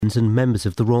and members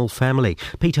of the royal family.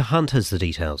 Peter Hunt has the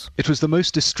details. It was the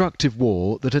most destructive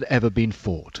war that had ever been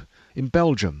fought. In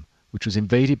Belgium, which was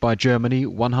invaded by Germany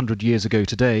 100 years ago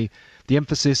today, the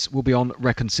emphasis will be on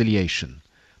reconciliation.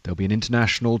 There'll be an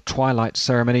international twilight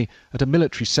ceremony at a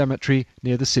military cemetery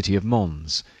near the city of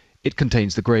Mons. It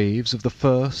contains the graves of the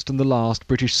first and the last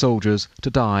British soldiers to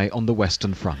die on the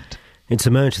Western Front. It's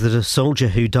emerged that a soldier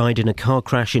who died in a car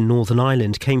crash in Northern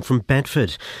Ireland came from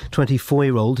Bedford.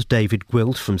 24-year-old David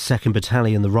Gwilt from 2nd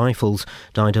Battalion, the Rifles,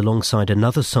 died alongside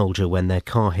another soldier when their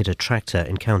car hit a tractor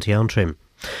in County Antrim.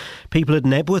 People at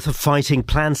Nebworth are fighting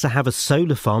plans to have a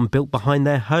solar farm built behind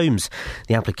their homes.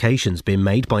 The application's been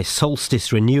made by Solstice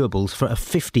Renewables for a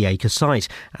 50-acre site.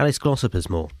 Alice Glossop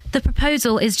has more. The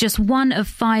proposal is just one of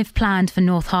 5 planned for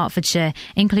North Hertfordshire,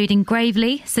 including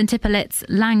Gravely, St Hippolytes,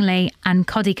 Langley and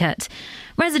Codicut.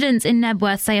 Residents in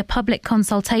Nebworth say a public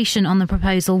consultation on the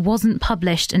proposal wasn't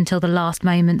published until the last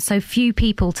moment, so few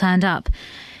people turned up.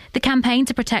 The campaign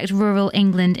to protect rural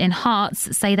England in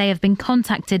Hearts say they have been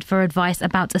contacted for advice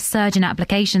about a surge in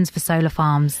applications for solar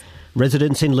farms.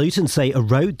 Residents in Luton say a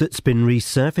road that's been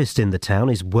resurfaced in the town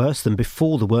is worse than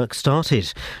before the work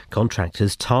started.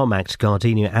 Contractors tarmacked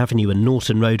Gardenia Avenue and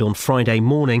Norton Road on Friday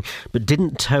morning, but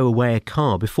didn't tow away a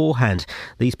car beforehand.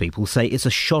 These people say it's a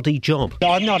shoddy job.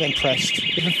 I'm not impressed.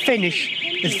 The finish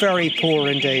is very poor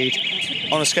indeed.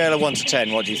 On a scale of 1 to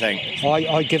 10, what do you think?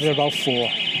 I give it about 4.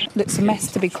 Looks a mess,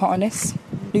 to be quite honest.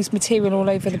 Loose material all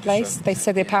over the place. They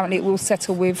said apparently it will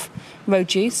settle with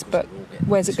road use, but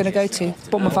where's it going to go to?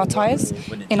 Bottom of our tyres?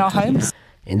 In our homes?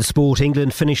 In sport,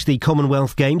 England finished the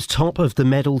Commonwealth Games top of the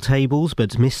medal tables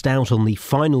but missed out on the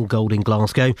final gold in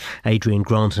Glasgow. Adrian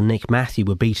Grant and Nick Matthew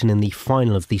were beaten in the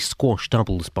final of the squash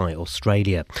doubles by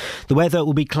Australia. The weather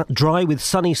will be dry with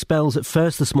sunny spells at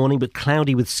first this morning but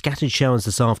cloudy with scattered showers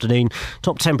this afternoon.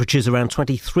 Top temperatures around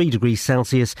 23 degrees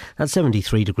Celsius at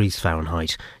 73 degrees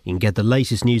Fahrenheit. You can get the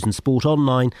latest news and sport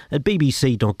online at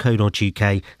bbc.co.uk/3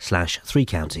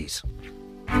 counties.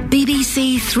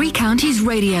 BBC Three Counties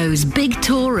Radio's big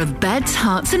tour of beds,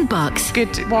 hearts and bucks.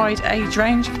 Good wide age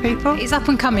range of people. It's up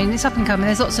and coming. There's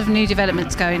lots of new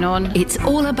developments going on. It's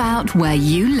all about where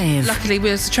you live. Luckily,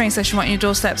 there's a train station right on your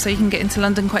doorstep, so you can get into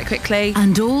London quite quickly.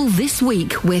 And all this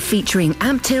week, we're featuring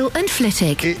Amptill and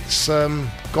Flitwick. It's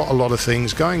got a lot of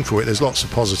things going for it. There's lots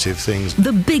of positive things.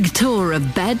 The big tour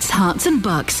of beds, hearts and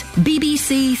bucks.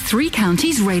 BBC Three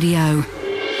Counties Radio.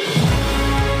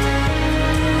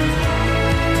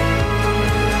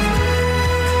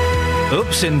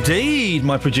 Oops, indeed,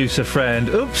 my producer friend.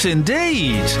 Oops,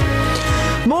 indeed.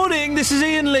 Morning, this is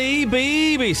Iain Lee,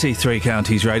 BBC Three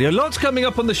Counties Radio. Lots coming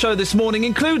up on the show this morning,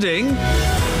 including...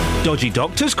 Dodgy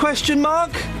doctors, question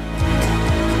mark?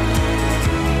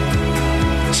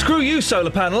 Screw you, solar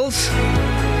panels.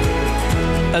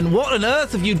 And what on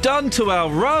earth have you done to our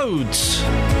roads?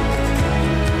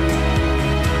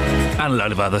 And a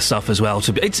load of other stuff as well.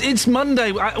 It's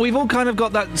Monday. We've all kind of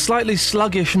got that slightly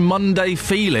sluggish Monday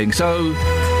feeling, so you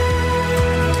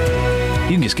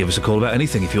can just give us a call about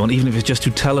anything if you want, even if it's just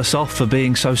to tell us off for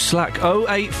being so slack.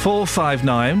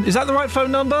 08459. Is that the right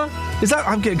phone number?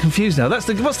 I'm getting confused now. What's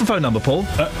the phone number, Paul?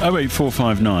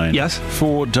 08459. Yes.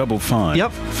 455.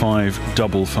 Yep.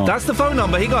 555. That's the phone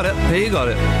number. He got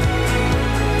it.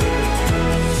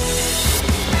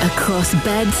 Across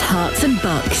beds, hearts and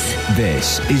bucks.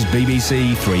 This is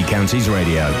BBC Three Counties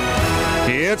Radio.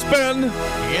 It's been 1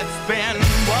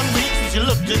 week since you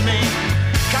looked at me.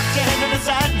 Cocked your head to the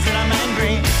side and said I'm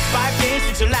angry. 5 days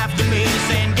since you laughed at me,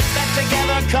 saying get that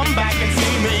together, come back and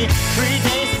see me. 3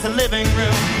 days since the living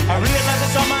room. I realized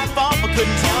it's all my fault but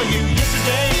couldn't tell you.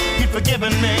 Yesterday you'd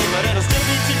forgiven me, but it'll still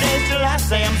be 2 days till I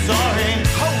say I'm sorry.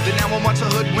 Hold it now, I want to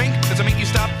hoodwink. Does it make you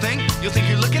stop think? You'll think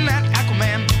you're looking at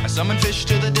Aquaman. I summon fish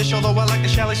to the dish, although I like the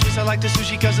chalet Swiss, I like the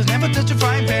sushi cause it's never touch a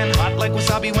frying pan. Hot like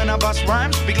wasabi when I bust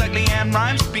rhymes. Speak like Leanne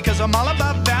rhymes because I'm all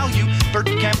about value. Bert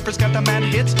Kemper's got the mad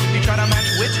hits. You try to match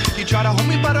wits, you try to hold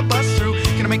me but I bust through.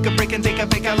 Can I make a break and take a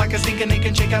bake out like a sink and they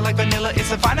can shake out like vanilla? It's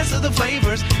the finest of the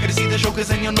flavors. Gotta see the show cause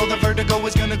then you'll know the vertigo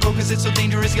is gonna go cause it's so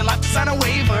dangerous you'll have to sign a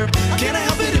waiver. Can't I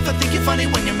help it if I think you're funny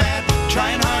when you're mad?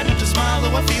 Trying hard not to smile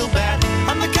though I feel bad.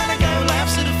 I'm the kind of guy who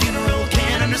laughs at a funeral.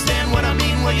 Can't understand what I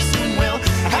mean, well you soon will.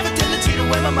 I have a tendency to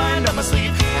wear my mind on my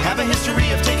sleeve. I have a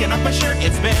history of taking off my shirt.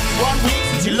 It's been 1 week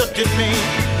since you looked at me.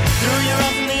 Threw your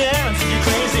arms in the air and said you're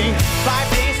crazy.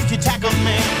 5 days since you tackled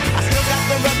me. I still got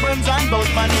the red burns on both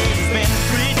my knees. It's been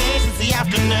 3 days since the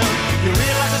afternoon. You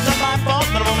realize it's not my fault,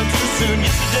 but I'm only too soon.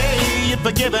 Yesterday you'd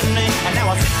forgiven me, and now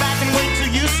I'll sit back and wait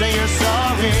till you say you're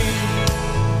sorry.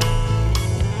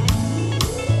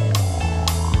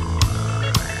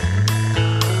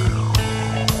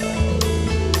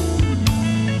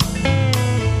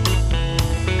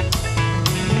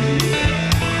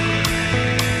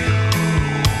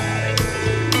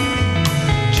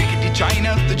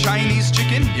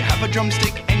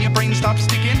 drumstick and your brain stops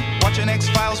sticking. Watching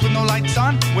X-Files with no lights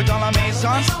on, with all our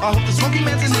maisons. I hope the smoking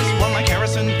man's in this one like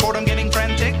Harrison Ford. I'm getting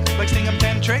frantic, like Stingham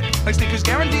Tantric, like Snickers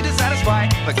guaranteed to satisfy.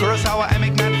 Like Kurosawa, I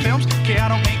make mad films. Okay, I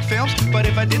don't make films, but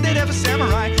if I did, they'd have a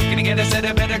samurai. Gonna get a set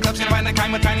of better clubs, gonna find the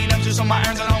kind with tiny dumpsters on my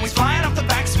irons and always flying off the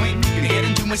backswing. Gonna get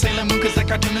into my Sailor Moon, cause that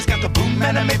cartoonist got the boom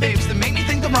anime babes that make me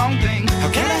think the wrong thing. How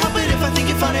can I help it if I think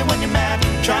you're funny when you're mad?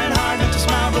 Trying hard not to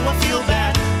smile, though I feel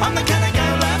bad. I'm the kind of guy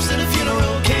who laughs at a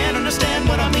funeral. Can't understand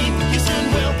what I mean, you soon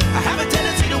will. I have a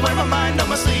tendency to wear my mind on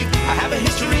my sleeve. I have a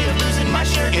history of losing my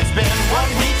shirt. It's been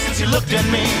 1 week since you looked at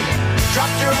me.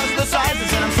 Dropped your eyes to the sides and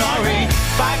said I'm sorry.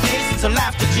 5 days since I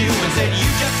laughed at you and said you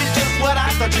just did just what I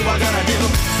thought you were gonna do.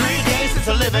 3 days since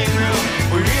the living room.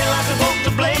 We realized we're both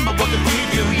to blame, but what could we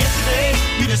do? Yesterday,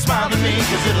 you just smiled at me,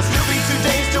 cause it'll still be 2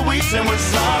 days till we say we're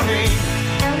sorry.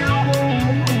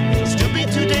 It'll still be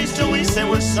 2 days till we say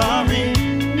we're sorry.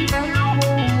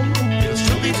 It'll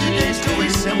still be 2 days till we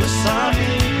say we're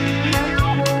sorry.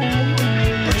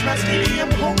 Richmond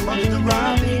Stadium, home of the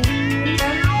Robbie.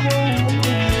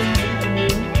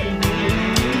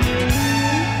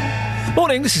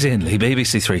 Morning, this is Iain Lee,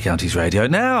 BBC Three Counties Radio.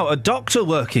 Now, a doctor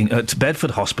working at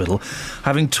Bedford Hospital,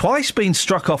 having twice been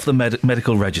struck off the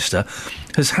medical register,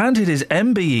 has handed his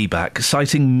MBE back,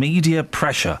 citing media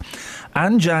pressure.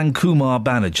 Anjan Kumar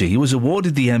Banerjee was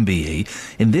awarded the MBE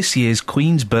in this year's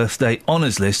Queen's Birthday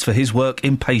Honours List for his work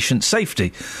in patient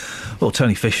safety. Well,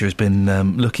 Tony Fisher has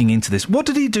been looking into this. What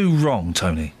did he do wrong,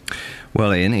 Tony?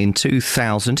 Well, Ian, in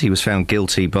 2000, he was found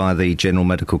guilty by the General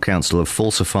Medical Council of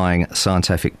falsifying a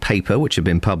scientific paper which had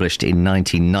been published in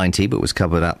 1990 but was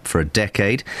covered up for a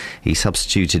decade. He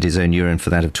substituted his own urine for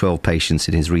that of 12 patients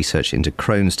in his research into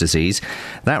Crohn's disease.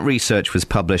 That research was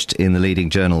published in the leading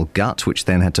journal Gut, which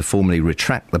then had to formally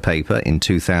retract the paper in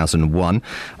 2001.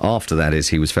 After that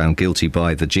he was found guilty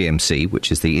by the GMC,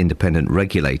 which is the independent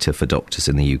regulator for doctors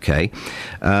in the UK.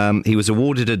 He was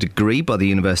awarded a degree by the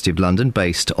University of London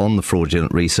based on the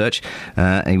fraudulent research.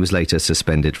 He was later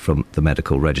suspended from the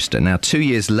medical register. Now, 2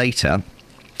 years later,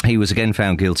 he was again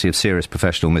found guilty of serious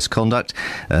professional misconduct,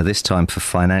 this time for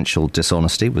financial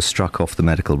dishonesty, was struck off the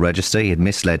medical register. He had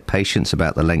misled patients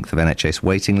about the length of NHS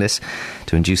waiting lists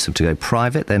to induce them to go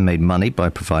private, then made money by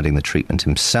providing the treatment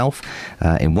himself.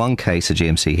 In one case, a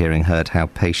GMC hearing heard how a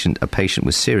patient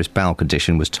with serious bowel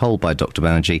condition was told by Dr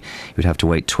Banerjee he would have to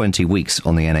wait 20 weeks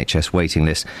on the NHS waiting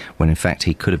list, when in fact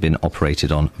he could have been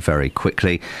operated on very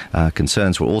quickly.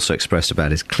 Concerns were also expressed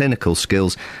about his clinical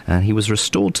skills, and he was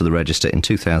restored to the register in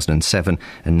 2007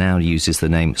 and now uses the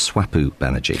name Swapu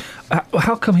Banerjee.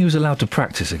 How come he was allowed to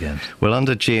practice again? Well,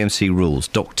 under GMC rules,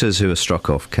 doctors who are struck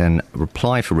off can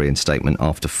apply for reinstatement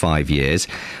after 5 years.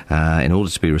 In order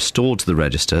to be restored to the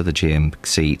register, the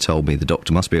GMC told me the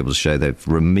doctor must be able to show they've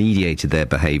remediated their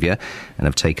behaviour and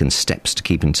have taken steps to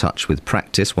keep in touch with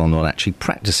practice while not actually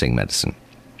practising medicine.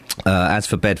 As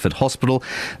for Bedford Hospital,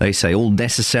 they say all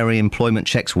necessary employment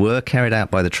checks were carried out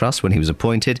by the Trust when he was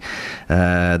appointed.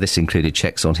 This included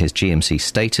checks on his GMC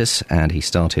status, and he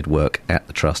started work at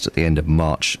the Trust at the end of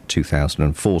March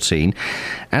 2014.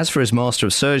 As for his Master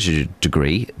of Surgery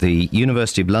degree, the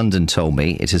University of London told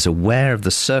me it is aware of the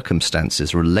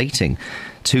circumstances relating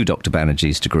to Dr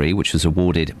Banerjee's degree, which was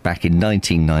awarded back in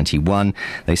 1991.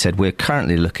 They said, we're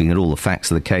currently looking at all the facts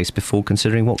of the case before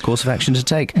considering what course of action to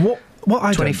take. What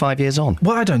I 25 years on.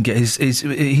 What I don't get is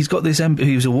he's got this.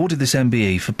 He was awarded this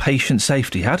MBE for patient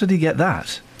safety. How did he get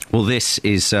that? Well, this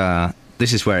is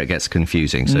where it gets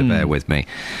confusing. So bear with me.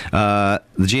 The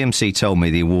GMC told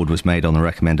me the award was made on the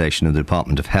recommendation of the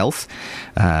Department of Health.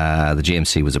 The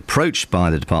GMC was approached by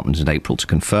the department in April to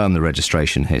confirm the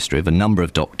registration history of a number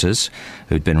of doctors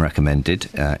who'd been recommended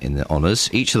in the honours.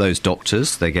 Each of those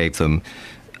doctors, they gave them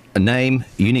a name,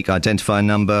 unique identifier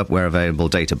number, where available,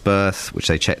 date of birth, which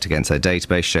they checked against their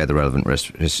database, share the relevant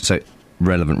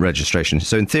registration.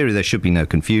 So in theory, there should be no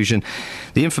confusion.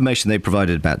 The information they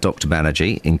provided about Dr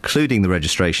Banerjee, including the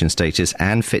registration status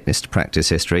and fitness to practice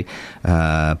history,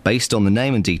 based on the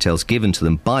name and details given to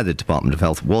them by the Department of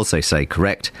Health, was, they say,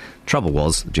 correct. Trouble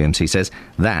was, the GMC says,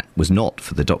 that was not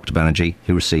for the Dr Banerjee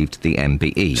who received the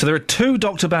MBE. So there are two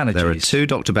Dr Banerjees? There are two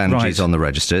Dr Banerjees on the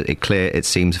register. It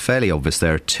seems fairly obvious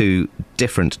there are two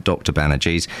different Dr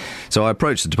Banerjees. So I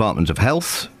approached the Department of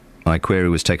Health. My query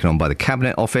was taken on by the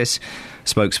Cabinet Office.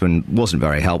 Spokesman wasn't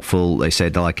very helpful. They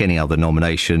said, like any other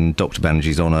nomination, Dr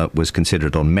Banerjee's honour was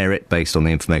considered on merit based on the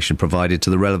information provided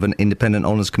to the relevant independent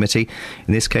honours committee,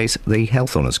 in this case, the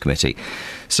Health Honours Committee.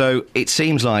 So it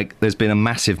seems like there's been a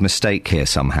massive mistake here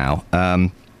somehow.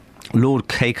 Lord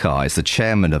Kakar is the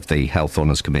chairman of the Health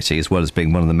Honours Committee, as well as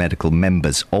being one of the medical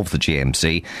members of the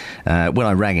GMC. When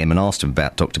I rang him and asked him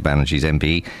about Dr Banerjee's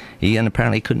MBE, he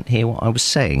apparently couldn't hear what I was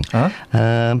saying.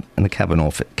 And the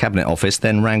Cabinet Office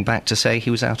then rang back to say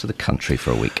he was out of the country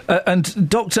for a week. And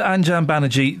Dr Anjan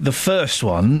Banerjee, the first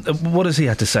one, what has he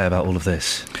had to say about all of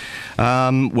this?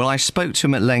 Well, I spoke to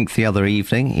him at length the other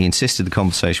evening. He insisted the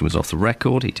conversation was off the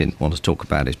record. He didn't want to talk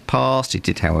about his past. He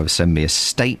did, however, send me a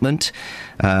statement,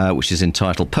 which is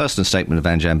entitled Personal Statement of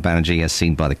Anjan Banerjee as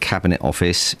seen by the Cabinet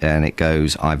Office. And it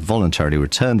goes, I voluntarily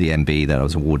returned the MBE that I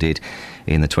was awarded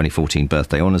in the 2014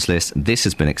 Birthday Honours List. This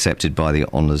has been accepted by the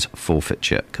Honours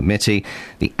Forfeiture Committee.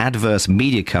 The adverse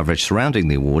media coverage surrounding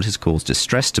the award has caused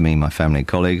distress to me, my family and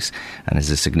colleagues, and is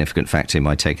a significant factor in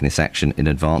my taking this action in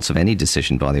advance of any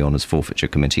decision by the Honours Forfeiture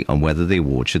Committee on whether the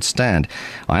award should stand.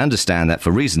 I understand that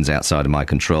for reasons outside of my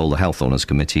control, the Health Honours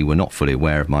Committee were not fully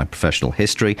aware of my professional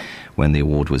history when the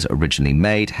award was originally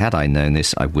made. Had I known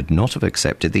this, I would not have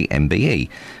accepted the MBE.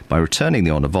 By returning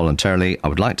the honour voluntarily, I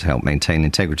would like to help maintain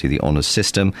integrity of the honours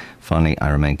system. Finally, I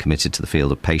remain committed to the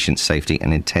field of patient safety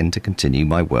and intend to continue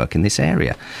my work in this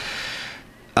area.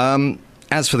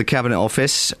 As for the Cabinet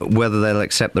Office, whether they'll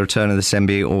accept the return of this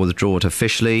MBE or withdraw it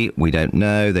officially, we don't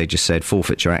know. They just said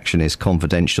forfeiture action is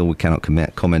confidential. We cannot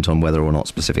comment on whether or not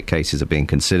specific cases are being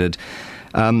considered.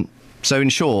 So in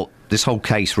short, this whole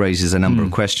case raises a number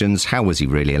of questions. How was he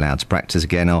really allowed to practice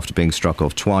again after being struck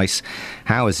off twice?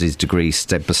 How has his degree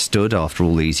stood after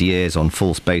all these years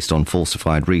based on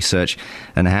falsified research?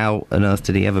 And how on earth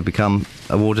did he ever become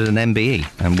awarded an MBE?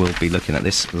 And we'll be looking at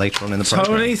this later on in the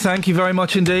programme. Tony, thank you very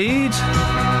much indeed.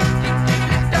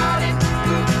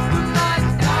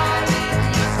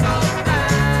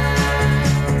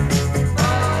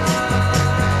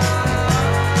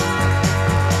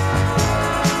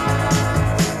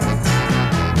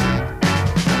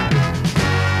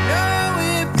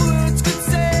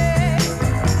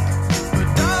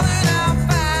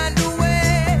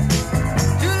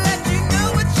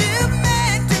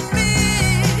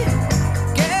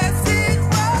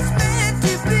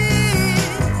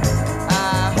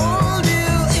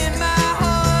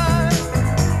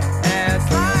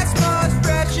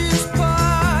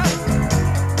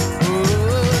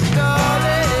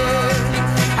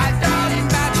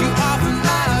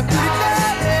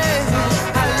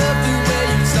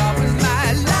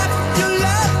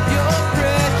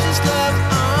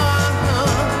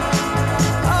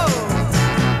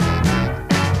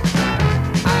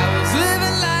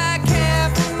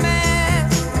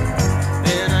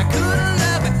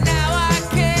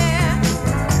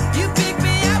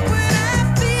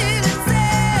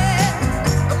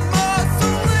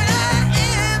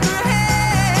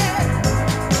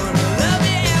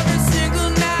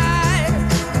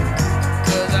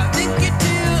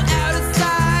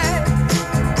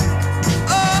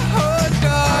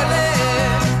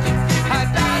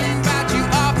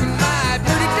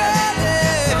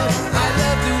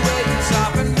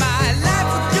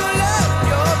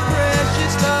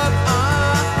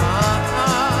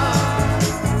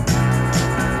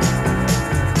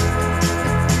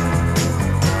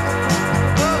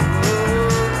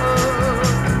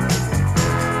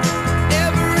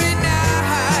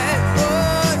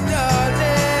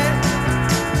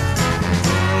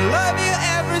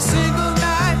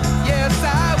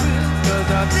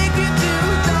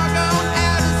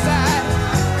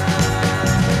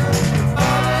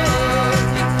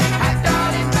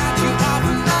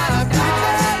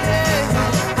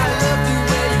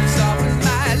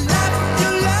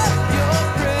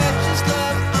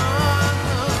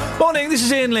 This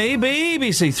is Iain Lee,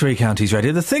 BBC Three Counties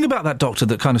Radio. The thing about that doctor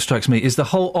that kind of strikes me is the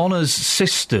whole honours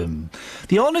system.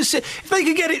 The honours... If they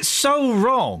could get it so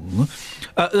wrong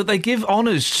that they give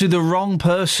honours to the wrong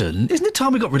person, isn't it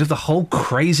time we got rid of the whole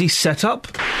crazy setup?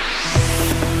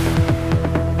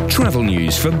 Travel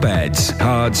news for beds,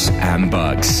 cards and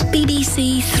bugs.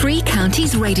 BBC Three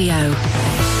Counties Radio.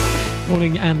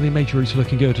 Morning, and the major routes are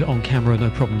looking good on camera. No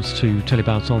problems to tell you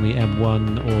about on the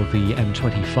M1 or the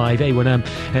M25.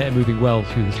 A1M moving well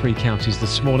through the three counties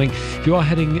this morning. If you are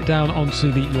heading down onto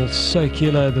the North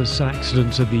Circular, there's an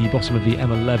accident at the bottom of the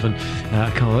M11.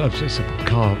 A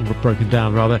car broken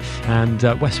down, rather. And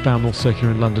westbound North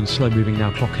Circular in London, slow moving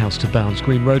now, Clockhouse to Bounds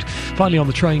Green Road. Finally, on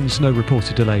the trains, no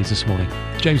reported delays this morning.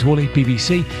 James Worley,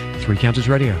 BBC Three Counties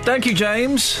Radio. Thank you,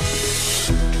 James.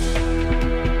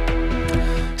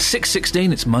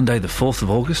 6:16. It's Monday, the 4th of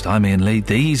August. I'm Iain Lee.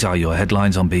 These are your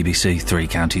headlines on BBC Three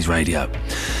Counties Radio.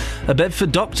 A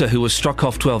Bedford doctor who was struck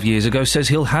off 12 years ago says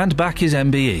he'll hand back his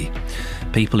MBE.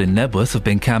 People in Nebworth have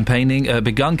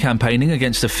begun campaigning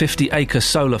against a 50-acre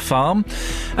solar farm,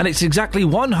 and it's exactly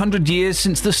 100 years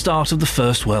since the start of the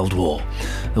First World War.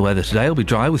 The weather today will be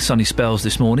dry with sunny spells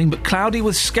this morning, but cloudy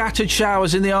with scattered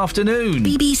showers in the afternoon.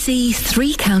 BBC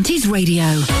Three Counties Radio.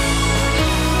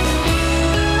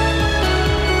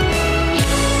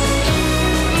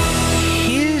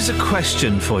 Here's a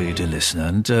question for you, dear listener,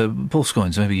 and Paul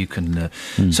Scoins, maybe you can.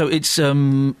 So it's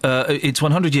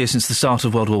 100 years since the start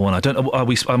of World War I. I don't know.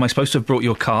 Am I supposed to have brought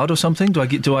you a card or something? Do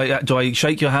I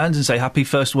shake your hands and say Happy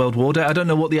First World War Day? I don't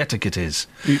know what the etiquette is.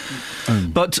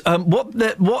 But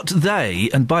what they,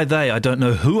 and by they I don't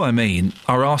know who I mean,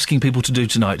 are asking people to do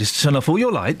tonight is to turn off all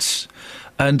your lights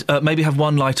and maybe have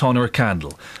one light on or a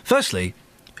candle. Firstly,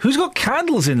 who's got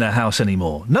candles in their house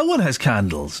anymore? No one has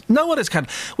candles. No one has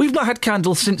candles. We've not had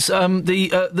candles since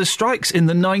the strikes in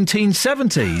the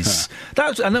 1970s.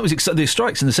 The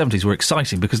strikes in the 70s were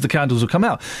exciting because the candles would come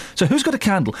out. So who's got a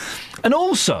candle? And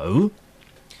also,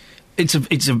 it's a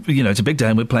big day,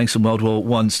 and we're playing some World War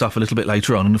I stuff a little bit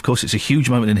later on, and of course it's a huge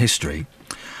moment in history.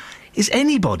 Is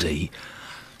anybody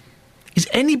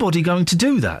going to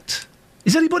do that?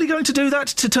 Is anybody going to do that,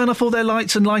 to turn off all their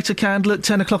lights and light a candle at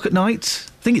 10 o'clock at night?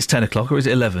 I think it's 10 o'clock, or is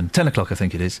it 11? 10 o'clock, I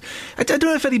think it is. I don't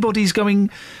know if anybody's going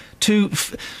to...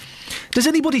 Does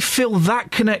anybody feel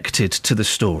that connected to the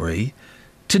story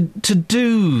to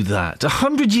do that?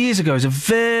 100 years ago is a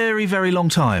very, very long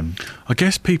time. I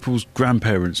guess people's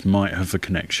grandparents might have a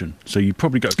connection. So you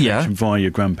probably got a connection via your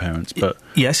grandparents, but...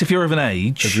 Yes, if you're of an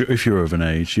age. If you're of an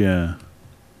age, yeah.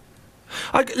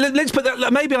 Let's put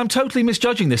that. Maybe I'm totally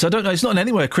misjudging this. I don't know. It's not in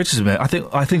any way a criticism. I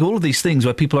think all of these things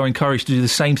where people are encouraged to do the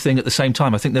same thing at the same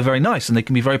time, I think they're very nice and they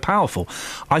can be very powerful.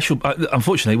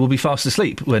 Unfortunately, we'll be fast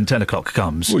asleep when 10 o'clock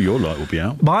comes. Well, your light will be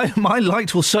out. My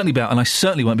light will certainly be out, and I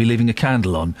certainly won't be leaving a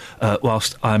candle on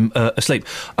whilst I'm asleep.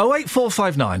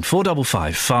 08459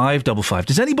 455 555.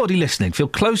 Does anybody listening feel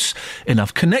close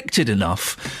enough, connected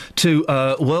enough to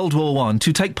World War I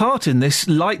to take part in this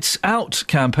Lights Out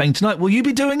campaign tonight? Will you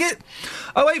be doing it?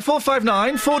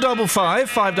 08459 455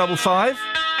 555.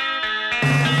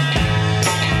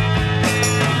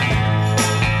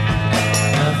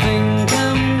 I think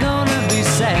I'm gonna be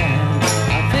sad.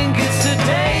 I think it's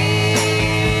today.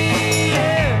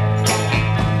 Yeah.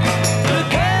 The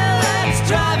girl that's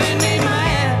driving me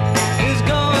mad is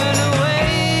going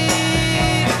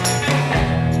away.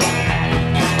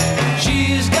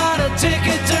 She's got a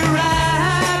ticket to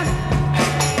ride.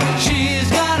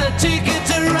 She's got a ticket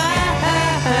to ride.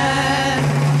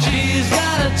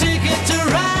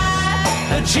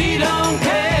 She don't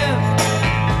care.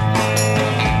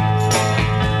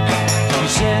 She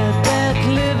said that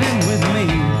living with me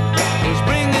was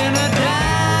bringing her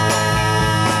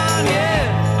down, yeah.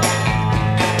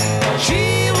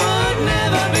 She would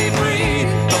never be free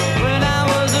when I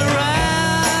was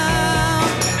around.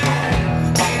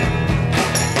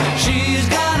 She's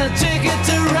got a ticket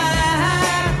to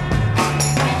ride.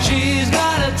 She's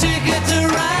got a ticket to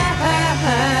ride.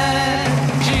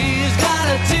 She's got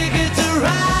a ticket to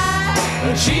ride,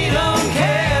 but she don't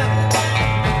care.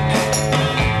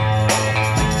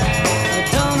 I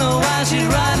don't know why she's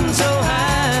riding so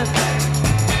high.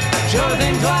 Sure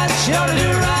think twice, sure to do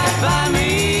right by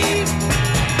me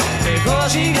before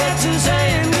she gets to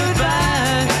saying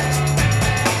goodbye.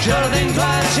 Sure think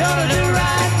twice, sure to do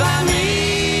right by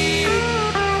me.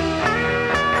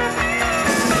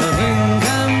 I think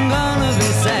I'm gonna be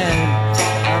sad.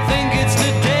 I think it's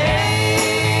today.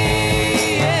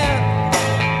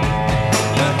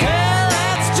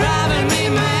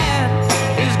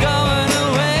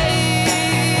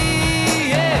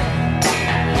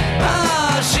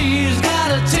 She's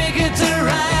got a ticket to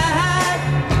ride.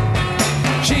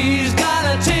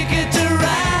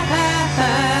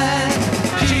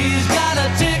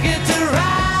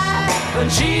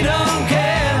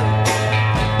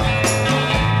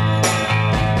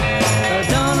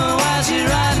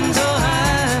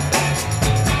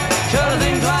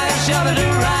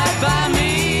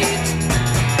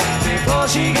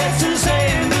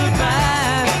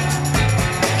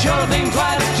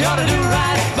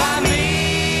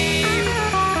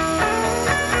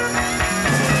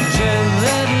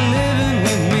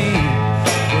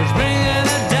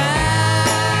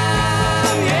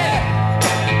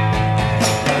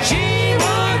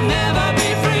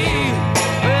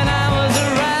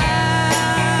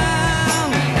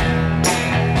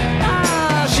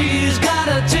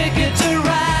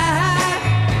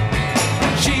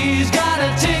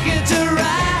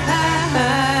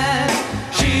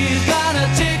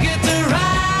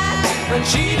 but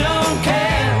she don't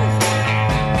care.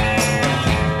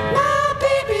 My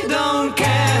baby don't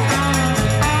care.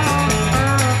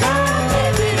 My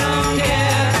baby don't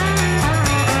care.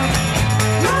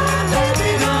 My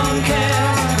baby don't care.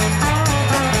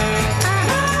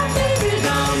 My baby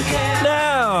don't care.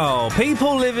 Now,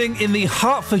 people living in the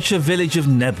Hertfordshire village of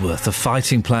Nebworth are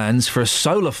fighting plans for a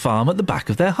solar farm at the back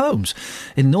of their homes.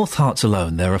 In North Herts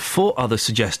alone, there are 4 other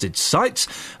suggested sites,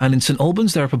 and in St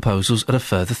Albans there are proposals at a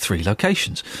further 3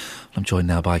 locations. I'm joined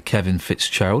now by Kevin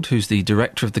Fitzgerald, who's the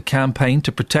director of the campaign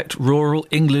to protect rural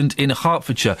England in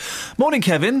Hertfordshire. Morning,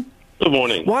 Kevin. Good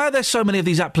morning. Why are there so many of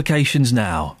these applications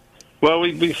now? Well,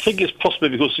 we think it's possibly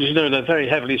because, as you know, they're very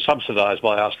heavily subsidised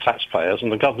by us taxpayers,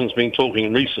 and the government's been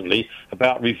talking recently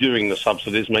about reviewing the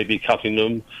subsidies, maybe cutting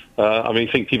them. I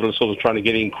think people are sort of trying to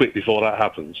get in quick before that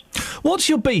happens. What's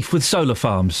your beef with solar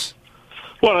farms?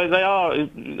 Well, they are,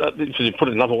 to put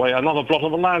it another way, another blot on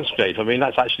the landscape. I mean,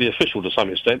 that's actually official to some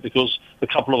extent because a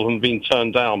couple of them have been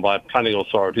turned down by planning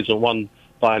authorities and one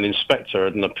by an inspector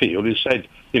at an appeal who said,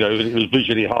 that it was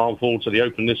visually harmful to the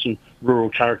openness and rural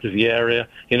character of the area,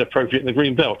 inappropriate in the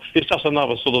green belt. It's just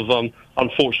another sort of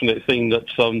unfortunate thing that,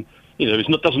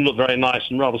 doesn't look very nice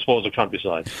and rather spoils the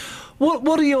countryside.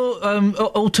 What are your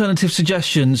alternative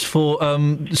suggestions for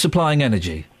supplying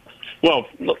energy? Well,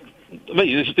 look,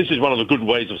 this is one of the good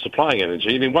ways of supplying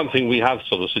energy. I mean, one thing we have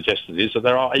sort of suggested is that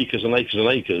there are acres and acres and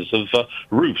acres of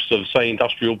roofs of, say,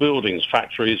 industrial buildings,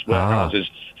 factories,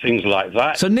 warehouses, things like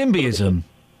that. So NIMBYism?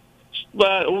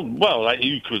 Well,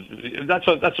 you could. That's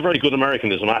a very good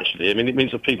Americanism, actually. I mean, it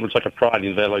means that people take a pride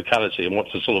in their locality and want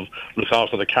to sort of look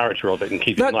after the character of it and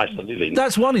keep it nice to live in.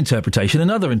 That's one interpretation.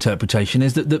 Another interpretation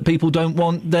is that people don't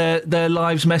want their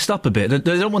lives messed up a bit. They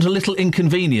don't want a little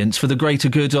inconvenience for the greater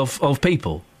good of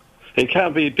people. It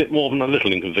can be a bit more than a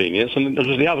little inconvenience, and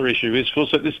the other issue is, of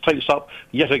course, that this takes up,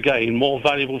 yet again, more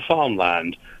valuable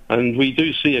farmland. And we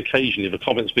do see occasionally the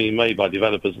comments being made by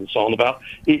developers and so on about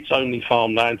it's only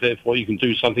farmland, therefore you can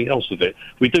do something else with it.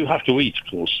 We do have to eat,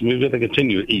 of course. We're going to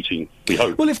continue eating, we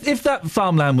hope. Well, if that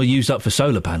farmland were used up for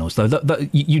solar panels, though,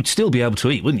 you'd still be able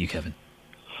to eat, wouldn't you, Kevin?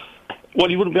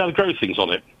 Well, you wouldn't be able to grow things on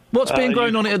it. What's being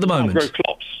grown on it at the moment? Grow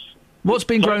crops. What's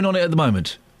being grown on it at the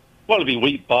moment? Well, it'd be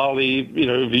wheat, barley,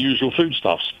 the usual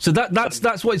foodstuffs. So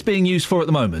that's what it's being used for at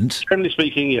the moment? Generally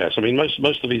speaking, yes. I mean,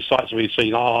 most of these sites that we've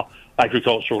seen are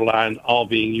agricultural land, are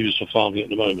being used for farming at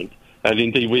the moment. And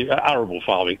indeed, arable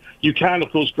farming. You can,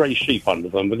 of course, graze sheep under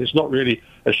them, but it's not really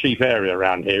a sheep area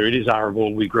around here. It is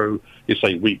arable. We grow,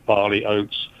 wheat, barley,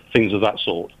 oats, things of that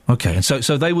sort. OK, and so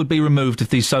they would be removed if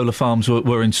these solar farms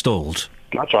were installed?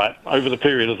 That's right, over the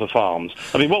period of the farms.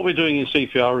 I mean, what we're doing in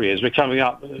CPRE is we're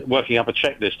working up a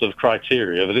checklist of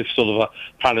criteria that if sort of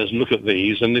planners look at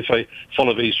these and if they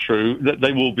follow these through, that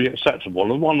they will be acceptable.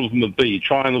 And one of them would be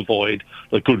try and avoid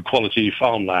the good quality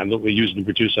farmland that we're using to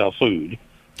produce our food.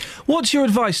 What's your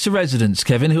advice to residents,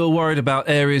 Kevin, who are worried about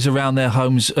areas around their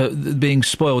homes being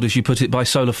spoiled, as you put it, by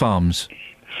solar farms?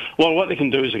 Well, what they can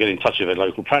do is get in touch with their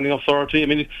local planning authority. I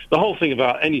mean, the whole thing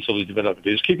about any sort of development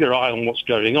is keep your eye on what's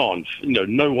going on,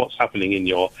 know what's happening in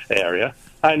your area,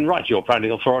 and write to your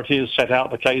planning authority and set out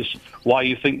the case why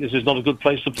you think this is not a good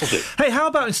place to put it. Hey, how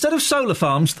about instead of solar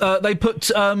farms, they put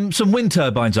some wind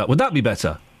turbines up? Would that be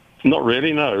better? Not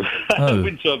really, no. Oh.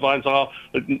 Wind turbines are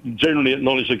generally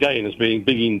acknowledged again as being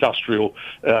big industrial.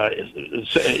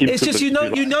 It's just you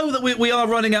know that we are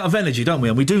running out of energy, don't we?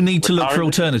 And we do need to look for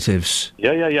alternatives.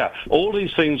 Yeah. All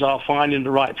these things are fine in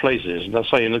the right places. And I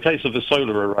say, in the case of the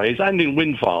solar arrays and in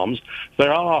wind farms,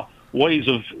 there are ways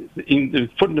of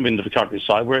putting them into the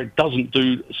countryside where it doesn't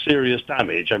do serious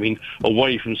damage. I mean,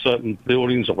 away from certain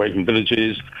buildings, away from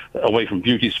villages, away from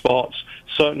beauty spots,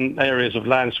 certain areas of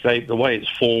landscape, the way it's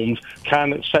formed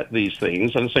can accept these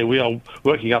things. And say we are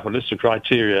working up a list of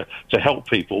criteria to help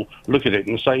people look at it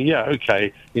and say, yeah,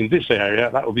 OK, in this area,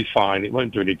 that will be fine. It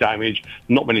won't do any damage.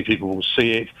 Not many people will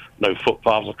see it. No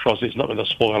footpaths across it. It's not going to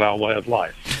spoil our way of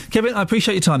life. Kevin, I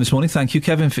appreciate your time this morning. Thank you.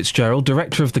 Kevin Fitzgerald,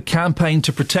 Director of the Campaign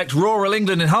to Protect Rural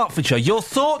England in Hertfordshire. Your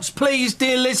thoughts, please,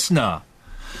 dear listener.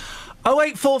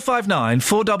 08459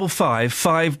 455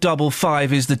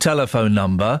 555 is the telephone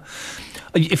number.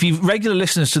 If you regular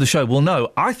listeners to the show will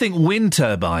know, I think wind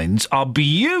turbines are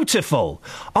beautiful.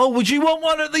 Oh, would you want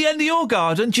one at the end of your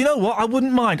garden? Do you know what? I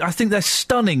wouldn't mind. I think they're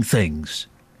stunning things.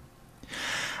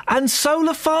 And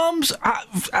solar farms,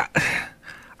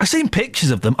 I've seen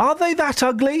pictures of them. Are they that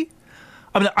ugly?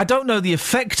 I mean, I don't know the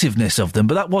effectiveness of them,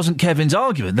 but that wasn't Kevin's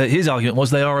argument. His argument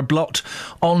was they are a blot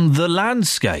on the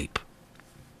landscape.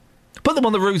 Put them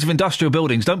on the roofs of industrial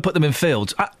buildings. Don't put them in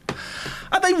fields. Are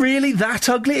they really that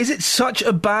ugly? Is it such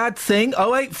a bad thing?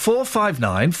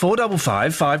 08459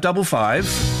 455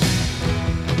 555.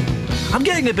 I'm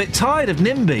getting a bit tired of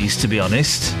NIMBYs, to be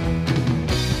honest.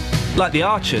 Like the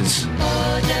Archers.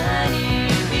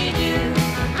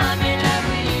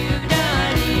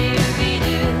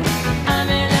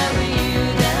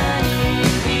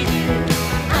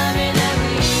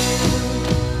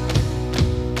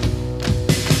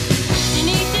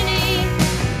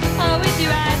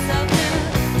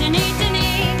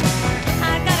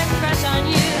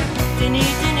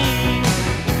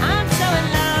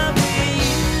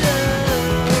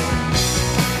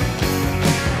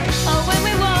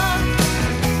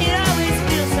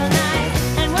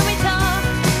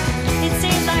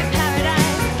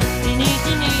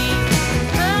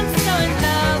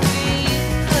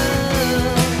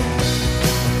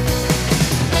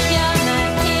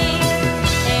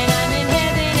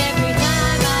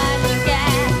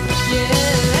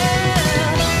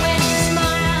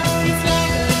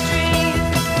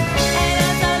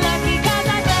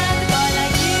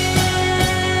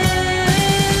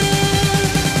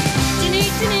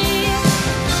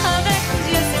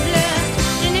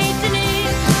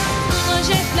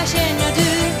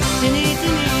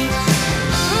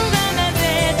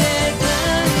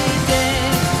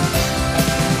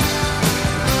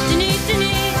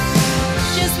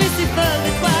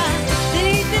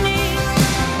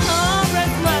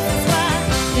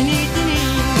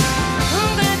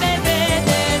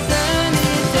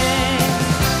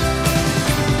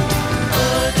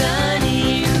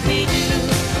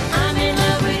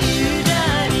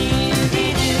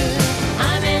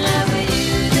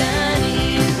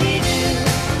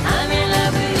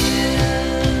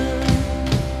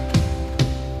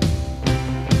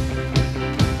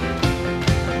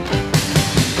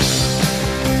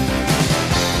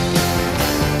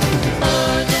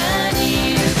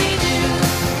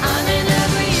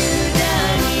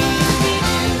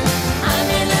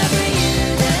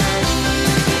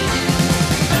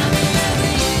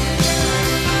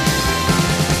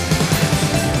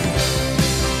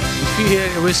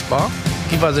 Whisper,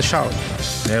 give us a shout.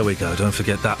 There we go, don't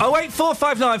forget that.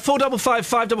 08459 455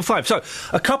 555. So,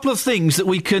 a couple of things that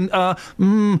we can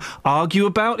argue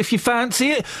about if you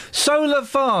fancy it. Solar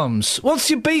farms. What's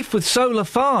your beef with solar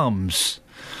farms?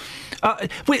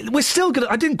 We're still going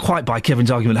to... I didn't quite buy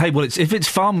Kevin's argument. Hey, well, if it's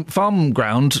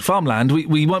farmland,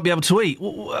 we won't be able to eat.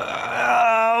 Well...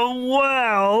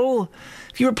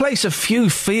 If you replace a few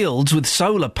fields with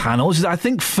solar panels, I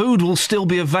think food will still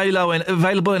be available in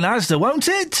Asda, won't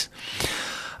it?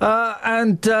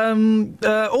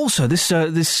 Also,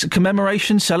 this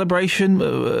commemoration, celebration,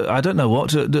 I don't know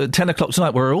what, 10 o'clock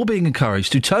tonight, we're all being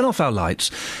encouraged to turn off our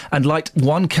lights and light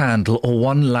one candle or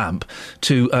one lamp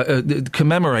to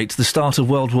commemorate the start of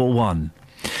World War I.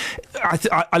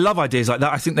 I love ideas like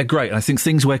that. I think they're great. I think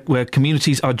things where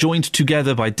communities are joined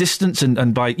together by distance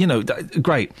and by,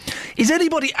 great. Is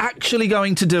anybody actually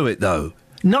going to do it, though?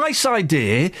 Nice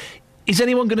idea. Is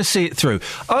anyone going to see it through?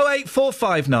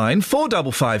 08459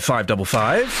 455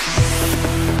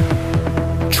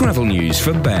 555. Travel news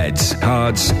for beds,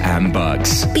 cards and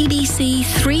bugs. BBC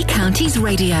Three Counties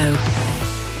Radio.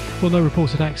 Well, no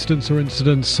reported accidents or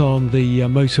incidents on the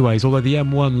motorways, although the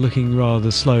M1 looking rather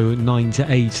slow, 9 to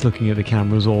 8 looking at the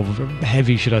cameras, or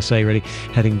heavy, should I say, really,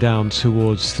 heading down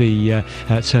towards the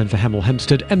turn for Hemel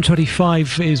Hempstead.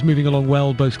 M25 is moving along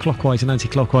well, both clockwise and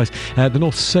anti-clockwise. The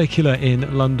North Circular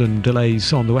in London,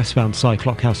 delays on the westbound side,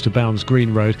 Clockhouse to Bounds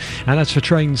Green Road. And as for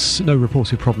trains, no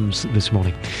reported problems this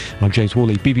morning. I'm James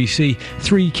Worley, BBC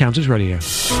Three Counties Radio.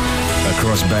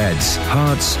 Across beds,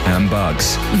 hearts and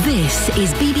bugs. This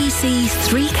is BBC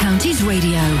Three Counties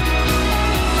Radio.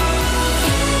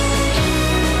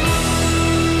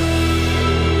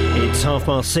 It's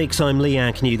 6:30. I'm Lee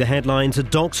Agnew. The headlines: a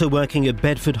doctor working at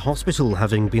Bedford Hospital,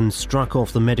 having been struck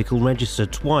off the medical register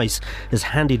twice, has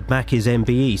handed back his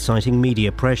MBE, citing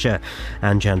media pressure.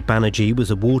 Anjan Banerjee was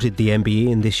awarded the MBE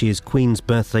in this year's Queen's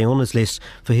Birthday Honours List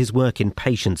for his work in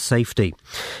patient safety.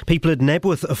 People at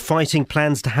Nebworth are fighting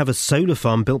plans to have a solar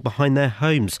farm built behind their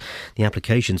homes. The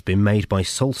application's been made by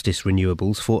Solstice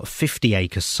Renewables for a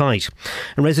 50-acre site.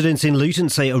 And residents in Luton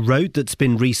say a road that's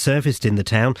been resurfaced in the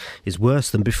town is worse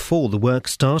than before the work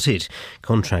started.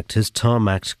 Contractors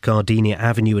tarmacked Gardenia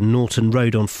Avenue and Norton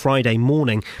Road on Friday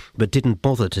morning, but didn't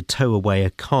bother to tow away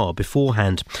a car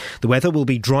beforehand. The weather will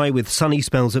be dry with sunny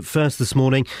spells at first this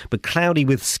morning, but cloudy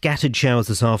with scattered showers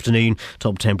this afternoon.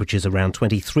 Top temperatures around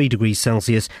 23 degrees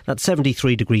Celsius, that's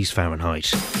 73 degrees Fahrenheit.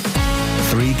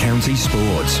 Three Counties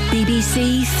Sports.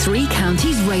 BBC Three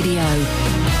Counties Radio.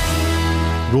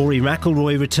 Rory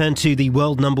McIlroy returned to the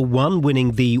world number one,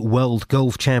 winning the World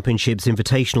Golf Championships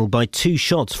Invitational by 2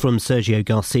 shots from Sergio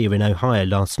Garcia in Ohio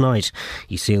last night.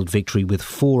 He sealed victory with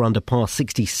 4 under par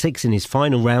 66 in his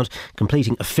final round,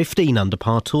 completing a 15 under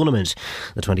par tournament.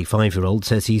 The 25-year-old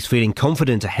says he's feeling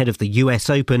confident ahead of the US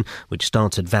Open, which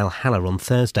starts at Valhalla on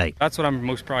Thursday. That's what I'm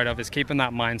most proud of, is keeping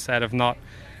that mindset of not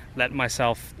letting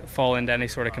myself fall into any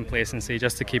sort of complacency,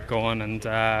 just to keep going and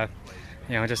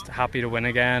just happy to win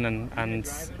again and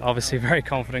obviously very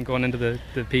confident going into the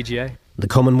PGA. The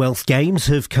Commonwealth Games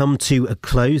have come to a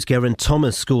close. Geraint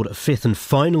Thomas scored a 5th and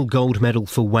final gold medal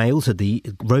for Wales at the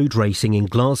road racing in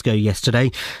Glasgow yesterday.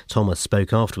 Thomas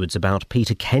spoke afterwards about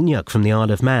Peter Kenyuk from the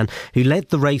Isle of Man, who led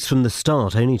the race from the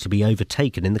start, only to be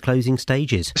overtaken in the closing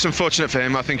stages. It's unfortunate for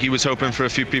him. I think he was hoping for a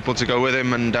few people to go with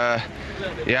him, and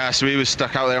so he was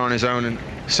stuck out there on his own. And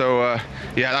so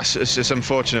it's just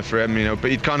unfortunate for him, but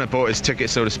he'd kind of bought his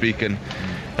ticket, so to speak, and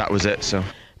that was it. So.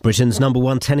 Britain's number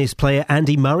one tennis player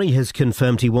Andy Murray has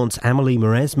confirmed he wants Amelie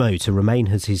Mauresmo to remain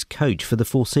as his coach for the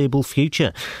foreseeable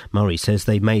future. Murray says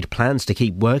they've made plans to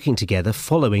keep working together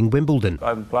following Wimbledon.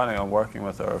 I'm planning on working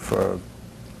with her for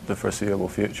the foreseeable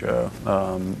future.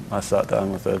 I sat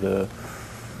down with her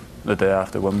the day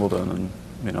after Wimbledon,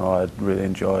 and I really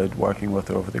enjoyed working with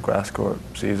her over the grass court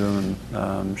season,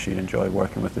 and she enjoyed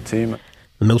working with the team.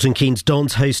 The Milton Keynes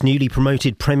Dons host newly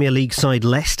promoted Premier League side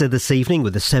Leicester this evening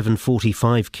with a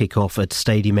 7:45 kick-off at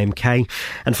Stadium MK.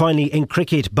 And finally, in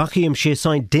cricket, Buckinghamshire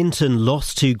side Dinton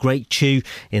lost to Great Chew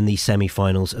in the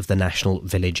semi-finals of the National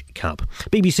Village Cup.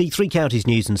 BBC Three Counties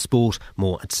News and Sport,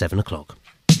 more at 7 o'clock.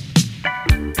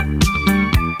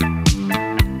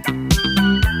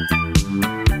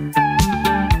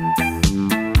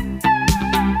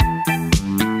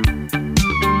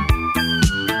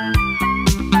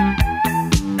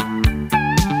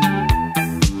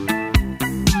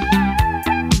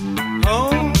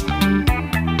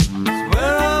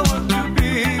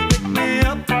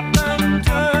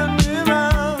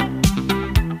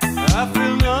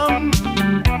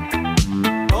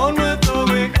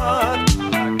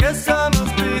 I guess I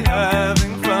must be having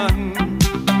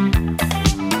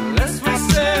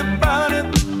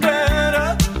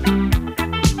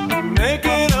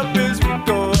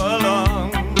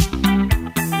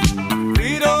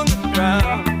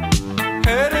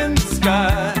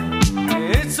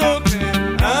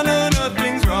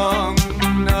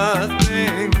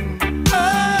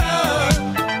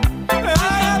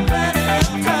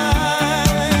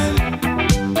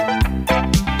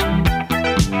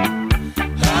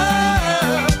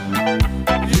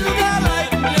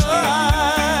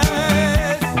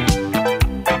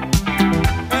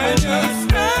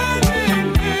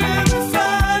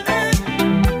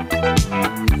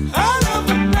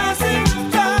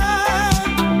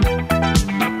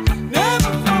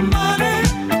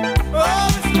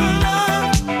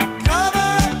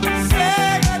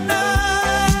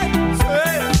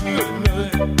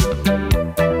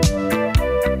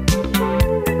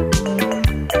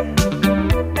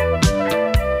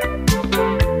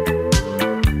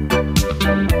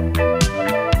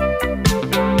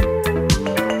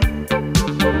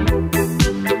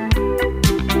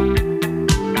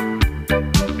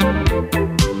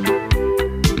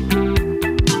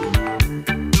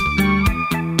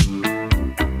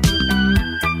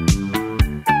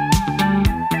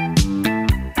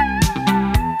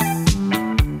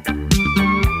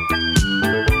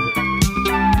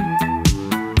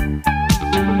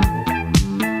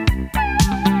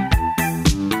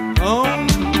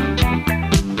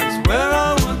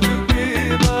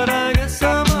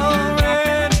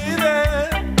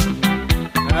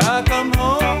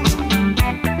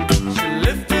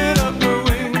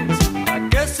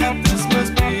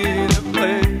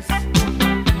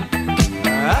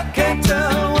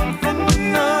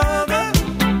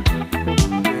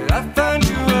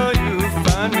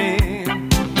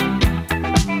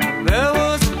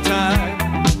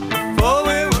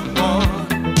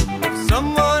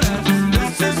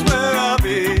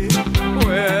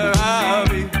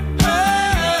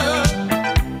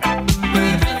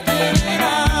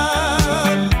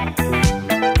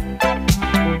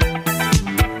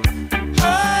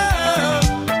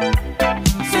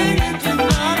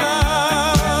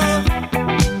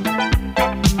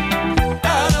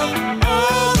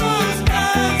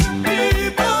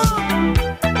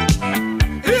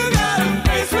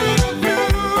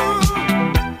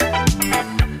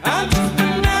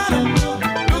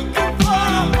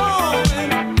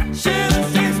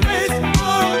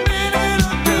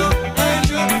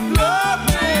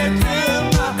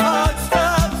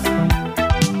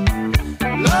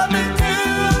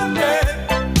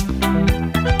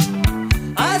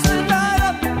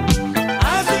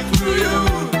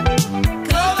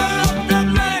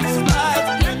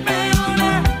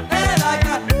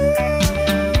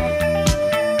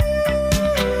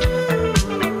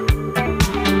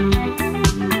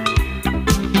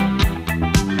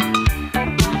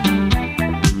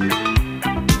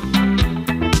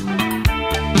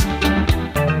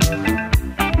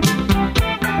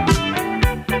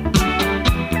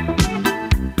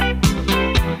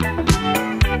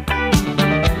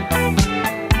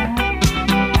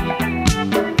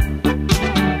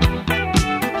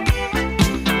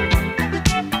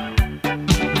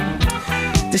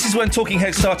when Talking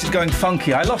Heads started going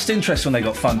funky. I lost interest when they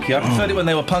got funky. I preferred it when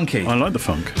they were punky. I like the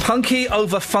funk. Punky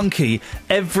over funky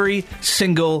every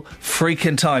single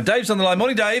freaking time. Dave's on the line.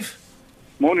 Morning, Dave.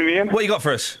 Morning, Ian. What you got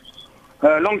for us?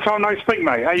 Long time no speak,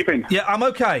 mate. How you been? Yeah, I'm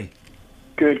okay.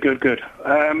 Good.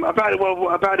 About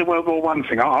the World War One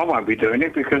thing, I won't be doing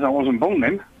it because I wasn't born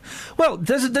then. Well,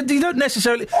 you don't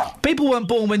necessarily... People weren't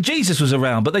born when Jesus was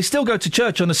around, but they still go to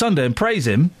church on a Sunday and praise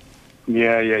him.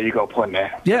 Yeah, you got a point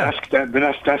there. Yeah. But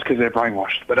that's because they're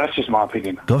brainwashed. But that's just my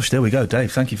opinion. Gosh, there we go,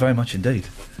 Dave. Thank you very much indeed.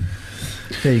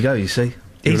 There you go, you see.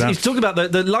 He's talking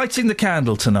about the lighting the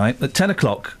candle tonight at 10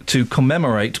 o'clock to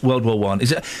commemorate World War One.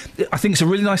 I think it's a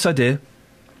really nice idea.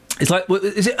 It's like,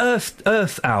 is it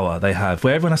Earth Hour they have,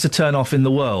 where everyone has to turn off in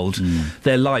the world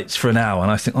their lights for an hour?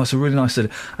 And I think, it's a really nice idea.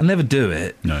 I never do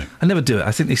it. No. I never do it.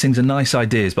 I think these things are nice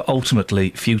ideas, but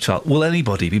ultimately futile. Will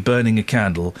anybody be burning a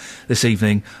candle this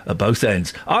evening at both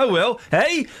ends? I will,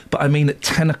 hey? But I mean at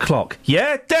 10 o'clock.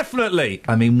 Yeah, definitely.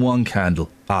 I mean one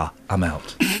candle. I'm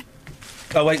out.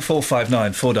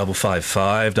 08459 455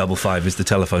 555 is the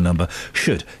telephone number,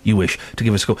 should you wish to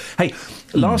give us a call. Hey,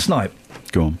 last night...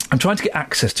 Go on. I'm trying to get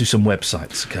access to some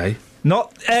websites, OK?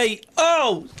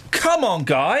 Oh, come on,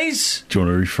 guys! Do you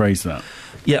want to rephrase that?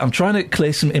 Yeah, I'm trying to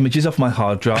clear some images off my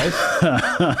hard drive.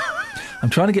 I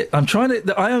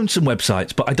own some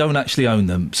websites, but I don't actually own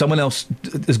them. Someone else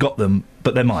has got them,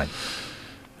 but they're mine.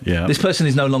 Yeah. This person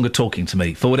is no longer talking to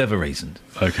me, for whatever reason.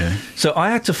 OK. So I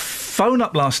had to phone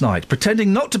up last night,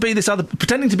 pretending to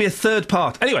be a third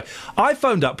part. Anyway, I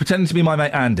phoned up, pretending to be my mate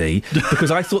Andy,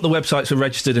 because I thought the websites were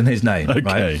registered in his name,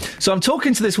 right? So I'm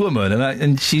talking to this woman,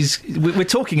 and we're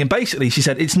talking, and basically she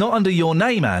said, it's not under your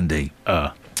name, Andy.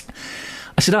 I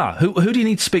said, who do you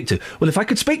need to speak to? Well, if I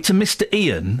could speak to Mr.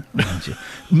 Iain,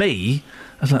 me,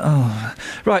 I was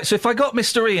like, right, so if I got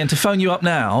Mr. Iain to phone you up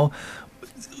now...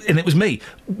 And it was me.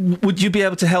 Would you be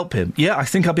able to help him? Yeah, I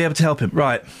think I'll be able to help him.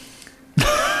 Right.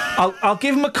 I'll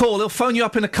give him a call. He'll phone you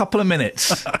up in a couple of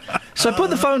minutes. So I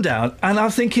put the phone down, and I'm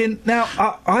thinking, now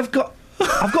I've got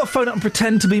to phone up and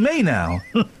pretend to be me now.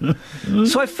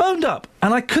 So I phoned up,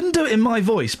 and I couldn't do it in my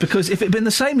voice because if it had been the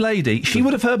same lady, she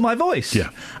would have heard my voice. Yeah.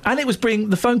 And it was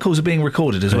the phone calls are being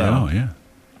recorded as well. Oh, yeah.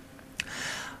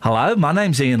 Hello, my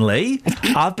name's Iain Lee.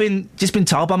 I've just been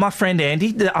told by my friend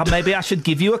Andy that maybe I should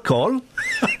give you a call.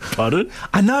 Pardon?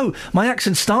 I know. My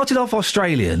accent started off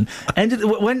Australian,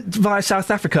 went via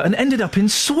South Africa, and ended up in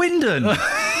Swindon.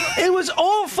 It was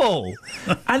awful.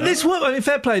 And this woman,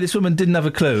 fair play, this woman didn't have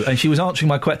a clue, and she was answering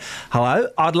my question. Hello,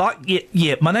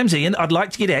 my name's Iain. I'd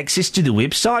like to get access to the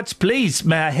websites, please.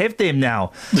 May I have them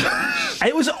now?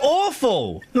 It was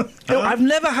awful. I've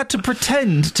never had to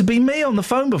pretend to be me on the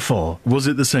phone before. Was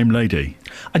it the same lady?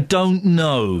 I don't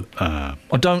know. I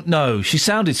don't know. She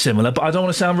sounded similar, but I don't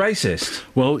want to sound racist.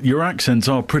 Well, your accents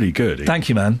are pretty good. Thank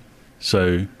you, man.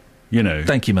 So, you know...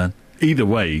 Thank you, man. Either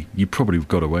way, you probably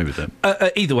got away with it.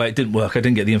 Either way, it didn't work. I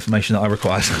didn't get the information that I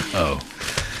required. Oh.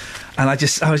 And I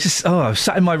was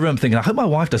sat in my room thinking, I hope my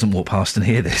wife doesn't walk past and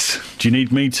hear this. Do you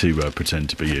need me to pretend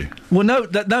to be you? Well, no,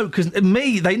 because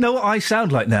they know what I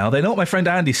sound like now. They know what my friend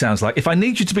Andy sounds like. If I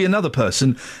need you to be another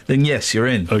person, then yes, you're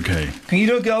in. OK. Can you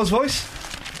do a girl's voice?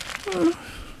 Yeah,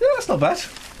 that's not bad.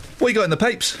 What you got in the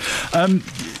papes?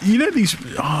 You know these...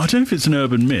 I don't know if it's an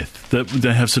urban myth that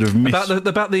they have sort of...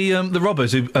 About the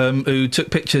robbers who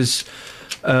took pictures...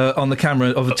 on the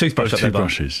camera of a toothbrush.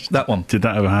 Toothbrushes. That one. Did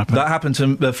that ever happen? That happened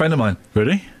to a friend of mine.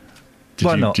 Really?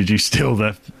 Why not? Did you steal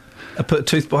that? I put a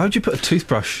toothbrush. Why would you put a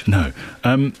toothbrush? No.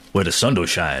 Where the sun don't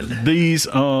shine. These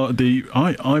are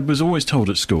I was always told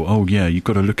at school, oh yeah, you've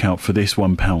got to look out for this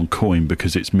 £1 coin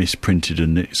because it's misprinted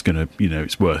and it's going to,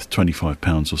 it's worth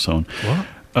 £25 or so on. What?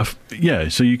 Yeah,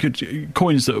 so you could...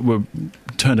 Coins that were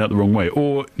turned out the wrong way.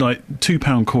 Or, like,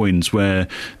 £2 coins where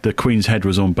the Queen's head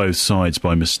was on both sides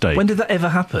by mistake. When did that ever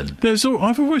happen?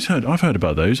 I've heard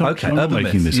about those. Okay, I'm not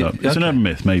making this up. It's an urban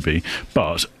myth, maybe.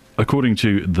 But... According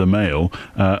to The Mail,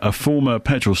 a former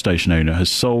petrol station owner has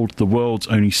sold the world's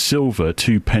only silver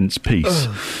 2p piece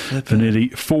for nearly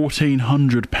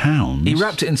 £1,400. He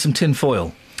wrapped it in some tin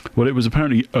foil. Well, it was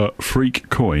apparently a freak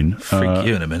coin. Freak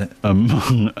you in a minute.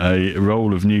 Among a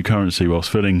roll of new currency whilst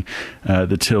filling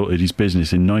the till at his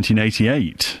business in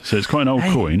 1988. So it's quite an old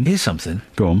coin. Here's something.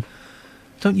 Go on.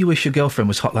 Don't you wish your girlfriend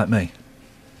was hot like me?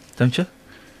 Don't you?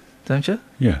 Don't you?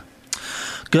 Yeah.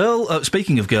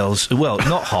 Speaking of girls, well,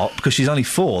 not hot, because she's only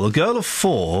 4. A girl of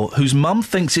 4 whose mum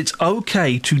thinks it's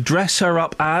OK to dress her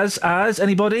up as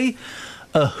anybody?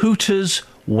 A Hooters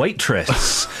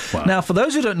waitress. Wow. Now, for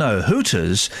those who don't know,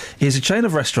 Hooters is a chain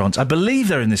of restaurants. I believe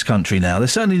they're in this country now. They're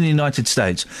certainly in the United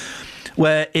States,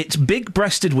 where it's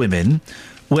big-breasted women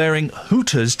wearing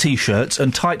Hooters T-shirts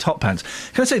and tight hot pants.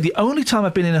 Can I say, the only time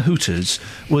I've been in a Hooters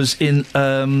was in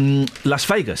Las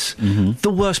Vegas,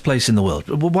 the worst place in the world.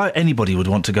 Why anybody would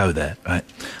want to go there, right?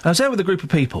 And I was there with a group of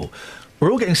people.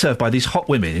 We're all getting served by these hot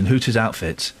women in Hooters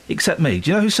outfits, except me.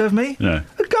 Do you know who served me? No.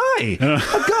 A guy!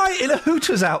 A guy in a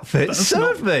Hooters outfit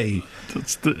served me.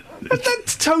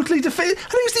 That's totally defeated.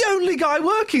 And he was the only guy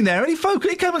working there, and he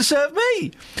came and served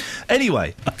me.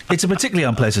 Anyway, it's a particularly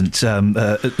unpleasant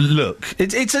look.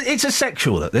 It's a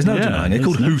sexual look. There's no denying it.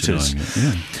 Called Hooters.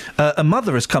 A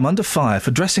mother has come under fire for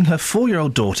dressing her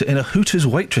 4-year-old daughter in a Hooters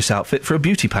waitress outfit for a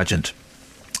beauty pageant.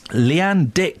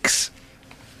 Leanne Dix.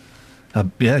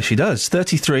 Yeah, she does.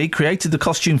 33, created the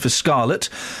costume for Scarlett,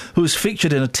 who was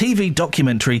featured in a TV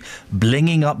documentary,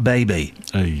 Blinging Up Baby.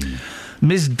 Hey.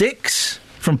 Ms. Dix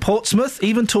from Portsmouth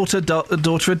even taught her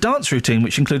daughter a dance routine,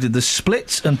 which included the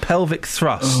splits and pelvic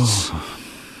thrusts.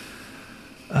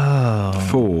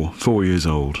 Oh. 4 years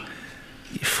old.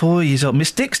 4 years old.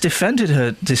 Miss Dix defended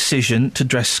her decision to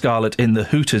dress Scarlett in the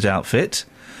Hooters outfit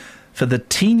for the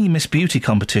Teeny Miss Beauty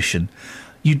competition.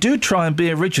 You do try and be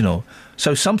original,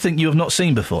 so something you have not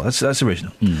seen before. That's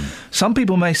original. Some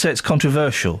people may say it's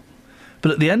controversial,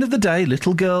 but at the end of the day,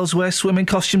 little girls wear swimming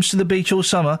costumes to the beach all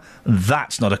summer, and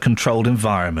that's not a controlled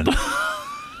environment.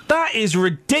 That is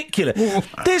ridiculous.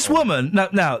 This woman...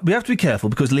 Now, we have to be careful,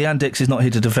 because Leanne Dix is not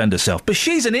here to defend herself, but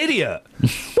she's an idiot.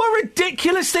 What a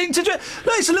ridiculous thing to do.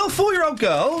 Look, it's a little 4-year-old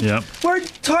girl wearing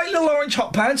tight little orange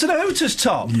hot pants and a Hooters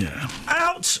top. Yeah.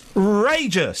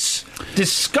 Outrageous.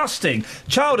 Disgusting.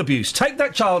 Child abuse. Take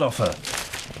that child off her.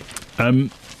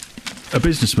 A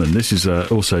businessman, this is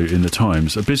also in the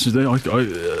Times, a business...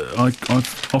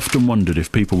 I've often wondered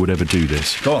if people would ever do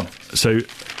this. Go on. So...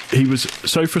 He was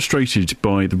so frustrated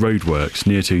by the roadworks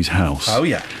near to his house. Oh,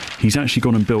 yeah. He's actually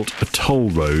gone and built a toll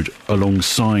road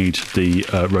alongside the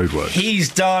roadworks. He's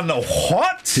done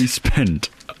what? He spent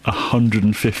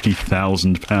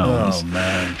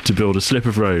 £150,000 to build a slip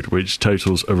of road which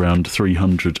totals around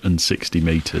 360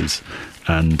 metres.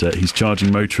 And he's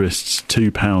charging motorists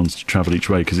 £2 to travel each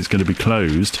way because it's going to be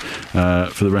closed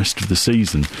for the rest of the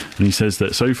season. And he says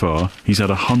that so far he's had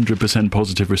 100%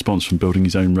 positive response from building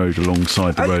his own road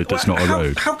alongside the road that's not a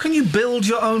road. How can you build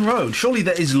your own road? Surely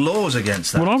there is laws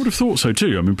against that. Well, I would have thought so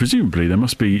too. I mean, presumably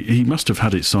he must have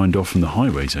had it signed off from the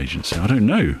Highways Agency. I don't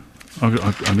know.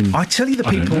 I mean, I tell you,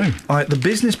 the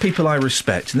business people I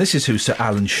respect, and this is who Sir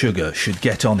Alan Sugar should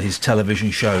get on his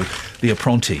television show, The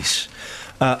Apprentice.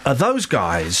 Are those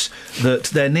guys that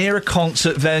they're near a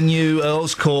concert venue,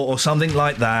 Earl's Court or something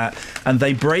like that, and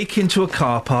they break into a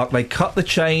car park, they cut the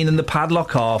chain and the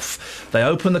padlock off, they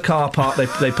open the car park,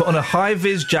 they put on a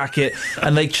high-vis jacket,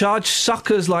 and they charge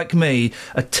suckers like me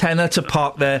a tenner to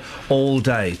park there all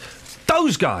day.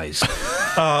 Those guys,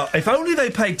 if only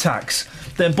they paid tax,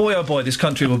 then boy oh boy, this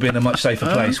country would be in a much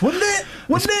safer place, wouldn't it?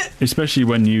 Wouldn't it? Especially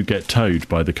when you get towed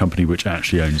by the company which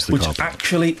actually owns the car park. Which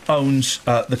actually owns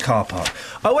the car park.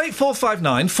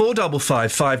 08459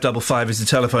 455 555 is the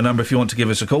telephone number if you want to give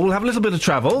us a call. We'll have a little bit of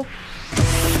travel.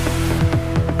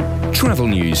 Travel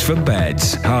news for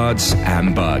beds, cards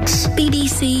and bugs.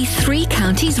 BBC Three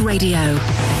Counties Radio.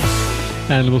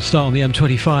 And we'll start on the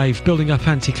M25, building up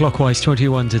anti-clockwise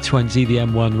 21 to 20, the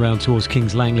M1 round towards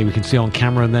Kings Langley, we can see on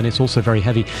camera, and then it's also very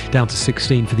heavy down to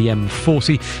 16 for the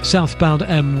M40. Southbound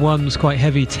M1's quite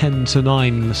heavy, 10 to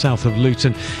 9 south of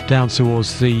Luton, down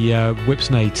towards the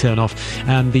Whipsnade turn-off.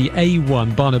 And the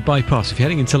A1 Barnet Bypass, if you're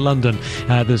heading into London,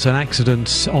 there's an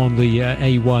accident on the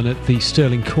A1 at the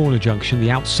Stirling Corner junction.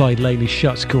 The outside lane is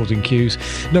shut, causing queues.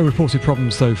 No reported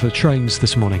problems, though, for trains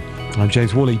this morning. I'm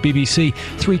James Woolley, BBC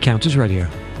Three Counties Radio.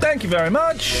 Thank you very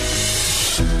much.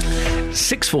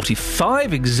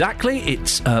 6:45 exactly.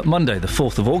 It's Monday, the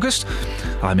 4th of August.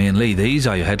 I'm Iain Lee. These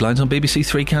are your headlines on BBC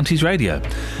Three Counties Radio.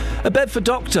 A Bedford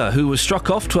doctor who was struck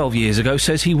off 12 years ago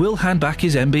says he will hand back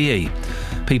his MBE.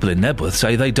 People in Nebworth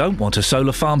say they don't want a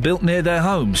solar farm built near their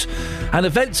homes. And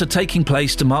events are taking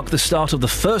place to mark the start of the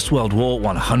First World War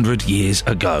 100 years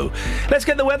ago. Let's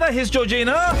get the weather. Here's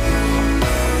Georgina.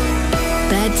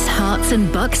 Beds, Herts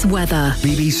and Bucks weather.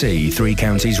 BBC Three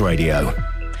Counties Radio.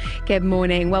 Good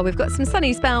morning. Well, we've got some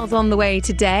sunny spells on the way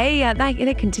today.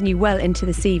 They continue well into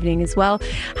this evening as well.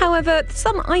 However,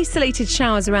 some isolated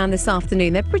showers around this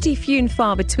afternoon. They're pretty few and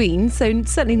far between, so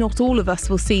certainly not all of us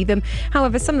will see them.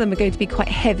 However, some of them are going to be quite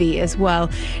heavy as well.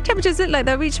 Temperatures look like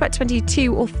they'll reach about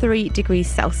 22 or 3 degrees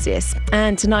Celsius.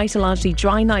 And tonight, a largely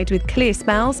dry night with clear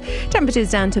spells.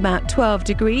 Temperatures down to about 12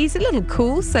 degrees. A little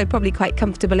cool, so probably quite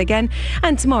comfortable again.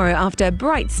 And tomorrow, after a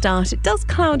bright start, it does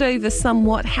cloud over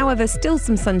somewhat. However, still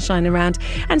some sunshine sunshine around,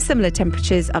 and similar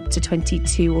temperatures up to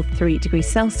 22 or 3 degrees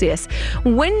Celsius.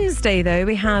 Wednesday, though,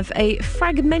 we have a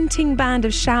fragmenting band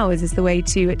of showers is the way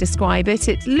to describe it.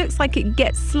 It looks like it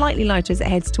gets slightly lighter as it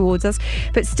heads towards us,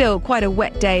 but still quite a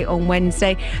wet day on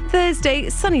Wednesday. Thursday,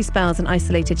 sunny spells and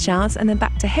isolated showers, and then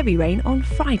back to heavy rain on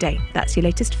Friday. That's your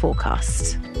latest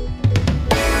forecast.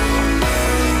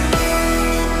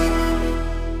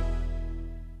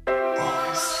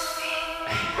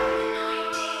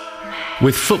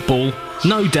 With football,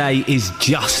 no day is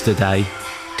just a day.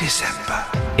 December.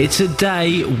 It's a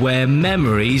day where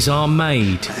memories are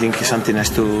made. I think something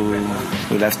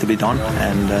will have to be done,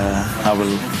 and I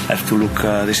will have to look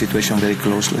the situation very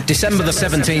closely. December the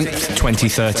 17th,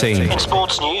 2013. In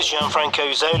sports news,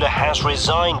 Gianfranco Zola has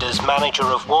resigned as manager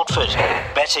of Watford.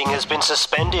 Betting has been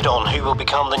suspended on who will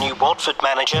become the new Watford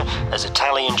manager, as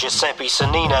Italian Giuseppe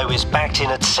Sannino is backed in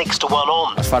at 6-1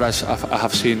 on. As far as I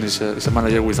have seen, is a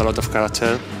manager with a lot of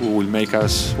character who will make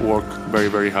us work very,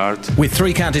 very hard. With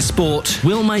Three Counties Sport,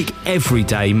 we'll make every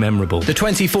day memorable. The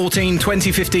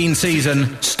 2014-2015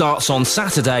 season starts on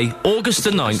Saturday, August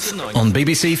the 9th on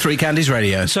BBC Three Counties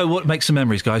Radio. So what makes some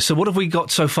memories, guys? So what have we got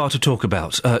so far to talk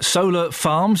about? Solar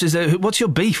farms? What's your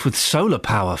beef with solar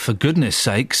power, for goodness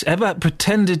sakes? Ever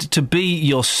pretended to be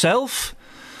yourself?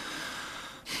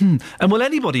 And will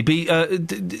anybody be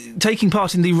taking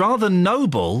part in the rather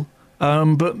noble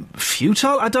but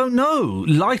futile, I don't know,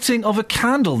 lighting of a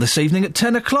candle this evening at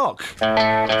 10 o'clock?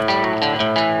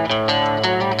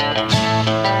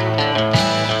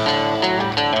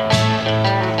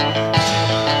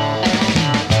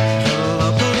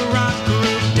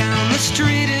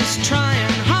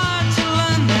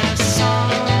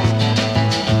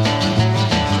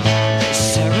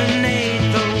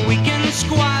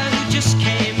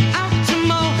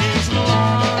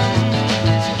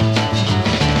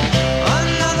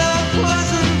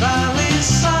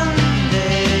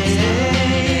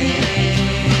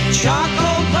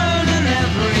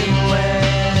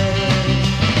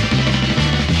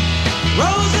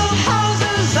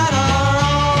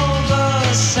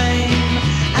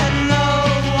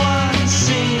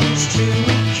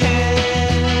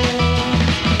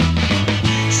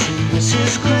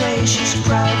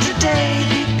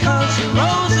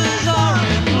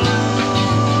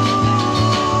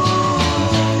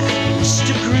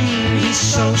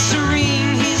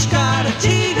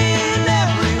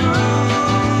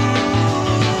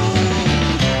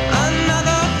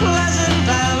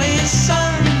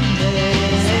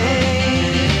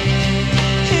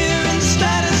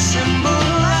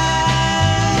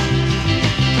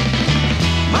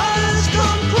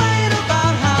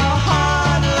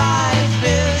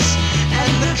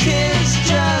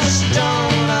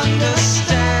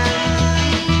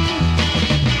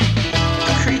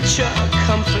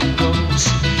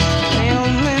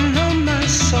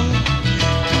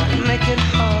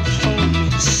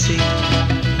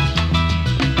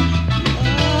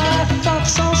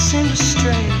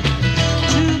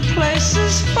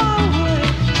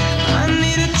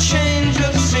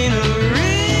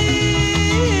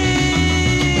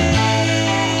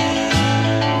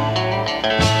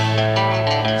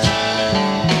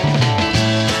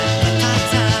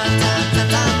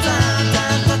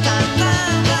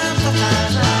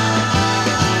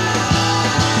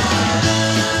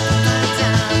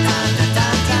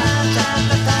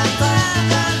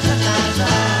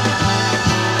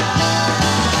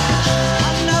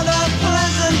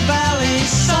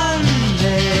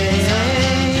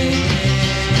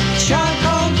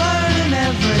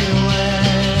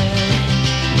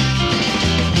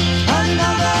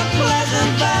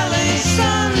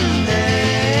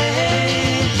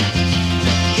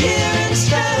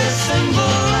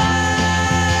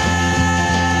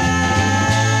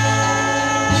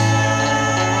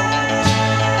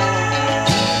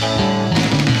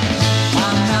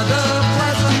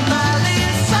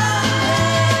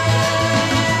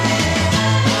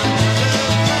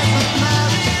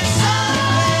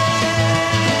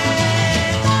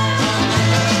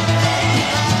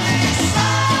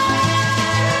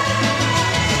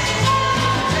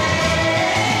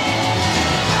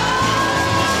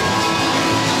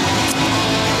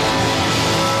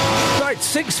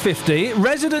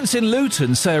 Residents in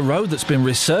Luton say a road that's been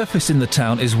resurfaced in the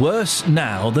town is worse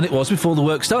now than it was before the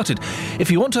work started.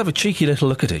 If you want to have a cheeky little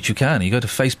look at it, you can. You go to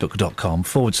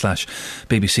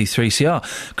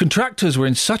facebook.com/BBC3CR. Contractors were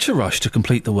in such a rush to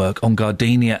complete the work on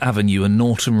Gardenia Avenue and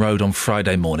Norton Road on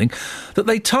Friday morning that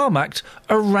they tarmacked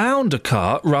around a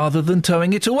car rather than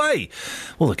towing it away.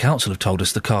 Well, the council have told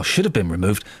us the car should have been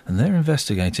removed and they're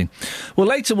investigating. Well,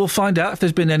 later we'll find out if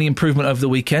there's been any improvement over the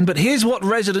weekend, but here's what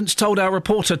residents told our reporter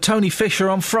reporter Tony Fisher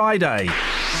on Friday.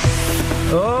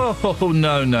 Oh,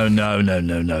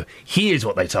 no. Here's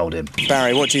what they told him.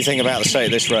 Barry, what do you think about the state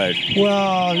of this road?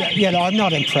 Well, I'm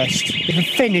not impressed. The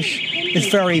finish is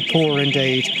very poor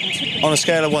indeed. On a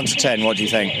scale of 1 to 10, what do you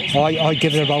think? I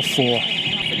give it about 4.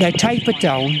 They tape it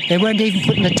down. They weren't even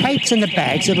putting the tapes in the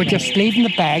bags. They were just leaving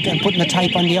the bag and putting the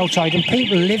tape on the outside. And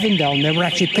people living down there were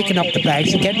actually picking up the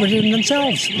bags and getting rid of them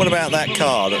themselves. What about that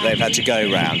car that they've had to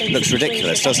go round? It looks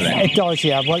ridiculous, doesn't it? It does,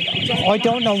 yeah. Well, I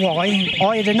don't know why.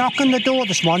 I had a knock on the door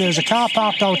this morning. There was a car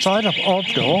parked outside our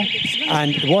door,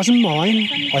 and it wasn't mine.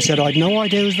 I said I had no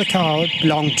idea who the car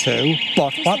belonged to,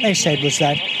 but what they said was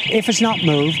that if it's not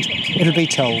moved, it'll be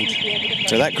towed.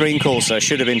 So that green Corsa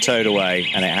should have been towed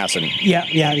away, and it hasn't. Yeah.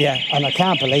 And I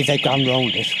can't believe they've gone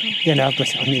round it. But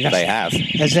I mean, they have.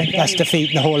 That's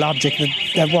defeating the whole object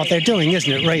of what they're doing,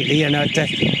 isn't it? Really,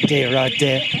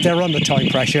 they're under time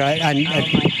pressure, and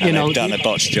they've done a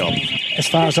botched job. As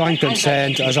far as I'm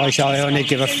concerned, as I say, I only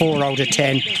give a 4 out of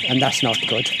 10, and that's not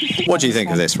good. What do you think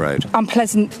of this road?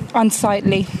 Unpleasant,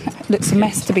 unsightly. Looks a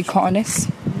mess, to be quite honest.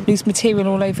 Loose material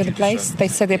all over the place. They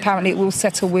said apparently it will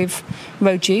settle with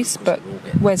road use, but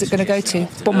where's it going to go to?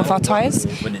 Bottom of our tyres?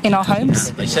 In our homes?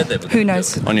 Who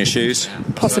knows? On your shoes?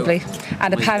 Possibly.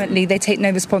 And apparently they take no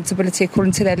responsibility,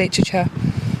 according to their literature,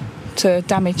 to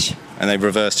damage. And they've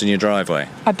reversed in your driveway?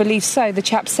 I believe so. The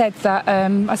chap said that,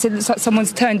 I said, it looks like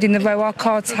someone's turned in the row, our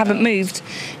cars haven't moved.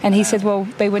 And he said, well,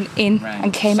 they went in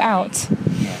and came out.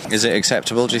 Is it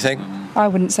acceptable, do you think? I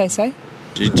wouldn't say so.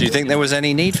 Do you think there was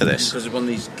any need for this? Because of one of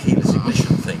these keyless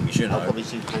ignition things, you know.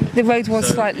 The road was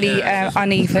slightly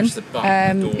uneven.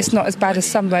 It's not as bad as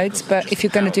some roads, but if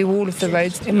you're going to do all of the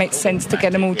roads, it makes sense to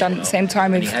get them all done at the same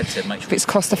time if it's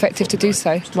cost effective to do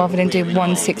so, rather than do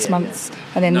one 6 months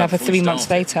and then another 3 months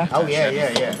later. Oh,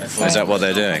 yeah. So, is that what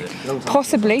they're doing?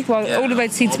 Possibly. Well, all the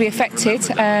roads seem to be affected.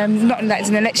 Not that it's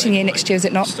an election year next year, is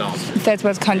it not? Third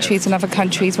world countries and other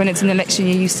countries, when it's an election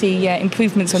year, you see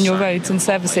improvements on your roads and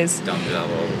services.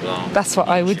 That's what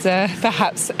I would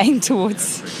perhaps aim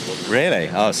towards. Really?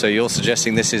 Oh, so you're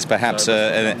suggesting this is perhaps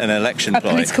an election ploy?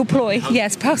 A political ploy,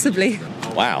 yes, possibly.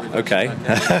 Wow, OK.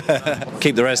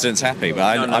 Keep the residents happy, but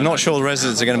I'm not sure the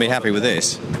residents are going to be happy with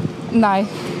this. No,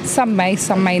 some may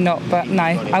not, but no,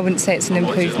 I wouldn't say it's an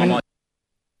improvement.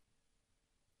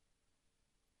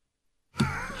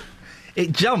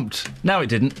 It jumped. No, it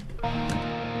didn't.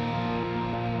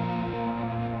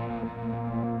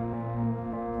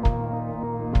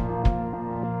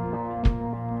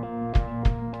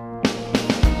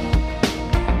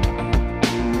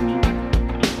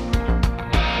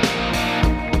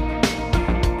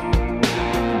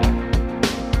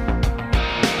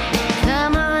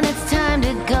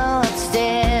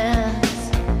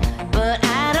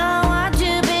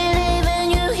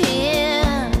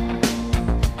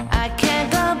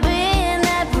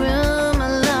 Room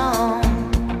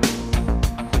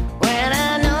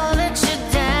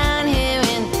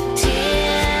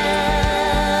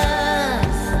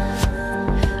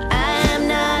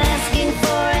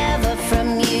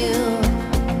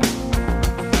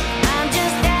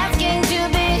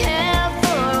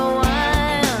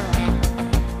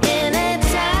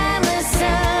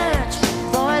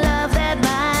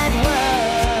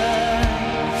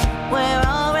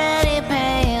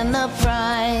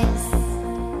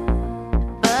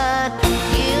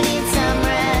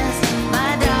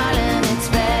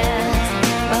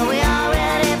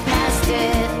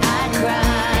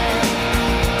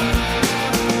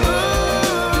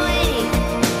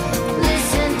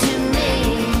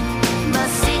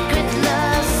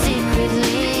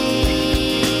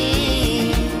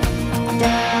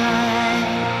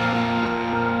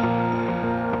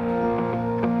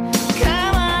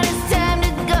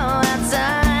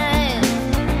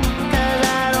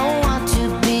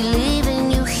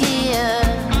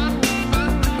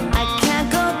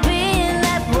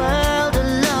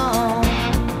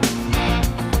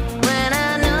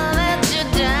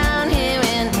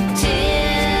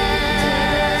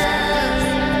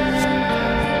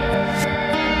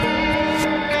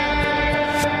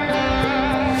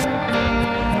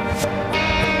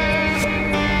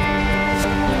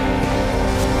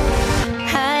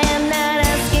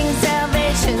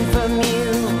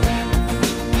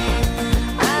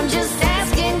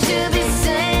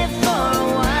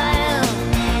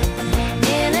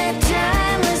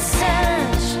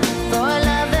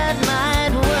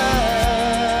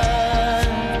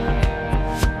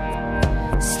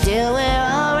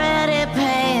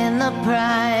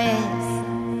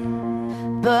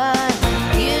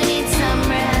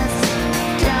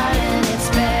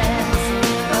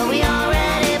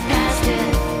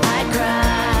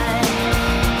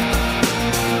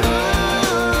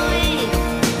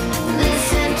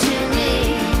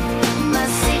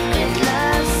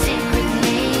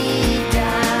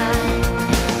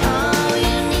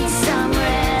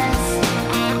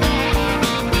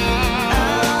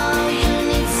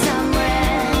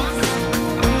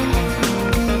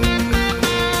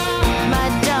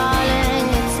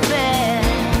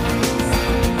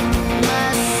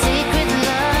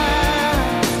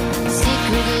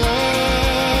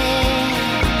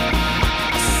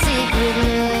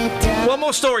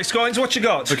your story, Scoins. What you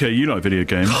got? OK, you like video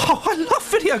games. Oh, I love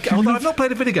video games. Although I've not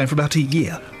played a video game for about a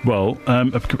year. Well,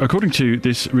 according to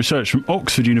this research from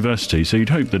Oxford University, so you'd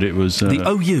hope that it was... the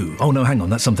OU? Oh, no, hang on,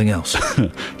 that's something else.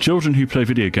 Children who play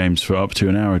video games for up to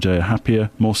an hour a day are happier,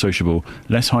 more sociable,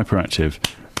 less hyperactive,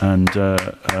 and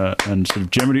sort of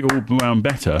generally all round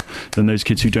better than those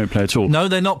kids who don't play at all. No,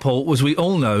 they're not, Paul, as we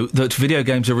all know that video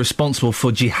games are responsible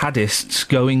for jihadists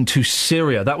going to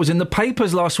Syria. That was in the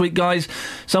papers last week, guys.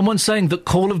 Someone saying that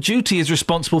Call of Duty is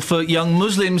responsible for young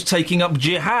Muslims taking up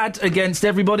jihad against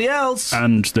everybody else.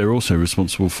 And they're also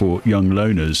responsible for young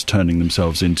loners turning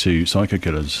themselves into psycho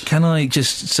killers. Can I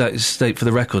just state for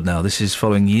the record now, this is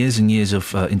following years and years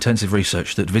of intensive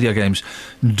research, that video games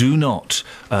do not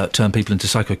turn people into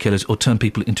psycho killers or turn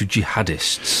people into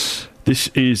jihadists. This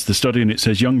is the study, and it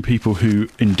says young people who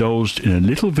indulged in a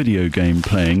little video game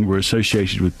playing were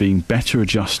associated with being better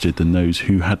adjusted than those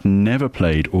who had never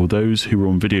played or those who were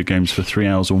on video games for 3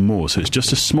 hours or more. So it's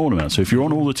just a small amount. So if you're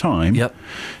on all the time... Yep.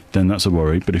 Then that's a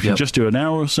worry. But if you just do an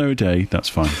hour or so a day, that's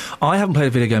fine. I haven't played a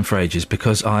video game for ages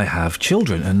because I have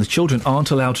children, and the children aren't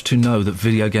allowed to know that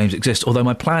video games exist. Although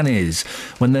my plan is,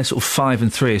 when they're sort of 5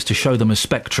 and 3, is to show them a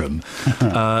Spectrum.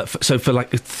 So for like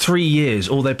 3 years,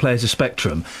 all they play is a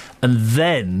Spectrum, and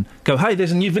then go, hey,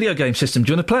 there's a new video game system.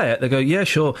 Do you want to play it? They go, yeah,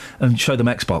 sure, and show them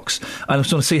Xbox. I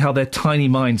just want to see how their tiny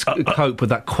minds cope with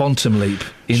that quantum leap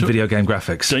in video game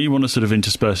graphics. Don't you want to sort of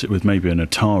intersperse it with maybe an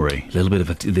Atari? A little bit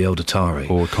of the old Atari.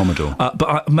 Or Commodore.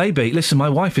 Maybe, listen, my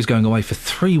wife is going away for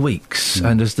 3 weeks,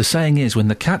 and as the saying is, when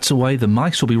the cat's away, the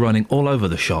mice will be running all over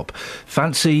the shop.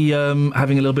 Fancy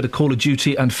having a little bit of Call of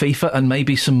Duty and FIFA and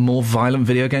maybe some more violent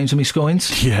video games with me,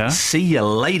 Scoins? Yeah. See you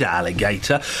later,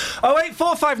 alligator.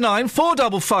 08459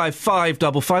 455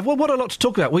 555. Well, what a lot to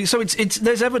talk about. So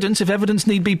there's evidence, if evidence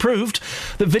need be proved,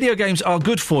 that video games are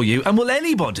good for you. And will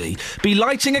anybody be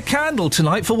lighting a candle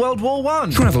tonight for World War I?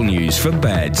 Travel news for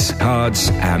beds, cards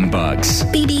and bugs.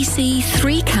 BBC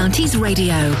Three Counties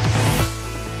Radio.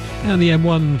 And the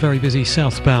M1 very busy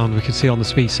southbound. We can see on the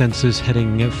speed sensors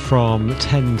heading from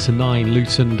 10 to 9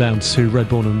 Luton down to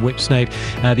Redbourne and Whipsnade.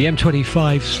 The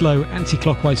M25 slow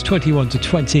anti-clockwise 21 to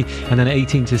 20 and then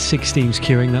 18 to 16's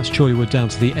queuing. That's Chorleywood down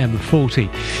to the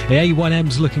M40. The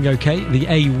A1M's looking okay. The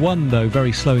A1 though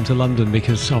very slow into London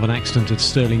because of an accident at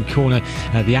Stirling Corner.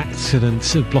 The accident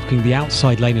blocking the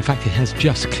outside lane. In fact, it has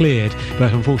just cleared,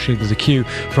 but unfortunately there's a queue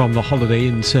from the Holiday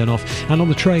Inn turn off. And on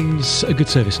the trains, a good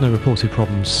service, no reported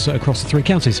problems across the three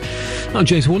counties. I'm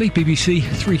James Worley, BBC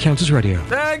Three Counties Radio.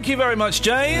 Thank you very much,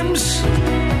 James.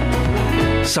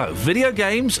 So, video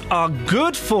games are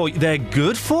good for you. They're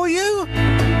good for you?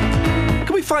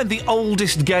 Can we find the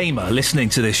oldest gamer listening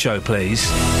to this show, please?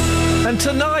 And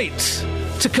tonight,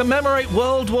 to commemorate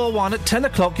World War I at 10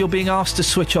 o'clock, you're being asked to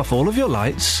switch off all of your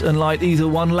lights and light either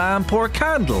one lamp or a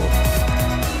candle.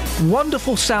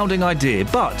 Wonderful sounding idea,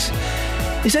 but...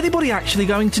 is anybody actually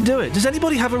going to do it? Does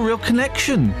anybody have a real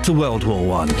connection to World War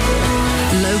I?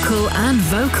 Local and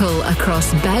vocal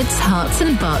across beds, hearts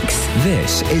and bucks.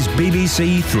 This is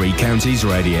BBC Three Counties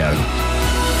Radio.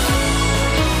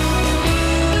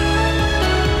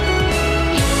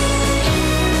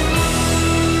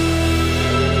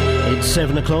 It's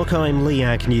 7 o'clock, I'm Lee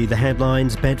Agnew. The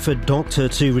headlines: Bedford doctor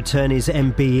to return his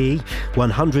MBE,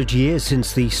 100 years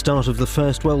since the start of the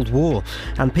First World War,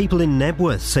 and people in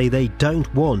Nebworth say they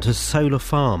don't want a solar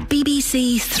farm.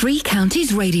 BBC Three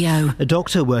Counties Radio. A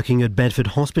doctor working at Bedford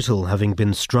Hospital, having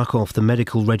been struck off the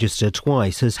medical register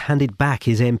twice, has handed back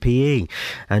his MPE.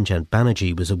 Anjan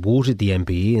Banerjee was awarded the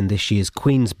MBE in this year's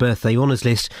Queen's Birthday Honours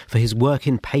List for his work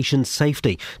in patient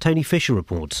safety. Tony Fisher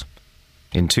reports.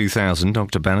 In 2000,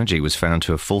 Dr Banerjee was found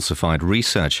to have falsified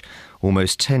research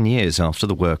almost 10 years after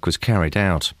the work was carried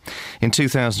out. In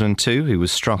 2002, he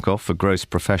was struck off for gross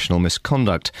professional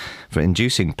misconduct for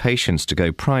inducing patients to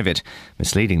go private,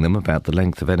 misleading them about the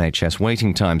length of NHS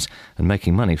waiting times and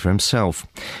making money for himself.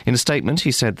 In a statement,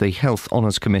 he said the Health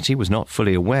Honours Committee was not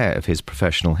fully aware of his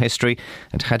professional history,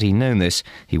 and had he known this,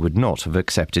 he would not have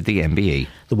accepted the MBE.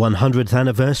 The 100th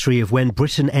anniversary of when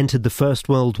Britain entered the First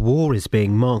World War is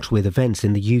being marked with events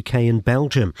in the UK and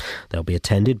Belgium. They'll be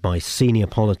attended by senior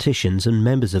politicians and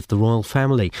members of the royal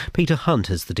family. Peter Hunt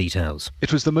has the details.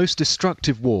 It was the most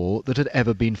destructive war that had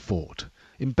ever been fought.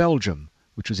 In Belgium,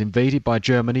 which was invaded by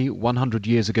Germany 100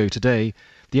 years ago today,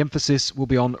 the emphasis will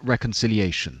be on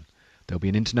reconciliation. There'll be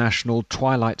an international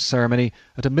twilight ceremony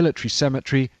at a military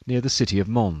cemetery near the city of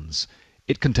Mons.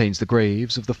 It contains the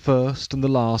graves of the first and the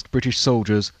last British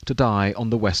soldiers to die on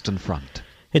the Western Front.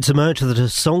 It's emerged that a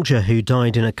soldier who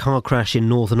died in a car crash in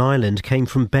Northern Ireland came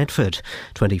from Bedford.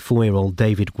 24-year-old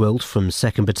David Gwilt from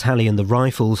 2nd Battalion the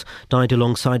Rifles died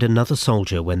alongside another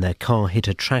soldier when their car hit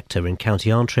a tractor in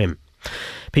County Antrim.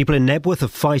 People in Nebworth are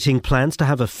fighting plans to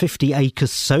have a 50-acre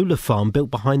solar farm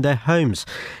built behind their homes.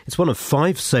 It's one of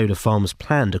 5 solar farms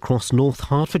planned across North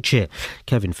Hertfordshire.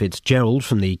 Kevin Fitzgerald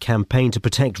from the Campaign to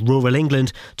Protect Rural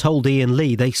England told Iain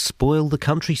Lee they spoil the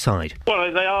countryside.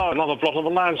 Well, they are another blot on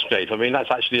the landscape. I mean, that's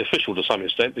actually official to some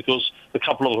extent because a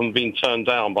couple of them have been turned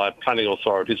down by planning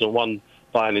authorities and one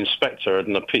by an inspector at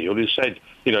an appeal who said,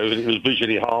 you know, it was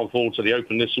visually harmful to the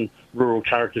openness and rural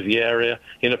character of the area,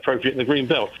 inappropriate in the green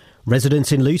belt.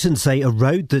 Residents in Luton say a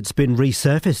road that's been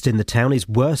resurfaced in the town is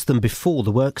worse than before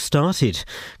the work started.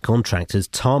 Contractors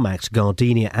tarmacked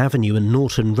Gardenia Avenue and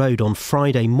Norton Road on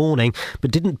Friday morning, but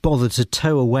didn't bother to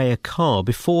tow away a car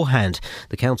beforehand.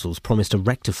 The council's promised to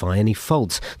rectify any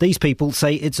faults. These people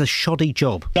say it's a shoddy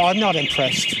job. I'm not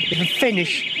impressed. The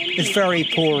finish is very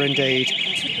poor indeed.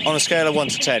 On a scale of 1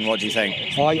 to 10, what do you think?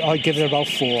 I give it about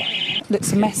 4.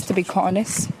 Looks a mess, to be quite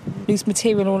honest. Loose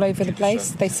material all over the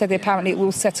place. They said apparently it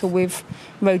will settle with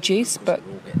road use, but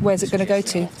where's it going to go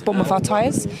to? Bottom of our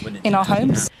tyres? In our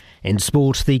homes? In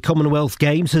sport, the Commonwealth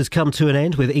Games has come to an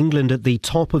end with England at the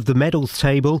top of the medals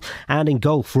table, and in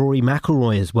golf, Rory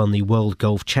McIlroy has won the World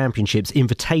Golf Championships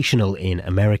Invitational in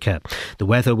America. The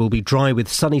weather will be dry with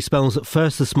sunny spells at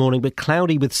first this morning, but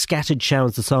cloudy with scattered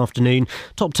showers this afternoon.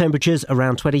 Top temperatures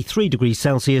around 23 degrees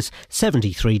Celsius,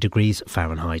 73 degrees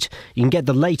Fahrenheit. You can get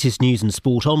the latest news and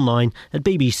sport online at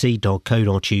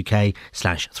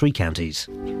bbc.co.uk/3 counties.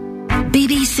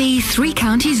 BBC Three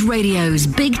Counties Radio's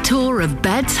big tour of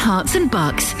beds, hearts and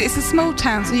bucks. It's a small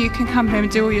town, so you can come here and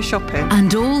do all your shopping.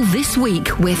 And all this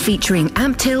week, we're featuring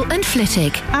Ampthill and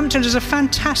Flitwick. Ampthill is a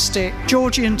fantastic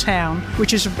Georgian town,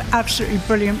 which is an absolutely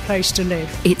brilliant place to live.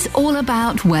 It's all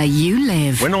about where you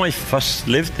live. When I first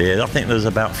lived here, I think there was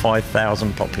about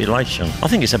 5,000 population. I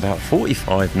think it's about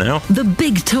 45 now. The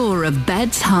big tour of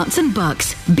beds, hearts and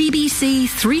bucks. BBC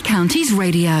Three Counties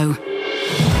Radio.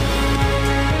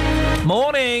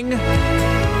 Morning!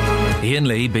 Iain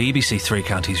Lee, BBC Three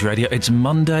Counties Radio. It's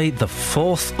Monday, the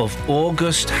 4th of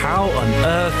August. How on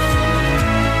earth?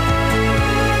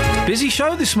 Busy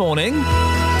show this morning.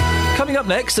 Coming up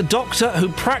next, a doctor who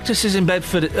practices in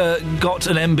Bedford got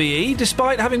an MBE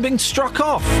despite having been struck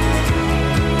off.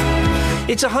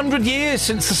 It's 100 years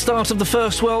since the start of the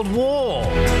First World War.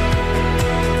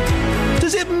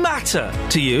 Does it matter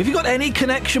to you? Have you got any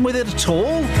connection with it at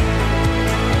all?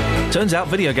 Turns out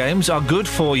video games are good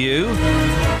for you.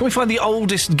 Can we find the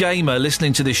oldest gamer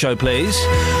listening to this show, please?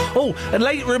 Oh, and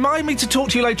remind me to talk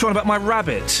to you later on about my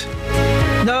rabbit.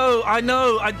 No, I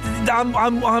know.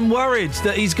 I'm worried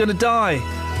that he's going to die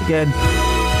again.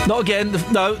 Not again.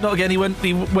 No, not again. He went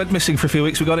missing for a few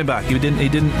weeks. We got him back. He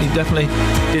definitely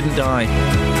didn't die.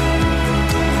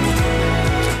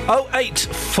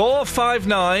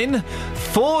 08459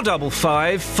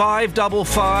 455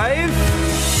 555.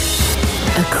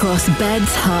 Across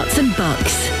beds, hearts and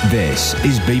bucks. This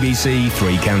is BBC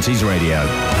Three Counties Radio.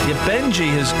 Yeah, Benji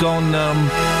has gone,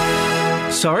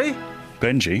 Sorry?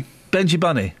 Benji? Benji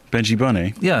Bunny. Benji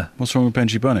Bunny? Yeah. What's wrong with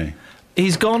Benji Bunny?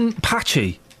 He's gone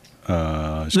patchy.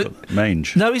 He's got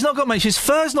mange. No, he's not got mange. His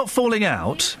fur's not falling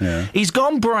out. Yeah. He's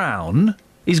gone brown.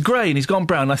 He's grey and he's gone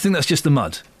brown. I think that's just the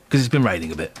mud. Because it's been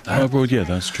raining a bit. Oh, well, yeah,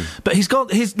 that's true. But he's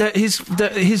got... His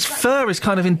fur is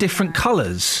kind of in different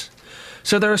colours.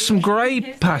 So there are some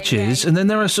grey patches, and then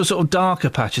there are sort of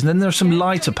darker patches, and then there are some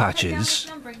lighter patches.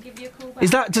 Is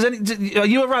that... are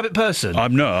you a rabbit person?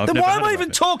 I'm not. Then why am I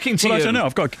even talking to you? I don't know.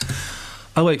 I've got...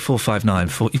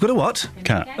 08459 You've got a what?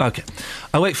 Cat. OK.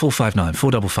 08459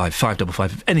 455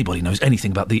 555. If anybody knows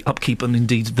anything about the upkeep and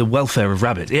indeed the welfare of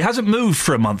rabbit. It hasn't moved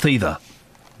for a month either.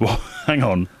 Well, hang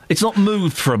on. It's not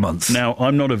moved for a month. Now,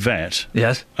 I'm not a vet.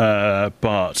 Yes.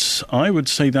 But I would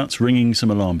say that's ringing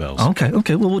some alarm bells. OK.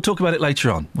 Well, we'll talk about it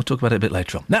later on. We'll talk about it a bit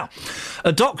later on. Now,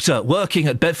 a doctor working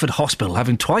at Bedford Hospital,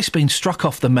 having twice been struck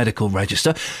off the medical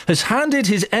register, has handed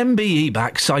his MBE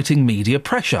back, citing media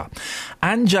pressure.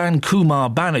 Anjan Kumar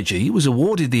Banerjee was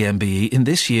awarded the MBE in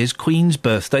this year's Queen's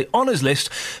Birthday Honours List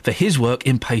for his work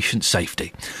in patient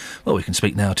safety. Well, we can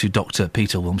speak now to Dr.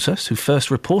 Peter Wilmshurst, who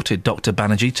first reported Dr.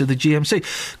 Banerjee to the GMC.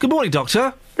 Good morning,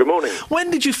 Doctor. Good morning. When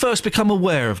did you first become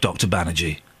aware of Dr.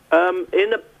 Banerjee?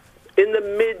 In the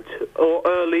mid or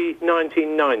early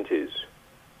 1990s.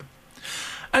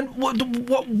 And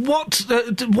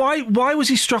why was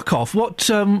he struck off? What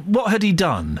had he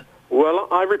done? Well,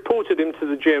 I reported him to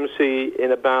the GMC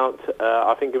in about,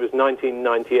 I think it was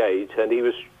 1998, and he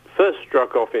was first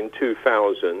struck off in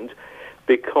 2000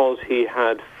 because he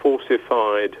had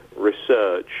falsified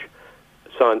research,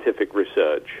 scientific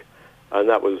research, and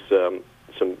that was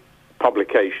some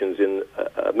publications in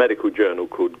a medical journal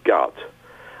called Gut.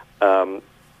 And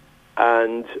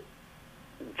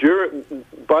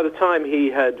by the time he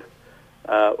had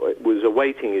was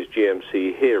awaiting his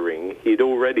GMC hearing, he'd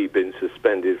already been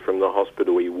suspended from the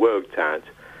hospital he worked at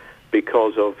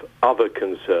because of other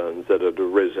concerns that had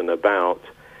arisen about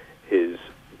his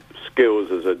skills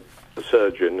as a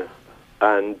surgeon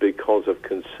and because of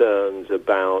concerns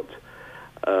about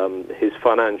his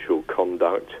financial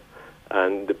conduct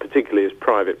and particularly his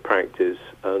private practice,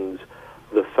 and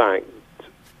the fact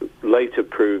later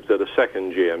proved at a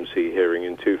second GMC hearing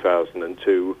in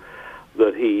 2002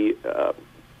 that he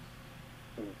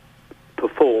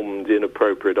performed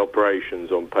inappropriate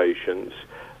operations on patients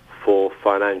for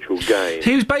financial gain.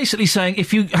 He was basically saying,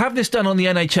 if you have this done on the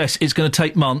NHS, it's going to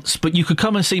take months, but you could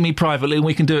come and see me privately and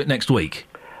we can do it next week.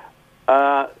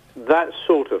 That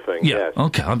sort of thing, yeah. Yes.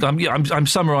 Okay, I'm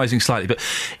summarising slightly, but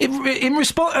in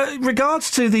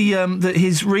regards to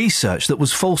his research that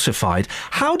was falsified,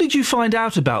 how did you find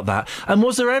out about that? And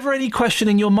was there ever any question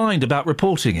in your mind about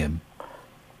reporting him?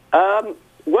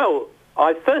 Well,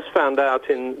 I first found out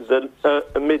in the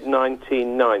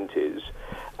mid-1990s,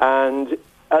 and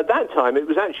at that time it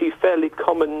was actually fairly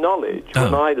common knowledge.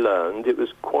 When I learned, it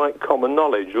was quite common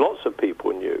knowledge. Lots of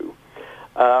people knew.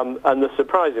 And the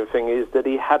surprising thing is that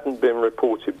he hadn't been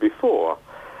reported before.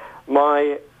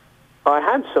 I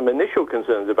had some initial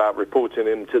concerns about reporting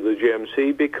him to the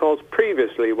GMC because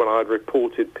previously when I'd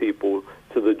reported people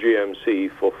to the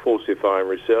GMC for falsifying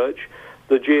research,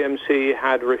 the GMC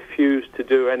had refused to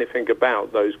do anything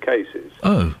about those cases.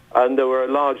 Oh. And there were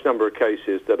a large number of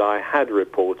cases that I had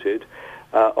reported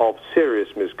of serious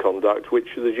misconduct,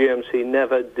 which the GMC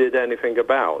never did anything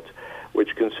about,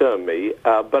 which concerned me.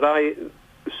 But I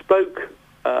spoke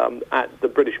at the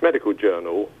British Medical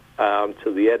Journal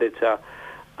to the editor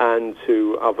and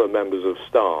to other members of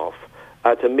staff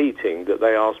at a meeting that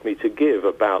they asked me to give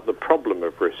about the problem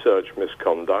of research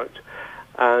misconduct.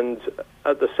 And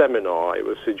at the seminar, it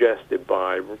was suggested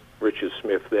by Richard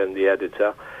Smith, then the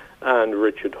editor, and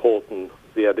Richard Horton,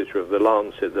 the editor of The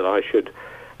Lancet, that I should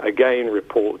again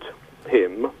report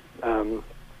him.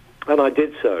 And I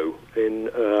did so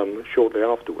shortly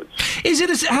afterwards. Is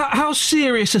it how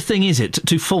serious a thing is it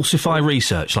to falsify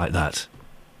research like that?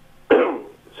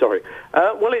 Sorry.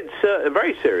 Well, it's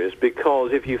very serious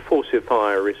because if you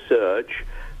falsify research,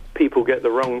 people get the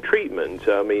wrong treatment.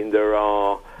 I mean, there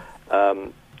are,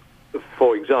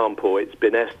 for example, it's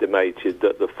been estimated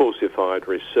that the falsified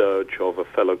research of a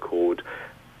fellow called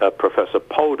Professor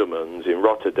Poldermans in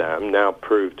Rotterdam, now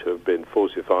proved to have been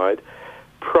falsified,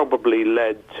 probably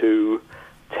led to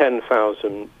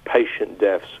 10,000 patient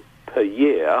deaths per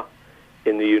year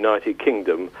in the United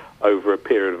Kingdom over a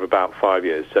period of about 5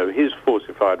 years. So his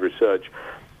falsified research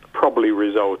probably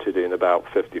resulted in about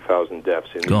 50,000 deaths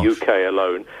in the UK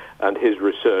alone, and his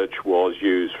research was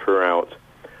used throughout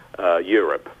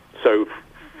Europe. So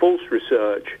false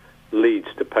research leads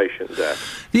to patient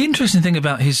death. The interesting thing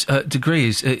about his degree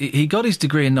is he got his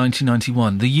degree in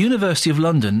 1991. The University of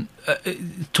London,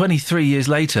 23 years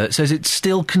later, says it's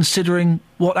still considering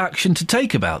what action to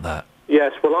take about that.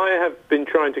 Yes, well, I have been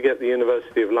trying to get the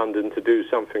University of London to do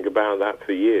something about that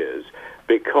for years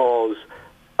because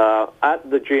at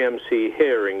the GMC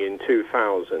hearing in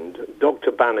 2000,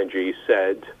 Dr. Banerjee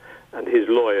said, and his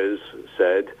lawyers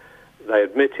said, they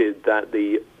admitted that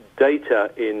the data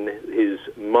in his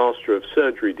Master of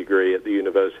Surgery degree at the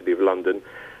University of London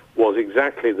was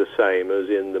exactly the same as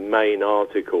in the main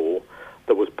article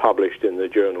that was published in the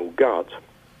journal Gut.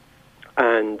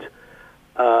 And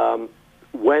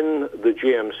when the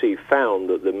GMC found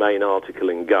that the main article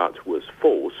in Gut was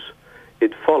false,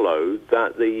 it followed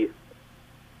that the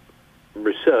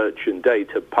research and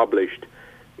data published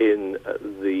in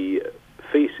the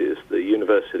thesis, the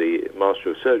University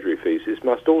Master of Surgery thesis,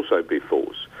 must also be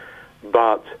false.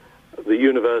 But the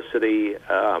university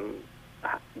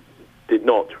did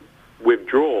not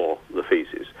withdraw the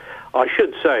thesis. I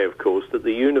should say, of course, that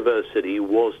the university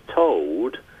was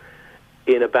told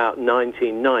in about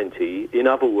 1990, in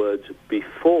other words,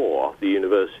 before the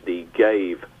university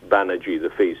gave Banerjee the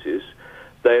thesis,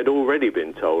 they had already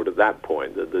been told at that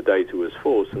point that the data was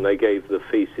false, and they gave the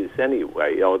thesis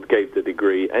anyway, or gave the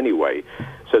degree anyway.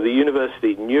 So the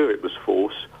university knew it was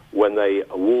false when they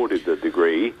awarded the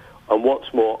degree. And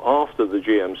what's more, after the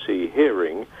GMC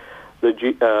hearing,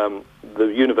 the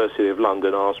University of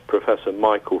London asked Professor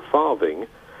Michael Farthing,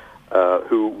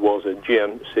 who was a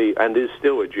GMC and is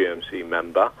still a GMC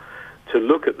member, to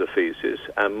look at the thesis,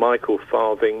 and Michael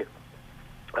Farthing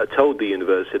told the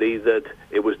university that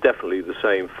it was definitely the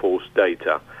same false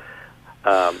data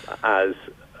as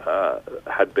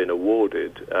had been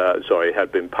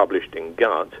had been published in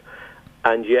Gut,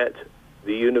 and yet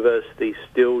the university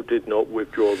still did not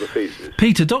withdraw the thesis.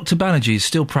 Peter, Dr. Banerjee is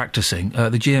still practising.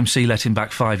 The GMC let him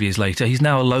back 5 years later. He's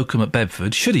now a locum at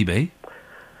Bedford. Should he be?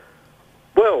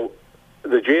 Well,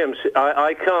 the GMC,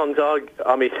 I can't argue.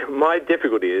 I mean, my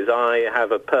difficulty is I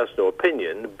have a personal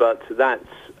opinion, but that's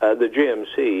the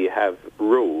GMC have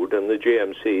ruled, and the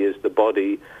GMC is the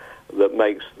body that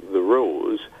makes the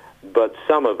rules. But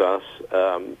some of us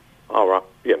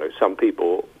some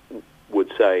people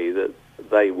would say that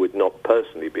they would not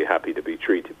personally be happy to be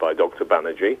treated by Dr.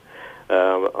 Banerjee.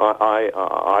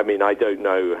 I mean, I don't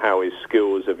know how his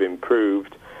skills have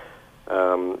improved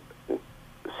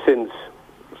since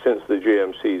the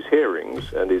GMC's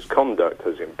hearings, and his conduct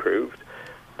has improved,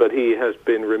 but he has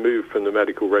been removed from the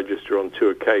medical register on 2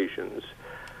 occasions.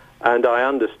 And I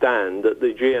understand that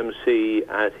the GMC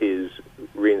at his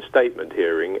reinstatement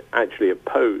hearing actually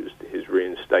opposed his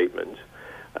reinstatement,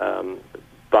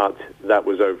 but that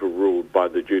was overruled by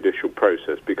the judicial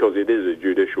process, because it is a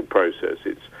judicial process.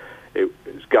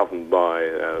 It's governed by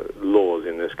laws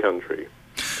in this country.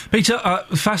 Peter,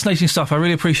 fascinating stuff. I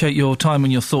really appreciate your time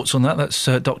and your thoughts on that. That's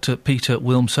Dr. Peter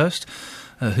Wilmshurst,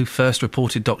 who first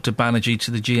reported Dr. Banerjee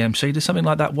to the GMC. Does something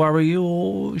like that worry you,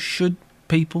 or should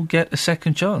people get a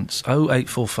second chance?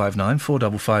 08459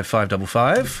 455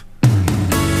 555.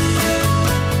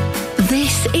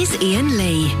 This is Iain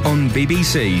Lee on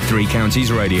BBC Three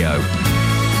Counties Radio.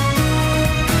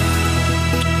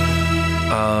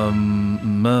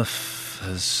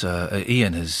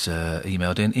 Iain has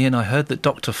emailed in. Iain, I heard that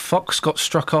Dr. Fox got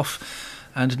struck off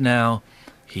and now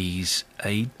he's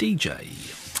a DJ.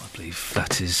 I believe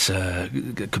that is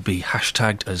could be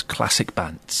hashtagged as classic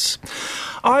bants.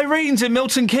 Irene's in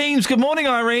Milton Keynes. Good morning,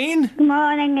 Irene. Good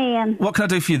morning, Iain. What can I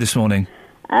do for you this morning?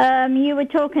 You were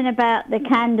talking about the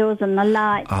candles and the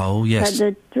lights. Oh, yes.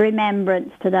 For the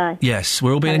remembrance today. Yes,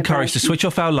 we're all being encouraged to switch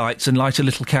off our lights and light a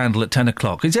little candle at 10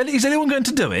 o'clock. Is anyone going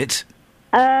to do it?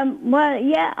 Well,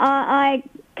 yeah, I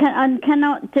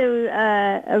cannot do,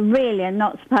 really, I'm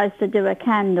not supposed to do a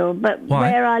candle, but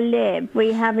Why? Where I live,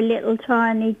 we have a little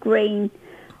tiny green,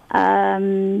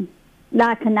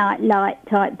 like a night light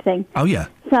type thing. Oh, yeah.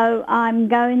 So I'm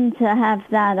going to have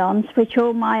that on, switch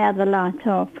all my other lights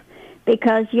off,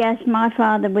 because, yes, my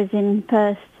father was in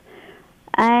First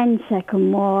and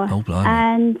Second War. Oh, blimey.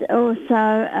 And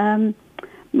also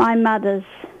my mother's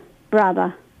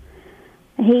brother.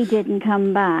 He didn't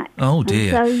come back. Oh,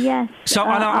 dear. And so, yes, So,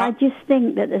 I just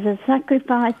think that there's a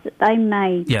sacrifice that they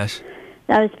made. Yes.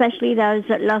 Especially those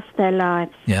that lost their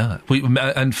lives. Yeah,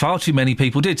 and far too many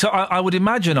people did. So I would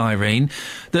imagine, Irene,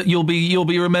 that you'll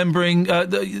be remembering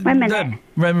them,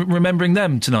 remembering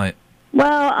them tonight.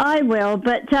 Well, I will,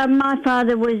 but my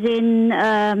father was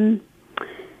in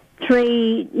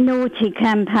 3 naughty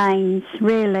campaigns,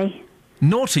 really.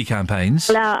 Naughty campaigns?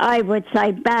 Well, I would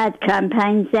say bad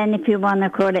campaigns then, if you want to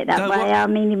call it that way. I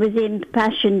mean, he was in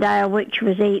Passchendaele, which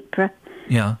was Ypres.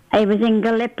 Yeah. He was in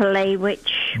Gallipoli,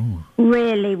 which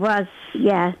really was,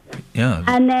 yeah. Yeah.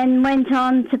 And then went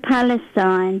on to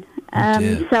Palestine.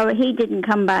 Dear. So he didn't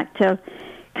come out of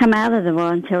the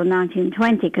war until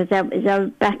 1920, because that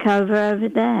was back over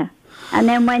there. And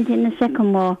then went in the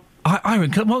Second War.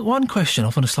 Irene, one question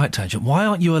off on a slight tangent. Why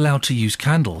aren't you allowed to use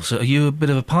candles? Are you a bit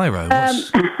of a pyro?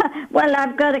 Well,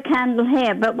 I've got a candle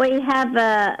here, but we have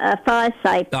a fire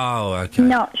safe. Oh, okay.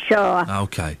 Not sure.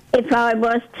 Okay. If I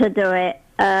was to do it,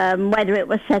 whether it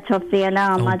was set off the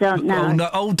alarm, I don't know. Oh, no.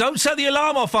 Oh, don't set the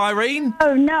alarm off, Irene.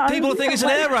 Oh, no. People think it's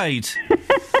an air raid.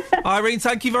 Irene,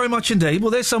 thank you very much indeed. Well,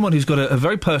 there's someone who's got a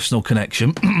very personal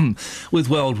connection with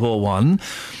World War I.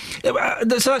 So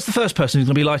that's the first person who's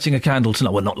going to be lighting a candle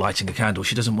tonight. Well, not lighting a candle.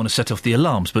 She doesn't want to set off the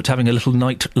alarms, but having a little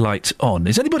night light on.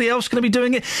 Is anybody else going to be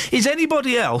doing it? Is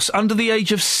anybody else under the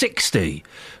age of 60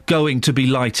 going to be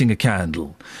lighting a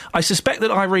candle? I suspect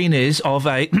that Irene is of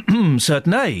a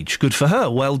certain age. Good for her.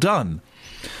 Well done.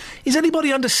 Is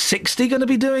anybody under 60 going to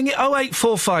be doing it?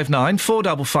 08459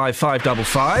 455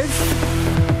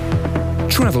 555.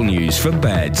 Travel news for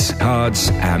beds, cards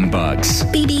and bugs.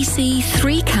 BBC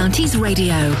Three Counties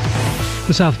Radio.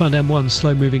 The southbound M1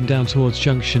 slow moving down towards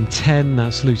junction 10,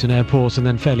 that's Luton Airport, and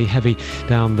then fairly heavy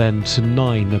down then to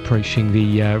 9 approaching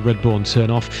the Redbourne turn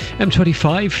off.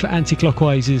 M25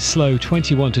 anti-clockwise is slow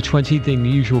 21 to 20, the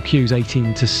usual queues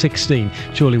 18 to 16.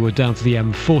 Chorleywood down to the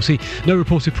M40. No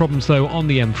reported problems though on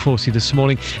the M40 this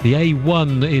morning. The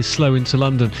A1 is slow into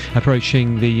London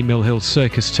approaching the Mill Hill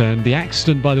Circus turn. The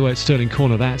accident, by the way, at Stirling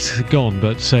Corner, that's gone,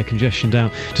 but congestion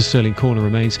down to Stirling Corner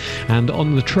remains. And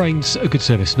on the trains, a good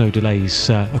service, no delays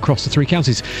across the three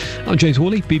counties. I'm James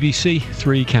Worley, BBC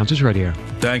Three Counties Radio.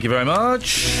 Thank you very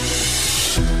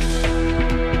much.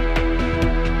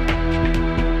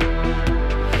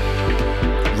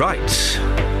 Right.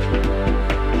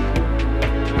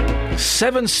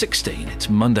 7:16. It's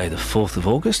Monday the 4th of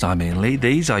August. I'm Iain Lee.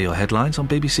 These are your headlines on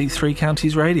BBC Three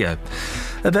Counties Radio.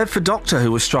 A Bedford doctor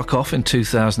who was struck off in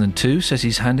 2002 says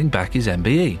he's handing back his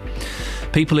MBE.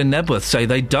 People in Nebworth say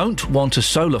they don't want a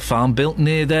solar farm built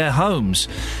near their homes.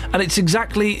 And it's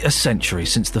exactly a century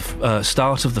since the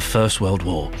start of the First World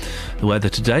War. The weather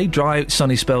today, dry,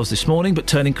 sunny spells this morning, but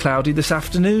turning cloudy this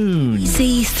afternoon.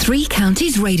 BBC Three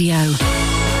Counties Radio.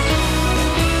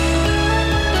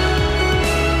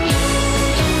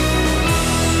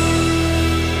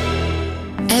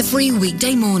 Every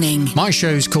weekday morning. My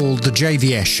show's called The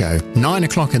JVS Show, 9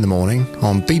 o'clock in the morning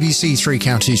on BBC Three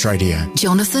Counties Radio.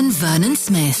 Jonathan Vernon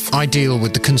Smith. I deal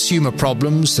with the consumer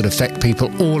problems that affect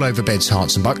people all over Beds,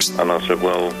 Herts and Bucks. And I said,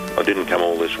 well, I didn't come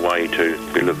all this way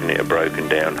to be looking at a broken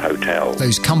down hotel.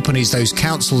 Those companies, those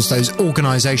councils, those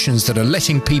organisations that are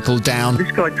letting people down.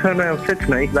 This guy turned around and said to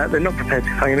me that they're not prepared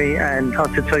to pay me, and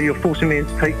I said, so you're forcing me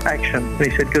to take action. And he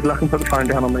said, good luck, and put the phone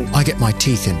down on me. I get my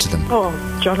teeth into them.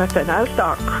 Oh, Jonathan, I'll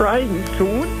start crying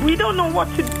soon. We don't know what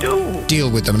to do.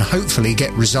 Deal with them and hopefully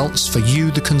get results for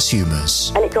you, the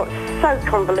consumers. And it got so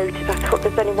convoluted, I thought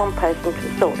there's only one person who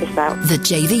can sort this out. The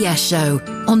JVS Show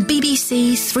on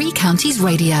BBC Three Counties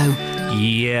Radio.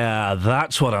 Yeah,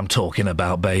 that's what I'm talking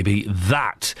about, baby.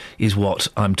 That is what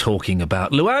I'm talking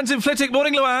about. Luann's in Flitwick.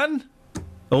 Morning, Luann.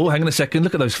 Oh, hang on a second.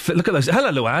 Look at those.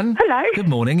 Hello, Luann. Hello. Good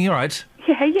morning. You all right?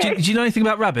 Yeah. Do you know anything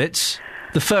about rabbits?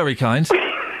 The furry kind?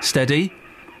 Steady.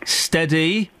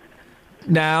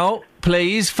 Now,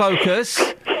 please, focus.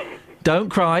 Don't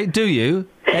cry, do you?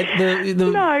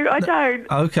 No, I don't.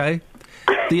 Okay.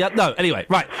 No, anyway,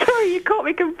 right. Sorry, you caught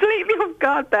me completely off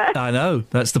guard there. I know,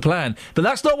 that's the plan. But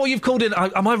that's not what you've called in.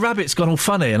 My rabbit's gone all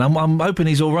funny, and I'm hoping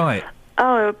he's all right.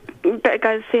 Oh, better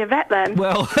go and see a vet then.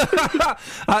 Well,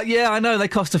 yeah, I know, they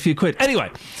cost a few quid.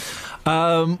 Anyway,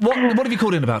 what have you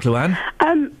called in about, Luann?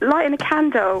 Lighting a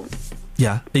candle.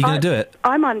 Yeah, are you going to do it?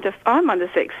 I'm under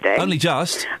 60. Only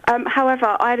just?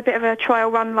 However, I had a bit of a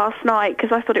trial run last night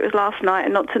because I thought it was last night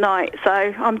and not tonight. So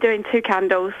I'm doing 2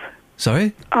 candles.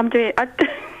 Sorry? I'm doing...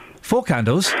 4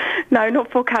 candles? No,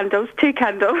 not 4 candles. 2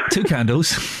 candles. 2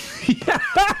 candles?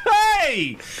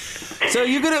 Hey! So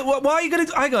you're going to... Why are you going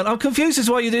to... Hang on, I'm confused as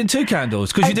to why you're doing 2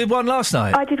 candles, because you did one last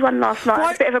night. I did one last night. I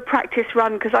had a bit of a practice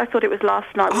run because I thought it was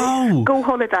last night. With school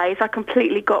holidays, I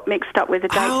completely got mixed up with the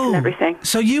dates and everything.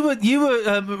 So you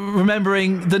were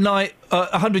remembering the night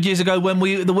 100 years ago when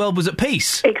the world was at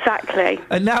peace? Exactly.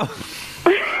 And now...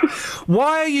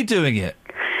 Why are you doing it?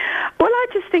 Well, I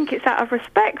just think it's out of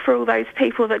respect for all those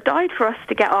people that died for us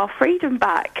to get our freedom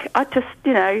back. I just,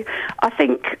 I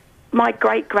think... My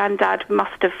great-granddad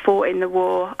must have fought in the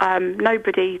war.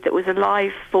 Nobody that was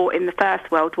alive fought in the First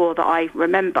World War that I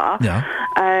remember. Yeah.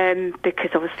 Because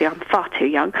obviously I'm far too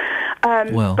young.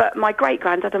 But my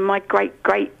great-granddad and my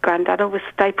great-great-granddad,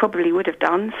 obviously, they probably would have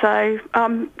done. So,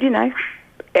 I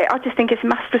just think it's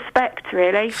mass respect,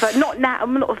 really. But not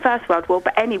the First World War,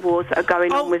 but any wars that are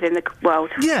going on within the world.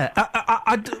 Yeah.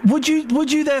 Would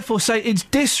you therefore say it's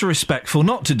disrespectful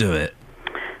not to do it?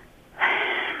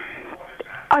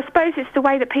 I suppose it's the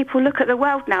way that people look at the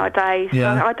world nowadays.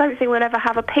 Yeah. I don't think we'll ever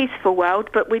have a peaceful world,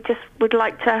 but we just would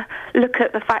like to look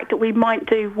at the fact that we might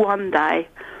do one day.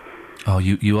 Oh,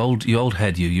 you old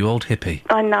head, you old hippie.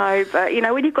 I know, but,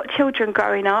 when you've got children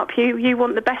growing up, you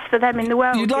want the best for them in the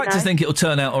world. You'd like to think it'll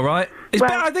turn out all right.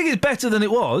 I think it's better than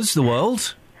it was, the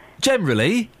world,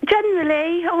 generally.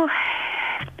 Generally,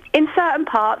 in certain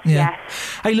parts, yes.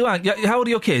 Hey, Luann, how old are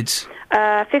your kids?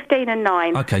 15 and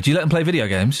 9. OK, do you let them play video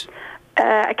games?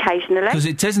 Occasionally. Because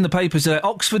it says in the papers today,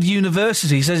 Oxford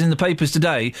University says in the papers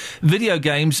today, video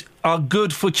games are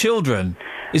good for children.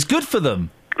 It's good for them.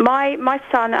 My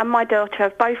son and my daughter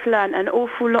have both learned an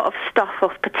awful lot of stuff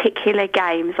off particular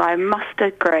games, I must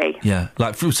agree. Yeah,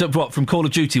 like from Call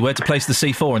of Duty, where to place the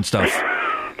C4 and stuff?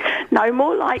 No,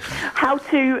 more like how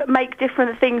to make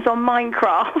different things on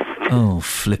Minecraft. Oh,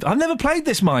 flip. I've never played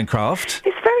this Minecraft.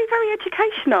 It's very, very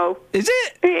educational. Is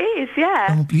it? It is,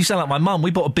 yeah. Oh, you sound like my mum.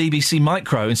 We bought a BBC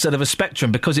Micro instead of a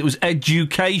Spectrum because it was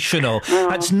educational. Oh.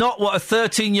 That's not what a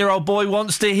 13-year-old boy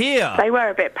wants to hear. They were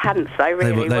a bit pants, though,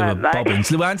 really, They were weren't they? bobbins.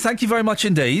 Luann, thank you very much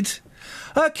indeed.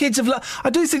 Kids have... I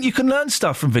do think you can learn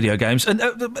stuff from video games. And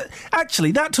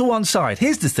actually, that to one side.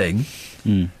 Here's the thing.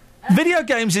 Video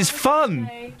games is fun.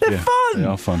 They're fun. They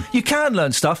are fun. You can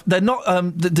learn stuff. They're not.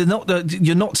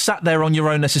 You're not sat there on your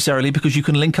own necessarily because you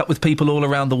can link up with people all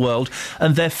around the world,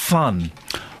 and they're fun.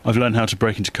 I've learned how to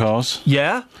break into cars.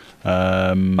 Yeah.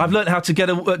 I've learned how to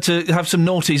to have some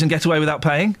naughties and get away without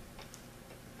paying.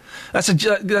 That's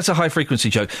a high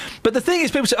frequency joke. But the thing is,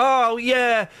 people say, "Oh,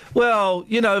 yeah, well,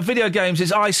 video games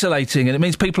is isolating and it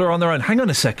means people are on their own." Hang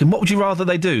on a second. What would you rather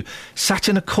they do? Sat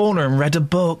in a corner and read a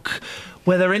book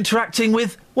where they're interacting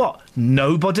with what?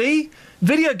 Nobody.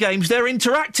 Video games, they're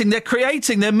interacting, they're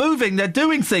creating, they're moving, they're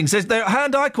doing things. There's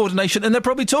hand-eye coordination, and they're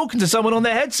probably talking to someone on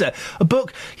their headset. A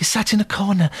book, you sat in a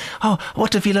corner. Oh,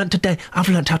 what have you learnt today? I've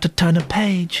learnt how to turn a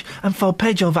page and fold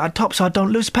page over at top so I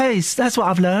don't lose pace. That's what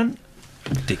I've learnt.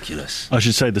 Ridiculous. I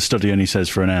should say the study only says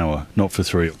for an hour, not for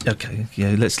 3. Okay,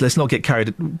 yeah, let's not get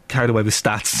carried away with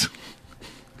stats.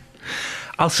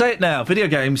 I'll say it now. Video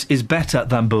games is better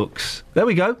than books. There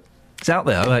we go. It's out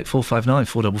there. 08459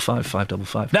 455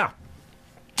 555. Now,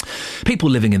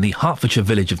 people living in the Hertfordshire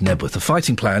village of Nebworth are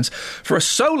fighting plans for a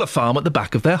solar farm at the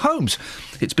back of their homes.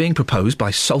 It's being proposed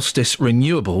by Solstice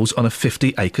Renewables on a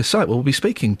 50-acre site. Well, we'll be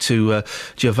speaking to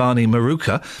Giovanni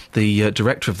Maruca, the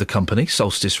director of the company,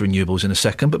 Solstice Renewables, in a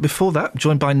second. But before that,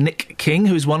 joined by Nick King,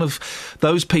 who is one of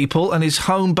those people, and his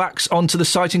home backs onto the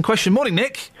site in question. Morning,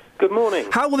 Nick. Good morning.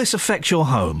 How will this affect your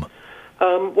home?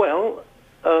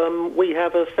 We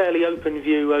have a fairly open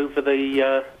view over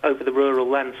the rural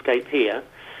landscape here,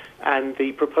 and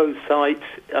the proposed site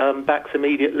backs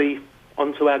immediately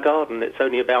onto our garden. It's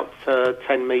only about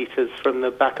 10 metres from the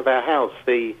back of our house,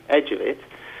 the edge of it.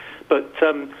 But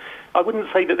I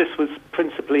wouldn't say that this was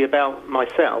principally about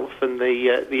myself and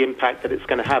the impact that it's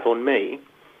going to have on me,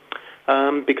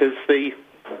 because the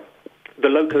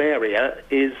local area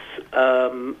is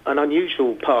an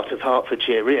unusual part of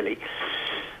Hertfordshire, really.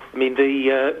 I mean,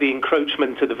 the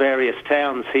encroachment of the various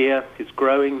towns here is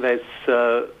growing. There's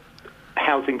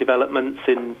housing developments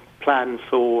in plan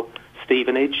for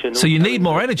Stevenage. And so you need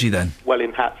more energy then? Well,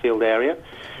 in Hatfield area.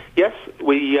 Yes,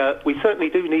 we certainly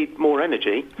do need more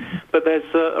energy, but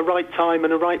there's a right time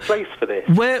and a right place for this.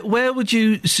 Where would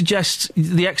you suggest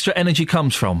the extra energy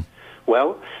comes from?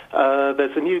 Well,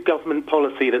 there's a new government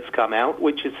policy that's come out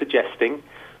which is suggesting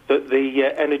that the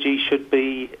energy should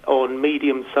be on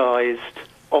medium-sized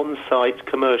on-site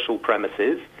commercial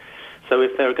premises. So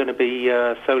if there are going to be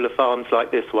solar farms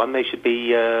like this one, they should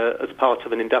be as part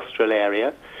of an industrial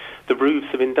area, the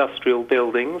roofs of industrial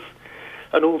buildings,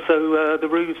 and also the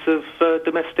roofs of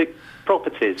domestic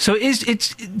properties. So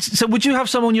so would you have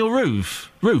some on your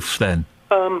roof then?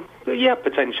 Yeah,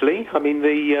 potentially. I mean,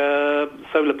 the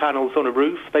solar panels on a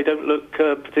roof, they don't look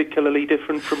particularly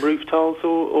different from roof tiles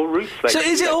or roof slabs. So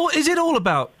is it all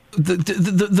about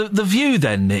the view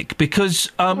then, Nick? Because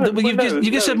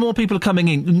you just said more people are coming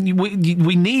in.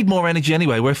 We need more energy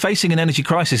anyway. We're facing an energy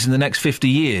crisis in the next 50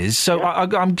 years. So yeah.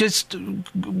 I'm just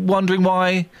wondering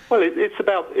why. Well, it's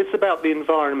about the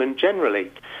environment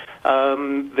generally.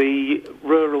 The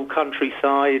rural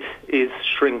countryside is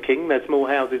shrinking. There's more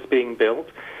houses being built.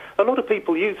 A lot of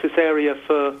people use this area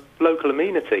for local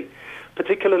amenity,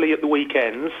 particularly at the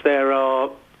weekends. There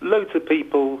are loads of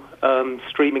people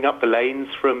streaming up the lanes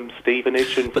from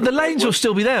Stevenage. But the lanes will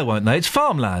still be there, won't they? It's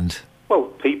farmland.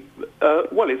 Well,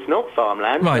 it's not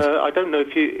farmland. Right. I don't know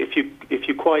if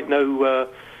you quite know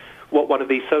what one of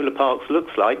these solar parks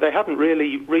looks like. They haven't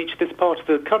really reached this part of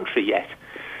the country yet.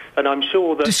 And I'm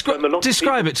sure that...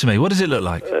 Describe it to me. What does it look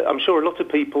like? I'm sure a lot of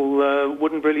people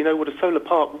wouldn't really know what a solar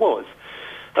park was.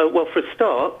 Well, for a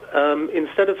start,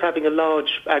 instead of having a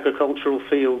large agricultural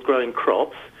field growing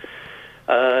crops,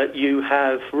 you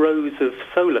have rows of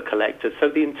solar collectors. So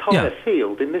the entire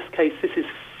field, in this case, this is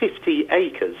 50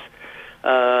 acres,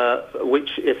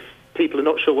 which, if people are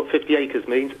not sure what 50 acres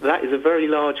means, that is a very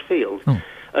large field. Oh.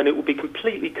 And it will be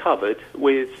completely covered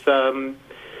with...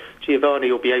 Giovanni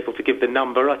will be able to give the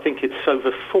number. I think it's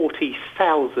over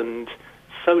 40,000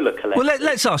 solar collectors. Well,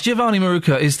 let's ask. Giovanni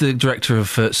Maruca is the director of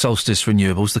Solstice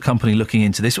Renewables, the company looking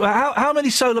into this. How many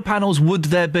solar panels would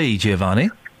there be, Giovanni?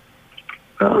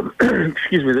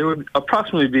 Excuse me. There would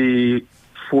approximately be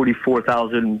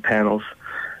 44,000 panels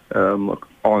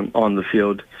on the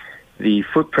field. The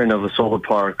footprint of a solar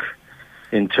park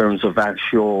in terms of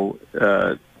actual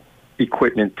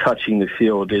equipment touching the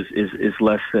field is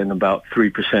less than about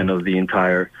 3% of the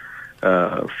entire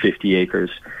 50 acres.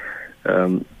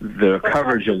 The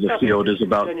coverage of the field is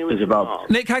about.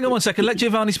 Nick, hang on one second. Let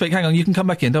Giovanni speak. Hang on, you can come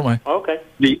back in. Don't worry. Okay.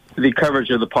 The coverage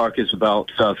of the park is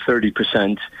about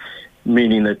 30%,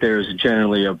 meaning that there is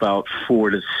generally about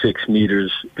 4 to 6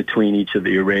 meters between each of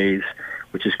the arrays,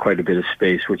 which is quite a bit of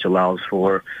space, which allows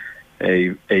for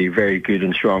a very good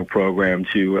and strong program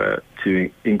to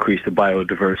increase the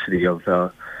biodiversity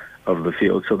of the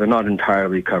field. So they're not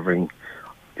entirely covering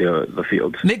the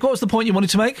fields. Nick, what was the point you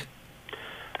wanted to make?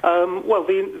 Well,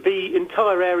 the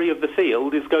entire area of the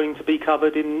field is going to be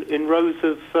covered in rows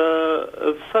of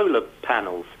solar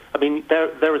panels. I mean,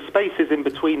 there are spaces in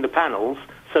between the panels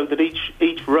so that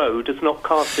each row does not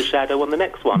cast a shadow on the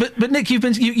next one. But Nick,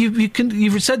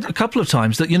 you've said a couple of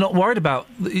times that you're not worried about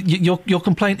your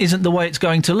complaint isn't the way it's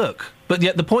going to look. But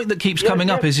yet the point that keeps coming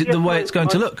up is the way it's going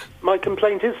to look. My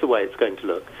complaint is the way it's going to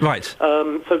look. Right.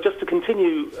 So just to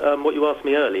continue what you asked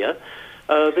me earlier,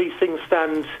 these things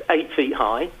stand 8 feet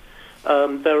high.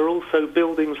 There are also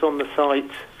buildings on the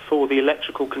site for the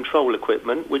electrical control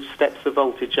equipment, which steps the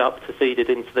voltage up to feed it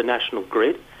into the national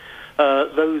grid.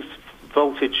 Those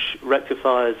voltage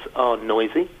rectifiers are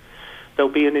noisy.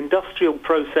 There'll be an industrial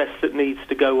process that needs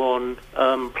to go on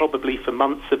probably for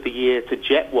months of the year to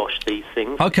jet wash these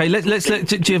things. OK, let's let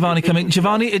Giovanni come in.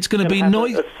 Giovanni, it's going to be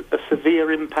noisy. A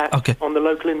severe impact on the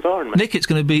local environment. Nick, it's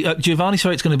going to be... Giovanni,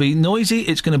 sorry, it's going to be noisy,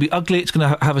 it's going to be ugly, it's going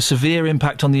to have a severe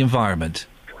impact on the environment.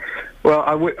 Well,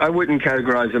 I wouldn't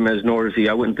categorize them as noisy.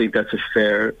 I wouldn't think that's a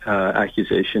fair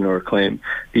accusation or claim.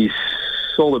 These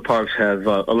solar parks have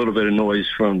a little bit of noise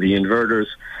from the inverters.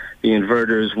 The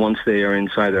inverters, once they are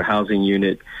inside their housing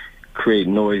unit, create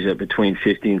noise at between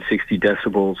 50 and 60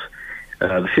 decibels.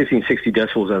 The 50 and 60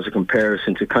 decibels, as a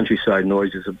comparison to countryside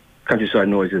noise, is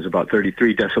about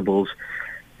 33 decibels.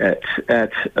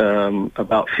 At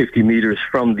about 50 meters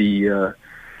from the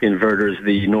inverters,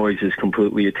 the noise is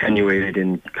completely attenuated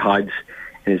and hides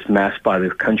and is masked by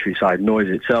the countryside noise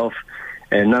itself.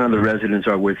 And none of the residents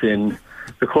are within.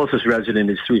 The closest resident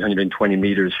is 320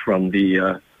 meters from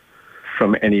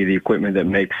any of the equipment that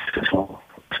makes the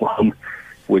slum,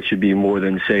 which should be more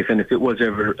than safe. And if it was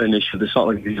ever an issue, it's not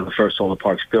like these are the first solar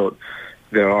parks built.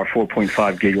 There are 4.5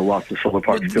 gigawatts of solar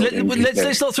parks built.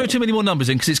 Let's not throw too many more numbers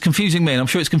in, because it's confusing me, and I'm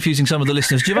sure it's confusing some of the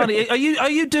listeners. Giovanni, are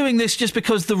you doing this just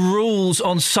because the rules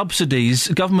on subsidies,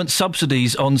 government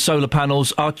subsidies on solar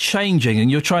panels, are changing, and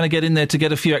you're trying to get in there to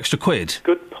get a few extra quid?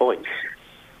 Good point.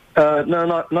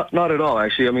 No, not at all,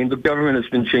 actually. I mean, the government has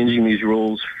been changing these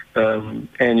rules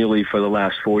annually for the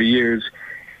last 4 years.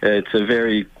 It's a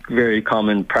very, very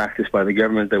common practice by the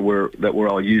government that we're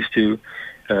all used to.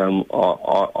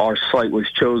 Our site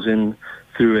was chosen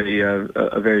through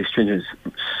a very stringent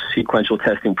sequential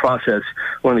testing process.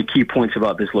 One of the key points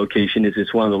about this location is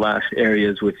it's one of the last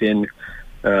areas within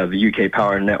the UK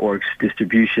Power Network's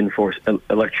distribution for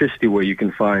electricity where you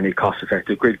can find a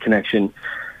cost-effective grid connection.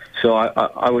 So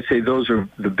I would say those are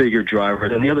the bigger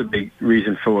drivers. And the other big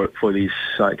reason for these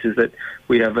sites is that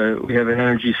we have an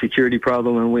energy security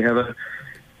problem, and we have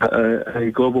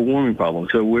a global warming problem.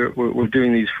 So we're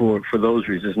doing these for those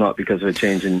reasons, not because of a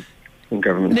change in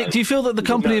government. Nick, do you feel that the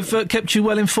company have kept you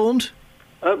well informed?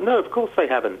 No, of course they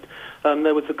haven't.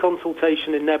 There was a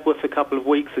consultation in Nebworth a couple of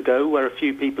weeks ago where a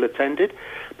few people attended.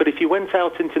 But if you went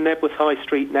out into Nebworth High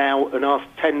Street now and asked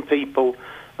 10 people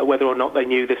whether or not they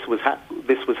knew this was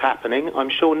happening, I'm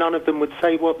sure none of them would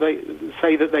say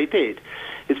that they did.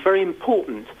 It's very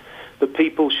important that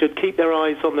people should keep their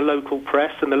eyes on the local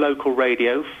press and the local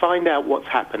radio, find out what's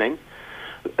happening,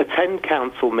 attend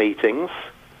council meetings,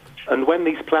 and when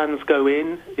these plans go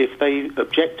in, if they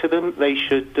object to them, they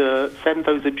should send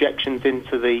those objections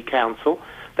into the council.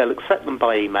 They'll accept them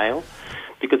by email,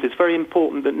 because it's very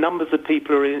important that numbers of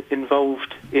people are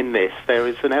involved in this. There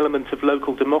is an element of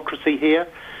local democracy here,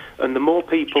 and the more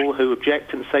people who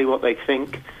object and say what they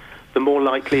think, the more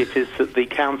likely it is that the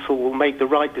council will make the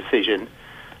right decision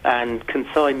and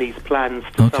consign these plans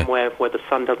to somewhere where the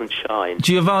sun doesn't shine.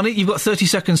 Giovanni, you've got 30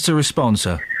 seconds to respond,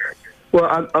 sir.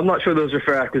 Well, I'm not sure those are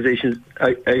fair accusations.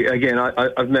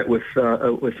 I've met with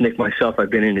Nick myself. I've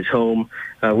been in his home.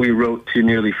 We wrote to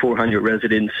nearly 400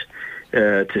 residents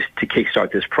to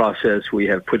kickstart this process. We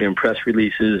have put in press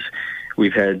releases.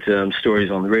 We've had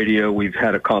stories on the radio. We've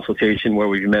had a consultation where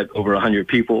we've met over 100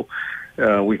 people.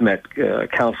 We've met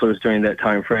councillors during that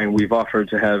time frame. We've offered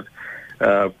to have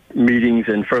meetings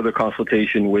and further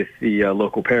consultation with the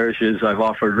local parishes. I've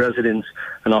offered residents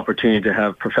an opportunity to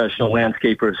have professional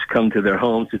landscapers come to their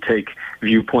homes to take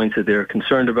viewpoints that they're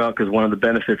concerned about, because one of the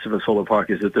benefits of a solar park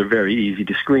is that they're very easy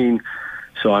to screen.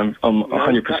 So I'm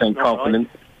 100% confident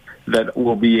that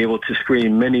we'll be able to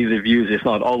screen many of the views, if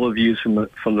not all of the views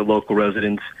from the local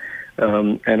residents.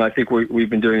 And I think we've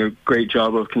been doing a great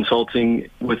job of consulting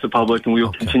with the public, and we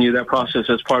will continue that process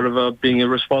as part of being a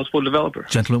responsible developer.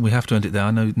 Gentlemen, we have to end it there.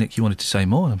 I know, Nick, you wanted to say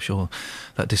more, and I'm sure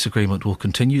that disagreement will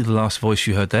continue. The last voice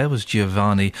you heard there was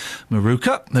Giovanni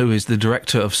Maruca, who is the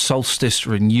director of Solstice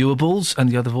Renewables, and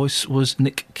the other voice was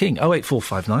Nick King.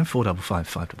 08459 455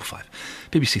 555.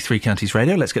 BBC Three Counties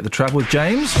Radio. Let's get the travel with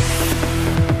James.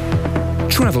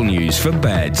 Travel news for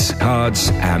beds, cards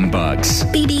and bugs.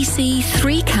 BBC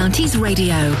Three Counties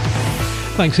Radio.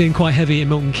 Thanks, Ian. Quite heavy in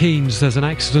Milton Keynes. There's an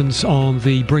accident on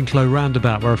the Brinklow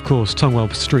roundabout where, of course,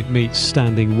 Tongwell Street meets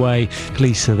Standing Way.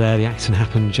 Police are there. The accident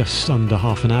happened just under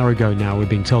half an hour ago now, we're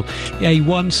being told.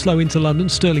 A1 slow into London,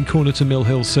 Stirling Corner to Mill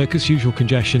Hill Circus, usual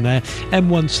congestion there.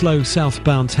 M1 slow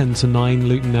southbound 10 to 9,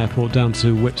 Luton Airport down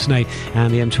to Whipsnade,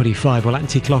 and the M25, well,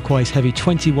 anti-clockwise heavy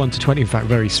 21 to 20, in fact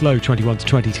very slow, 21 to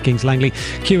 20 to Kings Langley.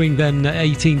 Queuing then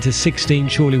 18 to 16,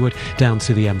 Chorleywood down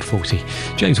to the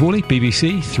M40. James Worley,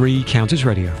 BBC Three Counties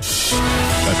Radio.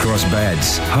 Across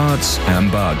beds, hearts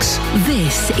and bugs.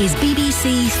 This is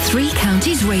BBC Three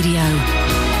Counties Radio.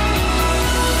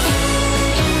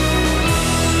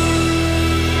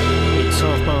 It's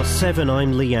 7:30.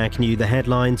 I'm Lee Agnew. The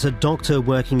headlines: a doctor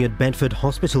working at Bedford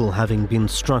Hospital, having been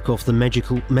struck off the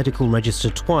medical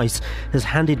register twice, has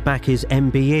handed back his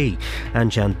MBE.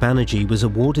 Anjan Banerjee was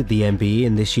awarded the MBE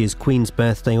in this year's Queen's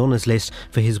Birthday Honours List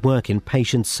for his work in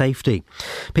patient safety.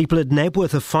 People at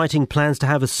Nebworth are fighting plans to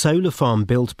have a solar farm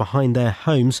built behind their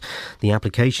homes. The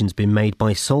application's been made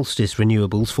by Solstice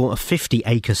Renewables for a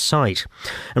 50-acre site.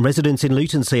 And residents in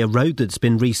Luton say a road that's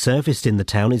been resurfaced in the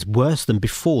town is worse than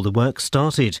before the work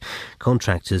started.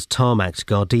 Contractors tarmacked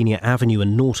Gardenia Avenue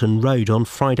and Norton Road on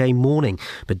Friday morning,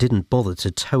 but didn't bother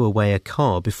to tow away a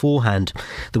car beforehand.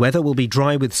 The weather will be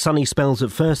dry with sunny spells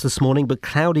at first this morning, but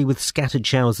cloudy with scattered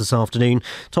showers this afternoon.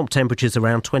 Top temperatures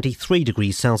around 23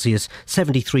 degrees Celsius,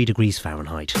 73 degrees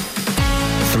Fahrenheit.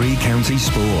 Three Counties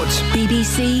Sports.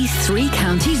 BBC Three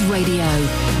Counties Radio.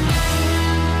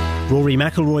 Rory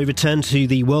McIlroy returned to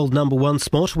the world number one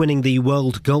spot, winning the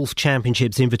World Golf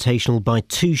Championships Invitational by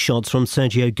 2 shots from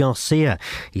Sergio Garcia.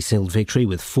 He sealed victory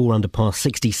with 4 under par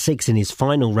 66 in his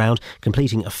final round,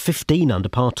 completing a 15 under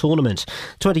par tournament.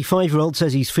 25-year-old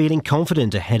says he's feeling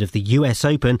confident ahead of the US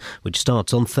Open, which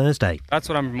starts on Thursday. That's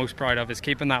what I'm most proud of, is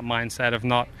keeping that mindset of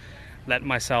not letting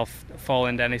myself fall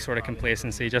into any sort of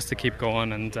complacency, just to keep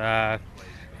going, and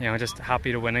just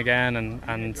happy to win again,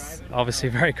 and obviously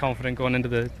very confident going into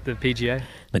the PGA.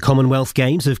 The Commonwealth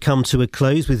Games have come to a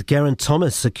close, with Geraint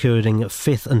Thomas securing a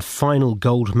 5th and final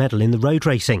gold medal in the road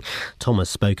racing. Thomas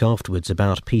spoke afterwards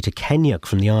about Peter Kenyuk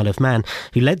from the Isle of Man,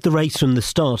 who led the race from the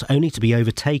start, only to be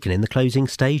overtaken in the closing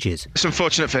stages. It's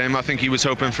unfortunate for him. I think he was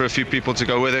hoping for a few people to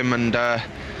go with him, and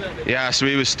so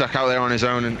he was stuck out there on his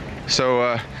own, and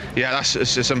so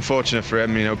it's just unfortunate for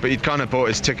him, but he'd kind of bought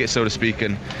his ticket, so to speak,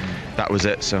 and that was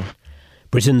it. So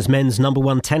Britain's men's number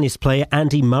one tennis player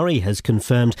Andy Murray has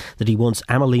confirmed that he wants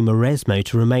Amelie Mauresmo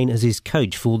to remain as his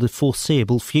coach for the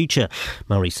foreseeable future.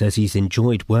 Murray says he's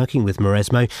enjoyed working with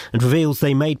Mauresmo and reveals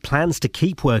they made plans to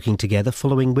keep working together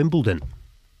following Wimbledon.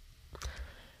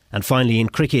 And finally, in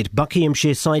cricket,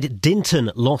 Buckinghamshire side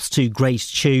Dinton lost to Great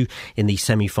Chew in the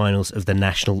semi-finals of the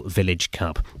National Village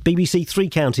Cup. BBC Three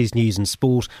Counties News and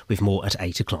Sport with more at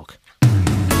 8 o'clock.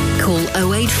 Call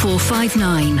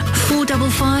 08459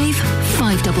 455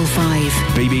 555.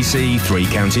 BBC Three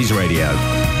Counties Radio.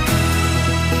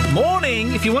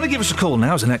 Morning! If you want to give us a call,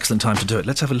 now's an excellent time to do it.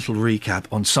 Let's have a little recap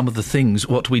on some of the things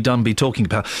what we done be talking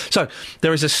about. So,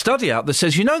 there is a study out that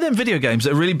says, them video games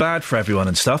that are really bad for everyone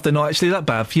and stuff, they're not actually that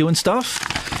bad for you and stuff.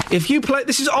 If you play...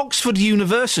 This is Oxford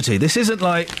University. This isn't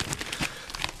like...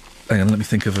 Hang on, let me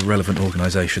think of a relevant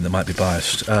organisation that might be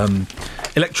biased.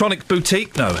 Electronic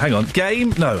Boutique? No, hang on.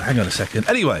 Game? No, hang on a second.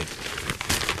 Anyway,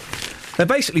 they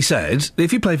basically said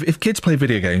if kids play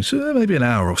video games, maybe an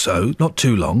hour or so, not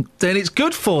too long, then it's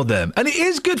good for them. And it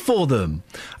is good for them.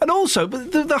 And also,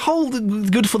 the whole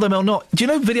good for them or not, do you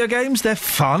know video games, they're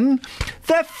fun?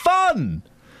 They're fun!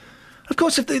 Of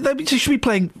course, if they should be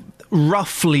playing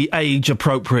roughly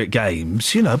age-appropriate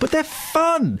games, but they're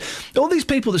fun. All these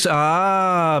people that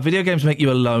say, video games make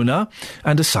you a loner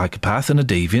and a psychopath and a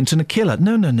deviant and a killer.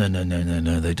 No,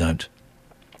 they don't.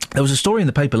 There was a story in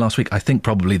the paper last week, I think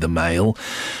probably the Mail,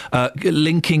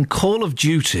 linking Call of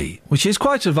Duty, which is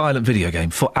quite a violent video game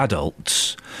for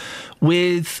adults,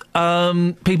 with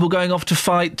people going off to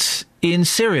fight in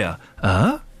Syria.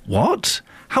 What?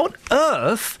 How on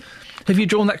earth have you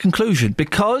drawn that conclusion?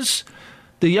 Because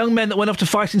the young men that went off to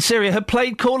fight in Syria had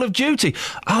played Call of Duty.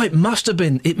 It must have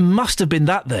been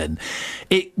that then.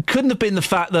 It couldn't have been the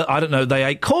fact that, they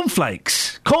ate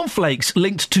cornflakes. Cornflakes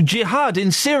linked to jihad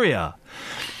in Syria.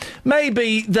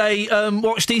 maybe they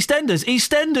watched EastEnders.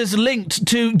 EastEnders linked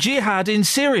to jihad in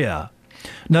Syria.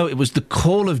 No, it was the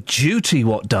Call of Duty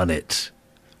what done it.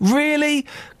 Really?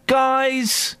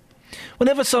 Guys?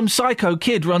 Whenever some psycho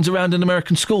kid runs around an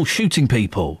American school shooting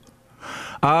people.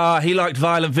 He liked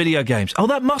violent video games. Oh,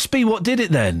 that must be what did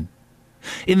it then.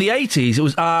 In the 80s, it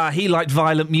was, he liked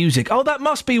violent music. Oh, that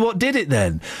must be what did it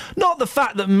then. Not the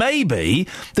fact that maybe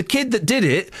the kid that did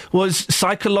it was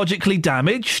psychologically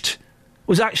damaged,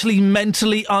 was actually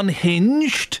mentally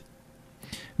unhinged.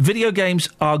 Video games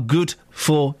are good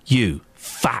for you.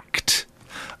 Fact.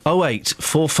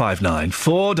 08459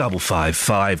 455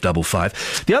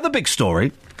 555. The other big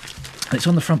story, it's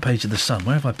on the front page of The Sun.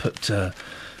 Where have I put The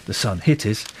Sun? Here it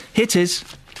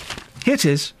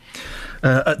is.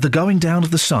 At the going down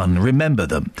of the sun, remember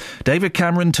them. David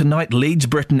Cameron tonight leads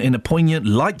Britain in a poignant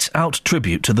lights-out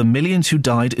tribute to the millions who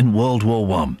died in World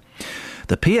War I.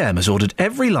 The PM has ordered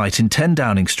every light in 10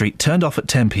 Downing Street turned off at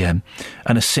 10 p.m.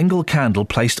 and a single candle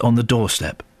placed on the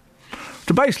doorstep.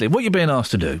 So basically, what you're being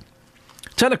asked to do,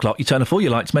 10 o'clock, you turn off all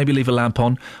your lights, maybe leave a lamp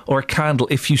on, or a candle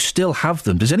if you still have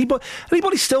them. Does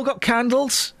anybody still got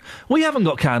candles? We haven't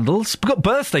got candles. We've got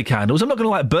birthday candles. I'm not going to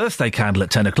light a birthday candle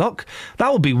at 10 o'clock.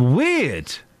 That would be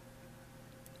weird.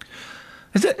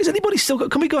 Has anybody still got...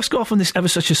 Can we go off on this ever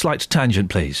such a slight tangent,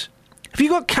 please? Have you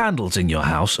got candles in your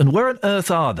house, and where on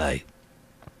earth are they?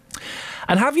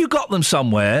 And have you got them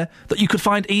somewhere that you could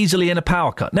find easily in a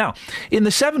power cut? Now, in the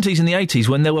 70s and the 80s,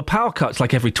 when there were power cuts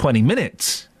like every 20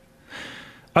 minutes...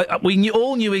 we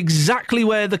all knew exactly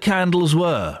where the candles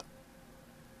were.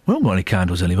 We don't got any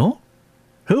candles anymore.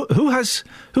 Who has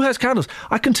candles?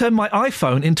 I can turn my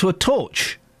iPhone into a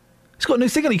torch. It's got a new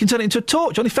thing on it. You can turn it into a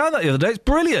torch. I only found that the other day. It's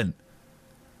brilliant.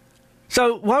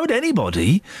 So why would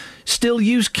anybody still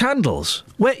use candles?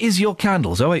 Where is your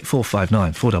candles?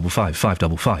 08459 455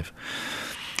 555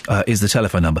 is the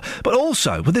telephone number. But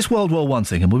also, with this World War I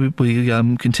thing, and we're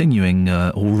continuing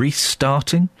or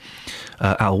restarting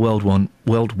our World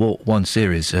War I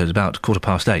series at about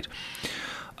 8:15.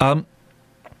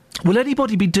 Will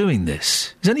anybody be doing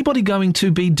this? Is anybody going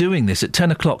to be doing this at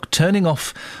 10 o'clock, turning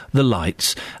off the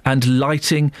lights and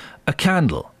lighting a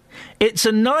candle? It's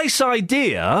a nice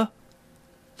idea,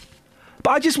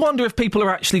 but I just wonder if people are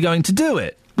actually going to do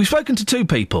it. We've spoken to two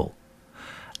people.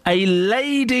 A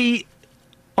lady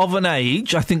of an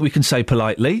age, I think we can say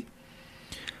politely,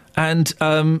 and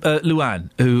Luann,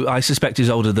 who I suspect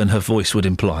is older than her voice would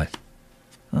imply.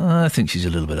 I think she's a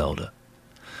little bit older.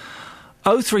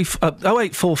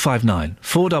 08459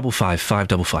 455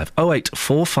 555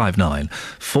 08459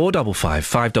 455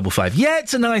 555. Yeah,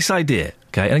 it's a nice idea.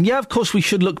 Okay, and yeah, of course we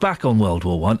should look back on World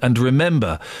War I and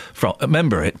remember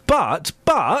it.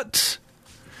 But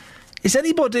is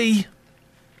anybody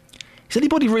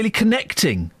really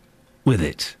connecting with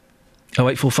it?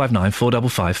 08459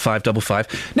 455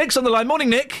 555. Nick's on the line.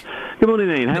 Morning, Nick. Good morning,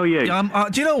 Ian. How are you?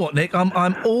 Do you know what, Nick?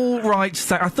 I'm all right.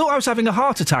 I thought I was having a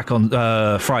heart attack on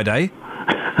Friday.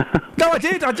 No, I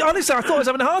did. Honestly, I thought I was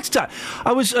having a heart attack.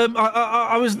 I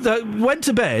went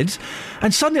to bed,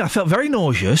 and suddenly I felt very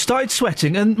nauseous, started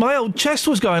sweating, and my old chest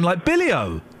was going like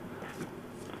Billy-O.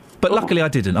 But luckily I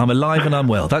didn't. I'm alive and I'm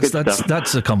well.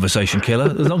 That's a conversation killer.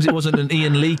 As long as it wasn't an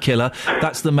Ian Lee killer,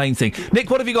 that's the main thing. Nick,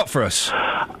 what have you got for us?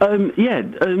 An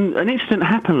incident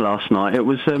happened last night. It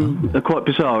was quite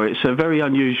bizarre. It's very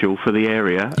unusual for the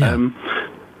area. Yeah.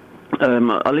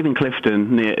 I live in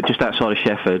Clifton, just outside of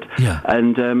Shefford. Yeah.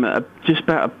 And just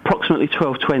about approximately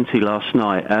 12:20 last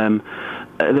night,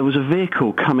 there was a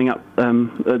vehicle coming up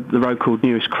the road called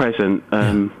Newest Crescent,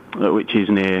 which is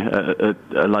near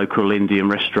a local Indian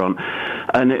restaurant,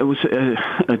 and it was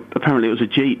apparently it was a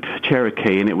Jeep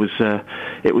Cherokee, and it was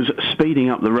speeding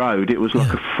up the road. It was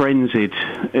like a frenzied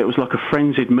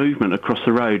movement across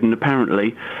the road, and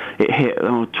apparently it hit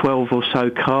 12 or so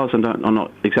cars. I'm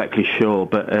not exactly sure,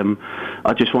 but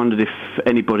I just wondered if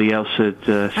anybody else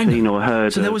had seen or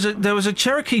heard. So there was a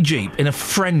Cherokee Jeep in a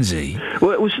frenzy.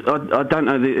 Well, it was I don't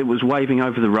know. It was waving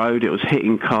over the road. It was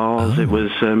hitting cars.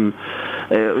 Oh.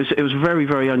 It was very,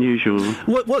 very unusual.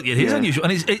 Well, it is unusual,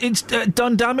 and it's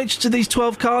done damage to these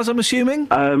 12 cars, I'm assuming.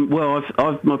 Well,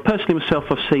 I've personally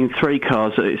myself, I've seen 3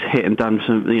 cars that it's hit and done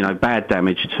some, bad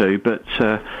damage to, but.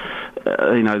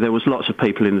 There was lots of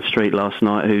people in the street last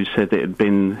night who said that it had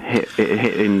been hit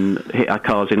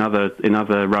cars in other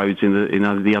roads in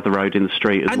the other road in the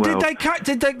street as well. And did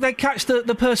they catch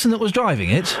the person that was driving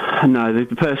it? No, the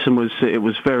person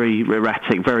was very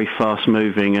erratic, very fast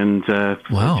moving, and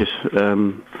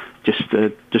just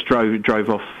drove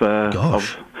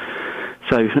off.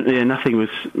 So yeah, nothing was.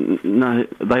 No,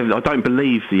 I don't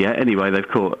believe yet. Anyway, they've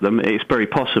caught them. It's very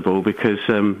possible because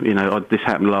this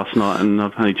happened last night, and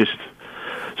I've only just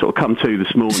sort of come to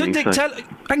this morning. So, Dick, hang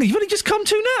on, you've only just come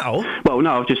to now? Well,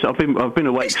 no, I've been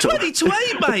awake. It's 20 to 8,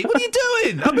 mate. What are you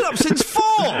doing? I've been up since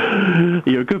 4.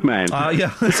 You're a good man.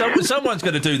 Yeah. Someone's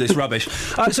going to do this rubbish.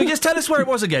 So just tell us where it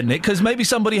was again, Nick, because maybe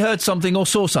somebody heard something or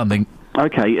saw something.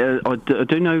 Okay, I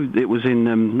do know it was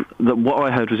in what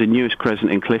I heard was in Newest Crescent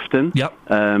in Clifton. Yep.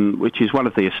 Which is one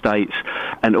of the estates,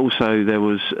 and also there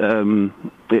was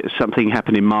something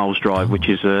happened in Miles Drive, which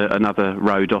is another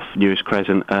road off Newest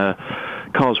Crescent.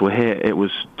 Cars were hit. It was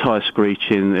tyre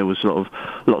screeching. There was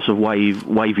lots of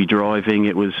wavy driving.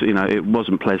 It was it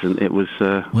wasn't pleasant. It was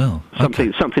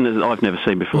something that I've never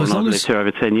seen before. And I've lived here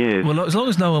over 10 years. Well, as long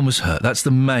as no one was hurt, that's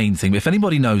the main thing. If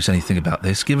anybody knows anything about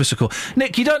this, give us a call.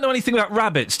 Nick, you don't know anything about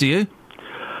rabbits, do you?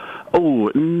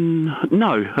 Oh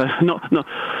no,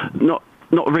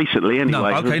 not recently. Anyway. No.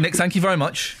 Okay, Nick. Thank you very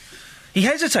much. He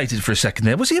hesitated for a second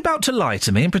there. Was he about to lie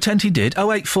to me and pretend he did?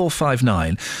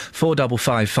 08459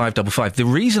 455 555. The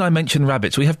reason I mention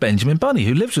rabbits, we have Benjamin Bunny,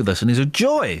 who lives with us and is a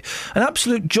joy, an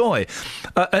absolute joy.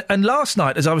 And last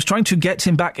night, as I was trying to get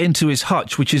him back into his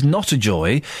hutch, which is not a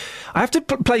joy, I have to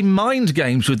play mind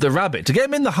games with the rabbit. To get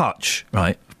him in the hutch,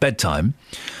 right, bedtime,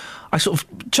 I sort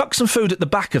of chuck some food at the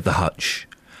back of the hutch.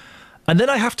 And then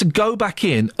I have to go back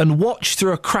in and watch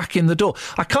through a crack in the door.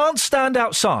 I can't stand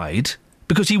outside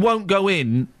because he won't go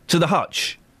in to the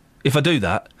hutch. If I do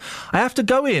that, I have to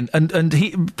go in and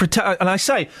I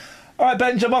say, "All right,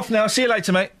 Benj, I'm off now. See you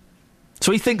later, mate."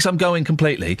 So he thinks I'm going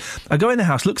completely. I go in the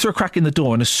house, look through a crack in the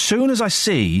door, and as soon as I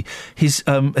see his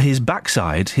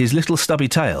backside, his little stubby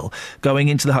tail, going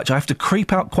into the hutch, I have to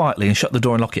creep out quietly and shut the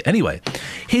door and lock it. Anyway,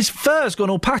 his fur's gone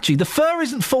all patchy. The fur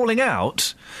isn't falling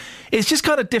out. It's just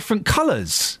kind of different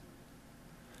colours.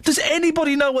 Does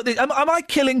anybody know what this... Am I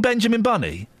killing Benjamin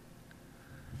Bunny?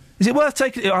 Is it worth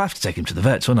taking... I'll have to take him to the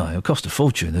vets, won't I? It'll cost a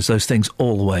fortune, as those things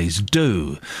always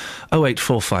do.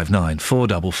 08459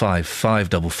 455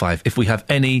 555. If we have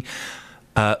any...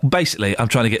 basically, I'm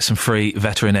trying to get some free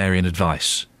veterinarian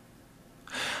advice.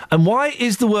 And why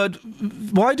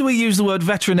do we use the word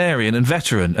veterinarian and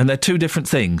veteran, and they're two different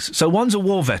things? So one's a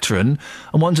war veteran,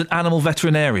 and one's an animal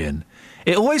veterinarian.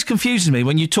 It always confuses me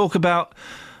when you talk about...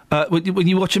 when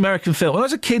you watch American films. When I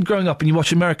was a kid growing up and you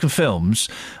watch American films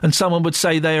and someone would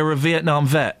say they are a Vietnam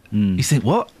vet, you think,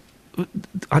 what?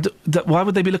 Why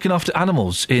would they be looking after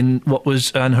animals in what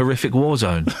was an horrific war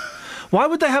zone? Why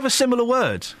would they have a similar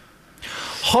word?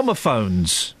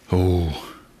 Homophones.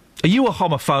 Oh. Are you a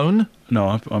homophone?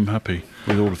 No, I'm happy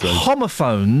with all of those.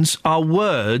 Homophones are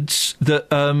words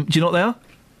that... do you know what they are?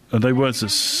 Are they words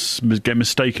that get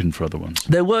mistaken for other ones?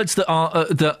 They're words that are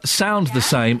that sound the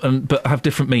same but have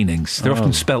different meanings. They're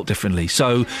often spelt differently.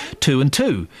 So, 2 and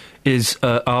 2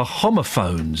 are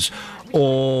homophones,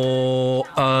 or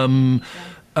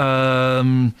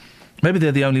maybe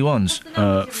they're the only ones.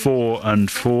 4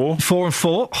 and 4. 4 and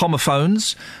 4,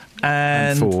 homophones,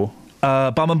 and 4.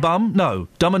 Bum and bum, no.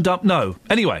 Dumb and dumb, no.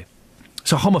 Anyway,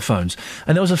 so homophones,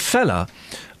 and there was a fella.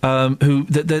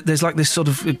 There's like this sort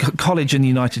of college in the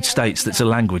United States that's a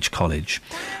language college,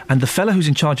 and the fella who's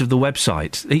in charge of the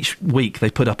website, each week they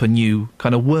put up a new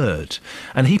kind of word,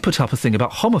 and he put up a thing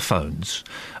about homophones,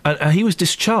 and he was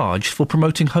discharged for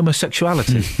promoting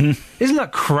homosexuality. Isn't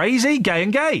that crazy? Gay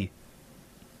and gay.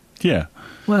 Yeah.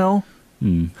 Well...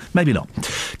 maybe not.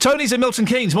 Tony's in Milton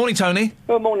Keynes. Morning, Tony.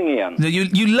 Good morning, Ian.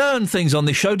 You learn things on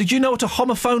this show. Did you know what a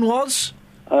homophone was?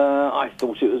 I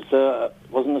thought it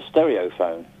wasn't a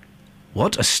stereophone.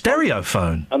 What? A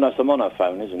stereophone? Oh, no, it's a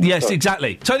monophone, isn't it? Yes, Sorry.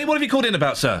 exactly. Tony, what have you called in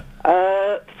about, sir?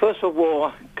 First World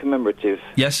War commemorative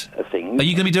thing. Are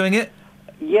you going to be doing it?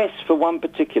 Yes, for one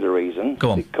particular reason.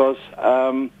 Go on. Because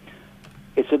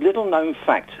it's a little-known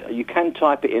fact. You can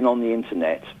type it in on the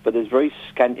internet, but there's very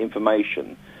scant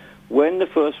information. When the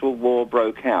First World War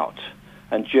broke out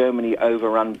and Germany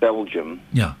overran Belgium,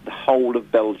 the whole of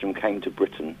Belgium came to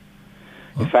Britain.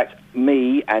 In fact,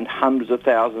 me and hundreds of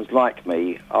thousands like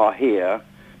me are here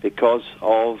because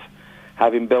of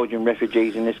having Belgian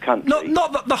refugees in this country.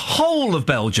 Not that the whole of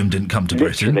Belgium didn't come to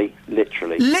Britain.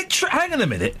 Literally. Hang on a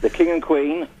minute. The King and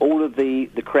Queen, all of the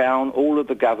Crown, all of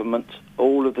the government,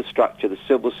 all of the structure, the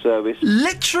civil service.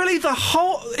 Literally the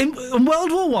whole... In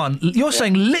World War One, you're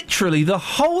saying literally the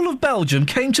whole of Belgium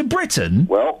came to Britain?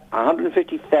 Well,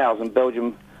 150,000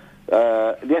 Belgium...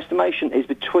 the estimation is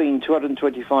between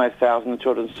 225,000 and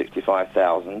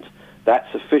 265,000.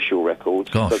 That's official records.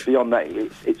 Gosh. But beyond that,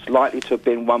 it's likely to have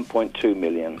been 1.2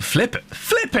 million.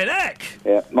 Flippin' heck!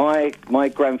 Yeah, my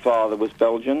grandfather was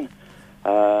Belgian.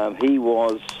 He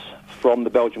was from the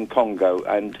Belgian Congo,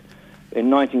 and In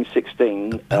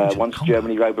 1916, once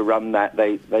Germany overrun that,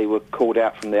 they were called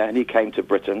out from there, and he came to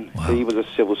Britain. Wow. He was a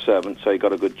civil servant, so he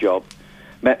got a good job.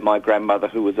 Met my grandmother,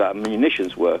 who was a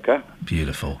munitions worker.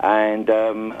 Beautiful. And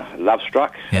love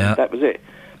struck. Yeah. That was it.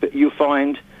 But you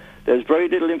find there's very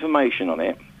little information on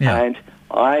it. Yeah. And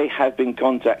I have been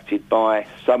contacted by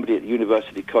somebody at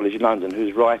University College London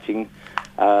who's writing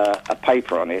a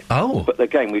paper on it. Oh. But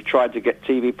again, we've tried to get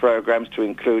TV programmes to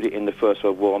include it in the First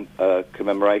World War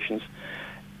commemorations.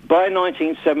 By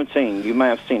 1917, you may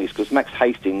have seen this, because Max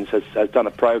Hastings has done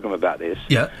a programme about this.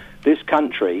 Yeah. This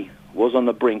country was on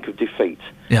the brink of defeat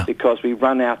because we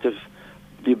ran out of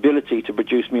the ability to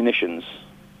produce munitions.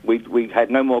 We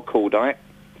had no more cordite.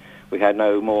 We had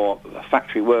no more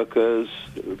factory workers.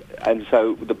 And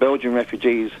so the Belgian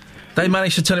refugees... They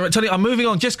managed to turn it around. Tony, I'm moving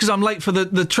on just because I'm late for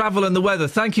the travel and the weather.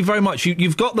 Thank you very much.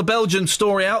 You've got the Belgian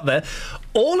story out there.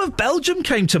 All of Belgium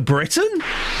came to Britain?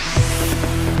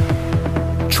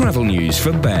 Travel news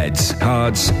for beds,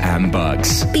 cards and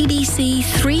bugs. BBC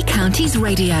Three Counties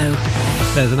Radio.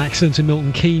 There's an accident in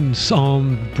Milton Keynes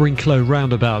on Brinklow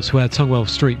roundabouts where Tungwell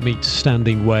Street meets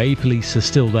Standing Way. Police are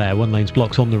still there. One lane's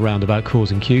blocked on the roundabout,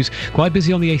 causing queues. Quite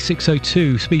busy on the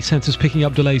A602. Speed sensors picking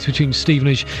up delays between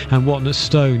Stevenage and Watton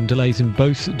Stone. Delays in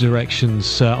both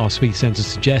directions, our speed sensors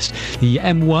suggest. The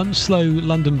M1 slow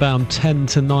London bound 10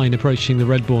 to 9 approaching the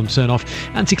Redbourne turn-off.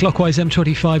 Anti-clockwise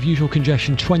M25 usual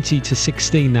congestion 20 to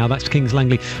 16 now. That's Kings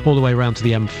Langley all the way around to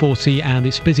the M40, and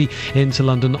it's busy into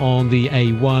London on the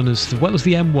A1 as well as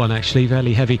the M1, actually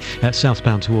fairly heavy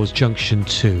southbound towards Junction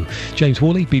 2. James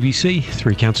Worley, BBC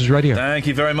Three Counties Radio. Thank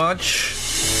you very much.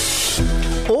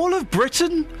 All of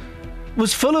Britain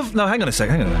was full of... No, hang on a sec,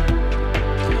 hang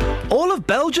on. All of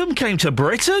Belgium came to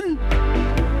Britain?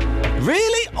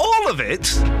 Really? All of it?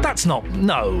 That's not...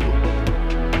 No.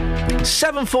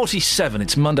 7:47,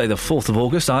 it's Monday the 4th of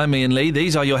August. I'm Iain Lee.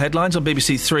 These are your headlines on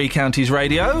BBC Three Counties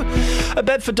Radio. A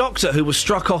Bedford doctor who was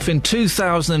struck off in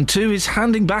 2002 is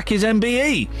handing back his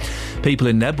MBE. People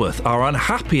in Nebworth are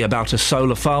unhappy about a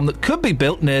solar farm that could be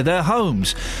built near their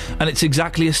homes. And it's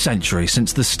exactly a century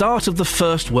since the start of the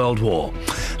First World War.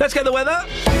 Let's get the weather.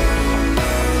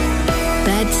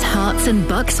 Beds, Herts and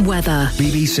Bucks weather.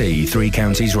 BBC Three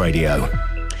Counties Radio.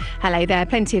 Hello there,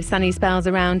 plenty of sunny spells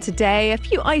around today. A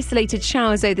few isolated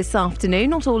showers though this afternoon.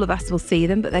 Not all of us will see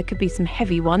them, but there could be some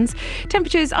heavy ones.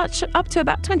 Temperatures up to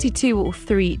about 22 or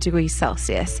 3 degrees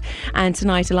Celsius. And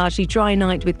tonight a largely dry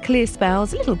night with clear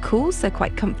spells, a little cool, so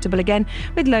quite comfortable again,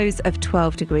 with lows of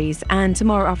 12 degrees. And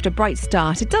tomorrow after a bright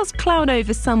start, it does cloud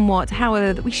over somewhat.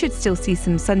 However, we should still see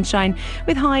some sunshine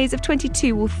with highs of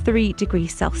 22 or 3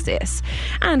 degrees Celsius.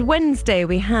 And Wednesday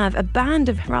we have a band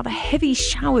of rather heavy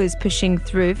showers pushing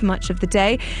through for much of the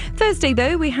day. Thursday,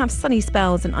 though, we have sunny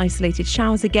spells and isolated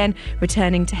showers again,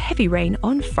 returning to heavy rain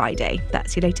on Friday.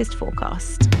 That's your latest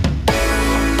forecast.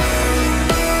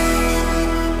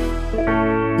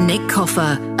 Nick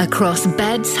Coffer, across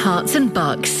Beds, Herts and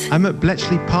Bucks. I'm at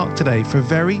Bletchley Park today for a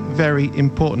very, very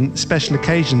important special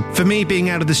occasion. For me, being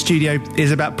out of the studio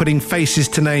is about putting faces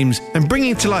to names and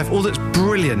bringing to life all that's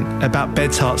brilliant about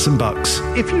Beds, Herts and Bucks.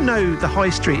 If you know the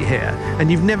high street here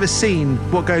and you've never seen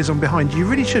what goes on behind you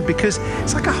really should, because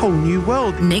it's like a whole new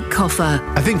world. Nick Coffer.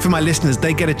 I think for my listeners,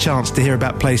 they get a chance to hear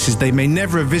about places they may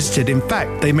never have visited. In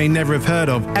fact, they may never have heard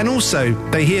of. And also,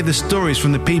 they hear the stories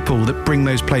from the people that bring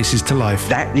those places to life.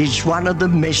 That is one of the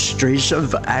mysteries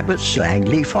of Abbots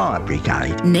Langley Fire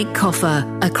Brigade. Nick Coffer,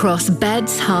 across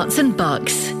Beds, Herts and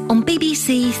Bucks on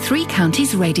BBC Three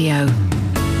Counties Radio.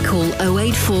 Call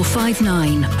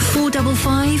 08459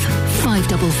 455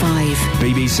 555.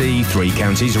 BBC Three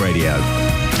Counties Radio.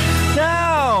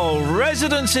 Now,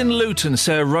 residents in Luton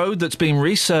say a road that's been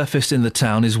resurfaced in the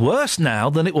town is worse now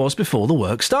than it was before the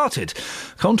work started.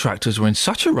 Contractors were in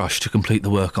such a rush to complete the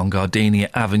work on Gardenia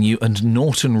Avenue and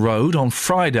Norton Road on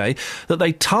Friday that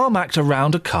they tarmacked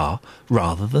around a car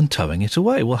rather than towing it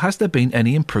away. Well, has there been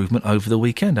any improvement over the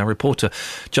weekend? Our reporter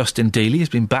Justin Dealey has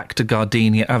been back to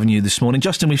Gardenia Avenue this morning.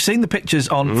 Justin, we've seen the pictures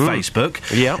on Facebook.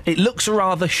 Yeah. It looks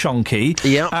rather shonky.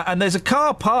 Yeah. And there's a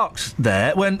car parked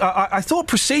there when I thought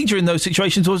procedure in those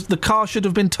situations was the car should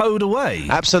have been towed away.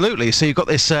 Absolutely. So you've got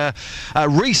this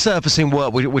resurfacing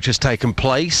work which has taken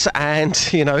place,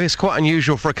 and, you know, it's quite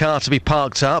unusual for a car to be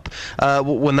parked up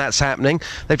when that's happening.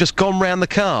 They've just gone round the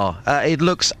car. It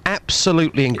looks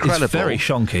absolutely incredible. It's very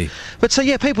shonky. But,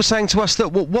 yeah, people saying to us that,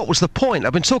 what was the point?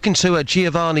 I've been talking to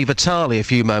Giovanni Vitali a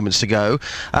few moments ago.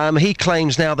 He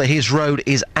claims now that his road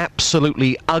is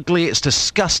absolutely ugly. It's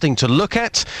disgusting to look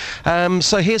at.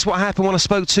 So here's what happened when I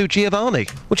spoke to Giovanni.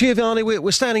 Well, Giovanni,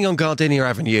 we're standing on Gardenia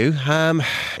Avenue.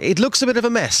 It looks a bit of a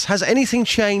mess. Has anything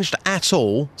changed at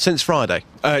all since Friday?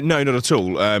 No, not at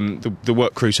all. The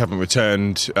work crews haven't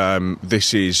returned.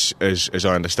 This is, as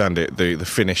I understand it, the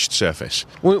finished surface.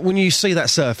 When you see that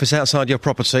surface outside your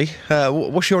property,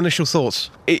 what's your initial thoughts?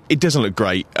 It doesn't look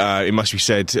great. It must be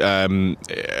said. The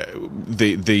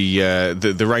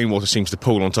rainwater seems to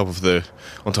pool on top of the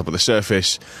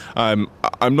surface. I'm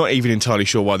not even entirely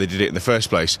sure why they did it in the first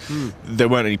place. There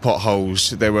weren't any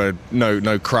potholes. There were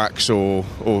no cracks or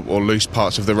loose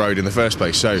parts of the road in the first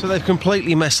place. So they've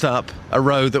completely messed up a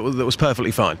road that was perfectly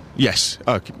fine. Yes,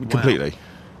 completely. Wow.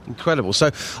 Incredible.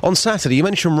 So on Saturday, you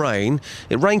mentioned rain.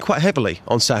 It rained quite heavily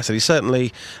on Saturday,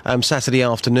 certainly Saturday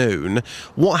afternoon.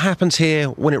 What happened here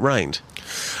when it rained?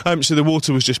 So the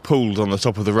water was just pooled on the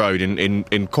top of the road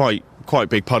in quite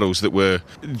big puddles that were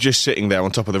just sitting there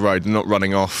on top of the road and not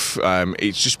running off.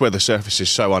 It's just where the surface is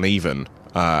so uneven,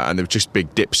 and there were just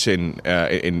big dips in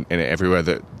it everywhere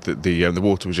that the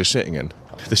water was just sitting in.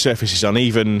 The surface is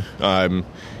uneven. You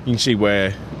can see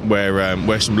where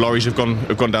some lorries have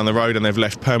gone down the road and they've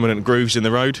left permanent grooves in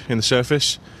the road, in the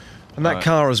surface. And that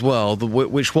car as well,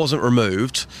 which wasn't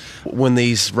removed when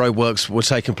these roadworks were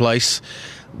taking place,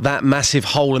 that massive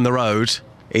hole in the road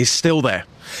is still there.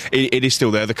 It is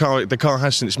still there. The car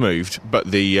has since moved,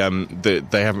 but they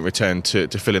haven't returned to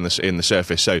fill in the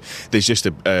surface. So there's just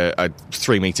a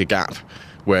 3-metre gap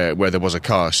where there was a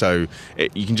car. So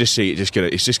you can just see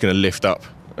it's just going to lift up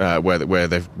where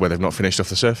they've not finished off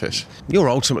the surface. You're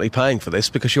ultimately paying for this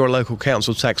because you're a local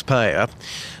council taxpayer.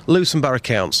 Luton Borough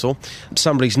Council,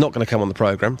 somebody's not going to come on the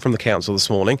programme from the council this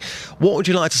morning. What would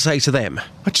you like to say to them?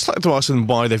 I'd just like to ask them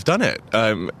why they've done it.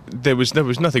 There was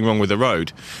nothing wrong with the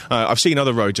road. I've seen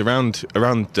other roads around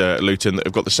Luton that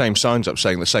have got the same signs up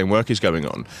saying the same work is going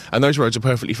on, and those roads are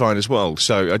perfectly fine as well.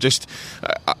 So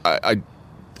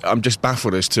I'm just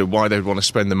baffled as to why they'd want to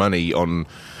spend the money on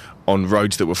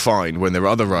roads that were fine when there are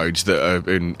other roads that are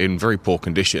in very poor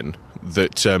condition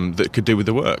that could do with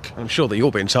the work. I'm sure that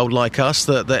you're being told, like us,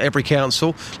 that every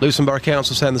council, Luton Borough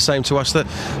Council, saying the same to us, that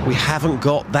we haven't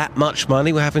got that much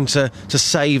money, we're having to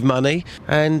save money,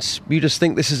 and you just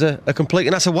think this is a complete,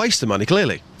 and that's a waste of money,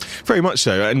 clearly. Very much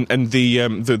so, and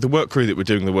the work crew that were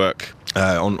doing the work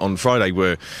on Friday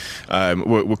were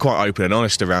quite open and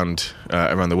honest around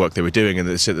the work they were doing, and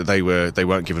they said that they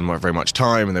weren't given very much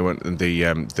time, and they weren't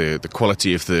the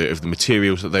quality of the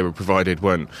materials that they were provided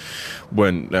weren't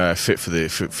fit for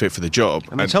the job.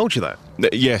 And they told you that?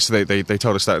 Yes, they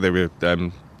told us that.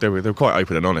 They were quite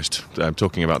open and honest,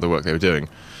 talking about the work they were doing.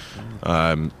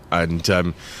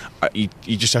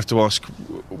 You just have to ask,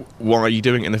 why are you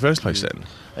doing it in the first place then?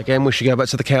 Again, we should go back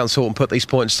to the council and put these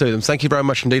points to them. Thank you very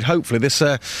much indeed. Hopefully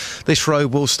this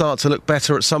road will start to look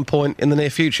better at some point in the near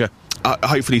future.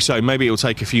 Hopefully so. Maybe it'll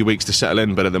take a few weeks to settle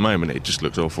in, but at the moment it just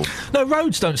looks awful. No,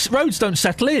 roads don't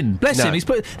settle in. Bless him.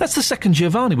 That's the second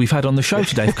Giovanni we've had on the show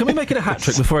today. Can we make it a hat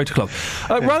trick before 8 o'clock?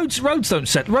 Roads don't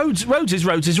settle. Roads is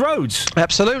roads.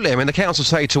 Absolutely. I mean, the council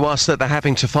say to us that they're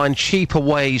having to find cheaper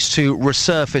ways to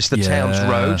resurface the town's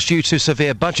roads due to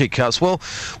severe budget cuts. Well,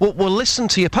 listen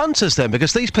to your punters then,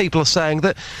 because these people are saying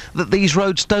that these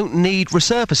roads don't need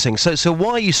resurfacing. So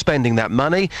why are you spending that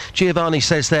money? Giovanni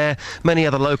says there many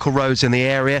other local roads in the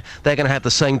area, they're going to have the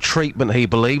same treatment, he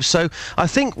believes. So I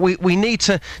think we need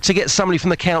to get somebody from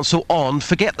the council on,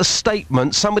 forget the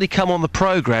statement, somebody come on the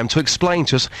programme to explain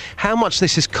to us how much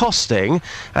this is costing,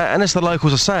 and as the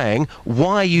locals are saying,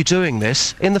 why are you doing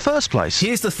this in the first place?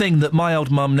 Here's the thing that my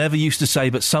old mum never used to say,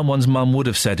 but someone's mum would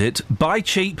have said it: buy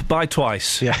cheap, buy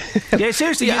twice. Yeah, yeah,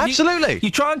 seriously. Yeah, absolutely.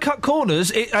 You try and cut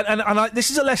corners,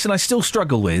 this is a lesson I still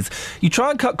struggle with. You try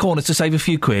and cut corners to save a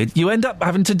few quid, you end up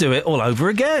having to do it all over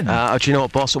again. Do you know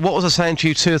what, boss? What was I saying to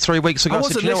you 2 or 3 weeks ago? I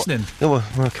wasn't listening. Oh,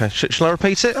 okay. Shall I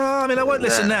repeat it? I mean, I won't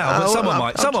listen now, but someone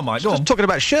might. Someone might. Go on. Just talking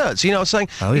about shirts. You know, I was saying,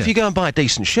 if you go and buy a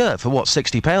decent shirt for,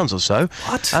 £60 or so...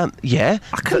 What? Yeah.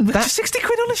 I couldn't... 60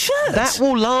 quid on a shirt? That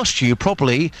will last you,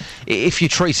 probably, if you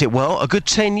treat it well, a good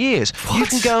 10 years. What? You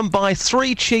can go and buy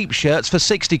 3 cheap shirts for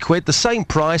 60 quid, the same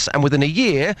price, and within a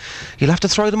year, you'll have to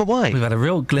throw them away. We've had a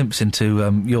real glimpse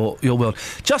into your world.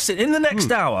 Justin, in the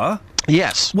next hour...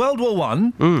 Yes. World War I,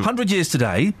 100 years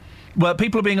today, where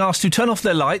people are being asked to turn off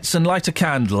their lights and light a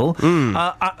candle.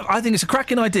 I think it's a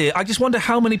cracking idea. I just wonder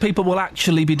how many people will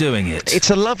actually be doing it. It's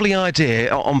a lovely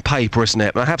idea on paper, isn't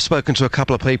it? I have spoken to a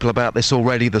couple of people about this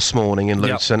already this morning in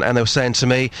Luton, and they were saying to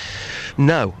me,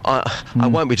 no, I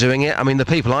won't be doing it. I mean, the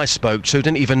people I spoke to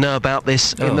didn't even know about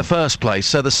this in the first place.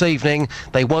 So this evening,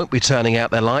 they won't be turning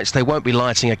out their lights. They won't be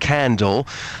lighting a candle.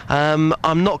 I'm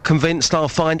not convinced I'll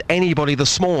find anybody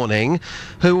this morning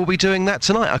who will be doing that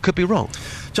tonight. I could be wrong.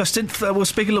 Justin, we'll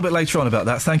speak a little bit later on about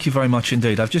that. Thank you very much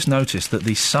indeed. I've just noticed that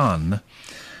The Sun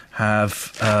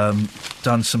have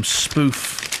done some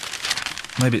spoof...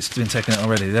 Maybe it's been taken out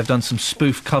already. They've done some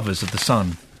spoof covers of The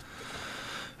Sun.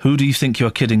 Who do you think you're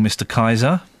kidding, Mr.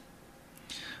 Kaiser?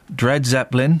 Dred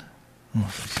Zeppelin?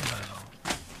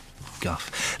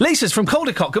 Guff. Lisa's from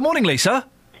Caldecock. Good morning, Lisa.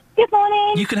 Good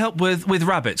morning. You can help with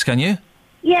rabbits, can you?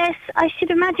 Yes, I should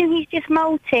imagine he's just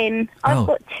molting. I've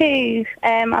got two.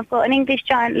 I've got an English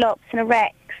giant Lops and a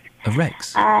Rex. A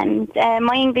Rex? And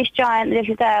my English giant, the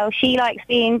little girl, she likes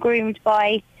being groomed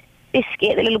by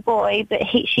Biscuit, the little boy, but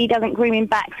she doesn't groom him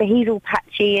back, so he's all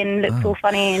patchy and looks all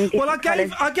funny and Well, I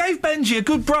gave Benji a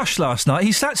good brush last night.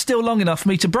 He sat still long enough for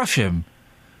me to brush him.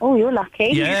 Oh, you're lucky.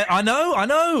 Yeah, I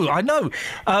know.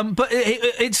 But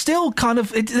it's still kind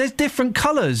of... there's different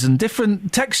colours and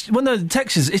different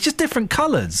textures. It's just different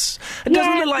colours. It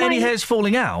doesn't look like any hair's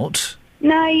falling out.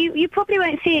 No, you probably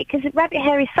won't see it because rabbit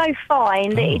hair is so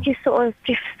fine that it just sort of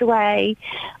drifts away.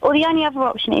 Or the only other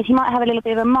option is he might have a little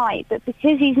bit of a mite, but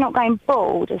because he's not going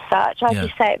bald as such, I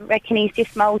just reckon he's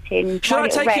just molting. Should I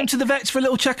take him to the vets for a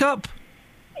little check-up?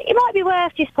 It might be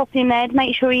worth just popping in there to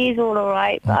make sure he is all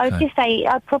right. But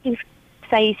I'd probably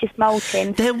say he's just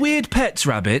molting. They're weird pets,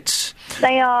 rabbits.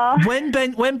 They are. When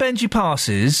Benji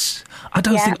passes, I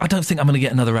don't think I'm going to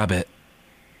get another rabbit.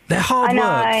 They're hard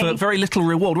work for very little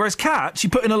reward. Whereas cats, you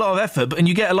put in a lot of effort and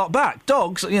you get a lot back.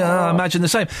 Dogs, I imagine the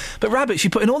same. But rabbits, you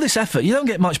put in all this effort, you don't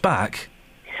get much back.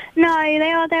 No,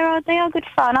 they are good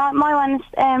fun. My one's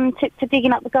took to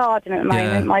digging up the garden at the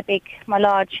moment. My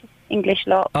large English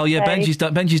lot. Oh yeah, so.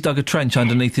 Benji's dug a trench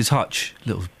underneath his hutch.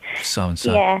 Little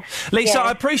so-and-so. Yeah. Lisa,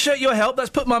 I appreciate your help. That's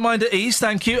put my mind at ease.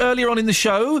 Thank you. Earlier on in the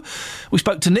show, we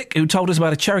spoke to Nick, who told us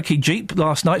about a Cherokee Jeep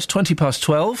last night. It's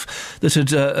 12:20 that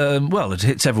had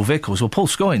hit several vehicles. Well, Paul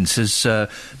Scoynes has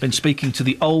been speaking to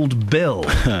the Old Bill,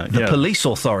 the police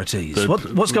authorities.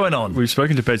 What's going on? We've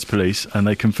spoken to Beds Police, and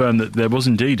they confirmed that there was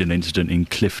indeed an incident in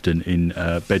Clifton in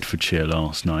Bedfordshire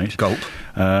last night. Gulp.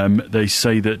 They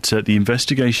say that the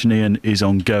investigation, Ian, is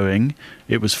ongoing.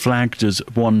 It was flagged as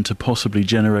one to possibly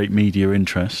generate media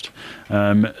interest.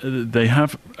 They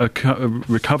have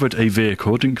recovered a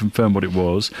vehicle, didn't confirm what it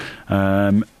was.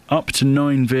 Up to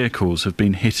 9 vehicles have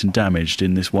been hit and damaged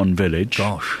in this one village.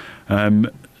 Gosh.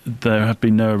 There have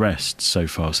been no arrests so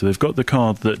far. So they've got the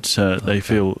car that they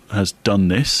feel has done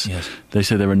this. Yes. They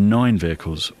say there are 9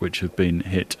 vehicles which have been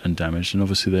hit and damaged, and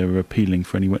obviously they were appealing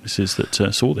for any witnesses that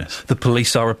saw this. The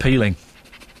police are appealing.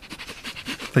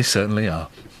 They certainly are.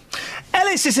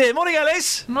 Ellis is here. Morning,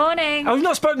 Ellis. Morning. I've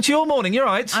not spoken to you all morning. You all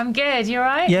right? I'm good. You all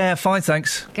right? Yeah, fine,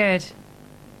 thanks. Good.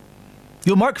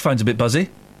 Your microphone's a bit buzzy.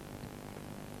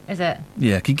 Is it?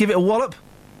 Yeah, can you give it a wallop?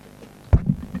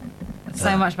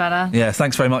 So much better. Yeah,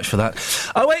 thanks very much for that.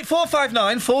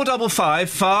 08459 455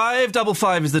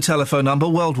 555 is the telephone number.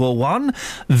 World War One.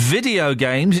 Video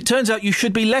games. It turns out you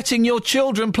should be letting your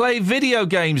children play video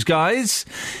games, guys.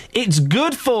 It's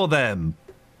good for them.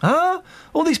 Huh?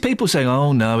 All these people saying,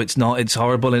 oh, no, it's not, it's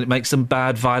horrible and it makes them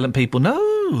bad, violent people.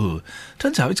 No.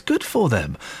 Turns out it's good for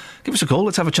them. Give us a call.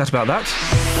 Let's have a chat about that.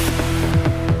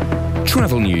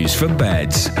 Travel news for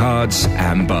beds, cards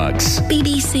and bugs.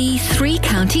 BBC Three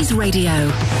Counties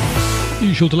Radio.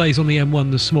 Usual delays on the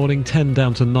M1 this morning, 10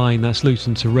 down to 9. That's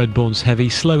Luton to Redbourne's heavy.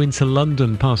 Slow into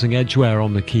London, passing Edgware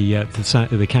on the key,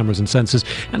 the cameras and sensors.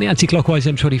 And the anti-clockwise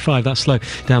M25, that's slow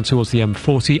down towards the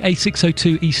M40.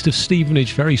 A602 east of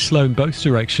Stevenage, very slow in both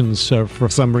directions for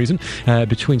some reason,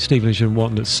 between Stevenage and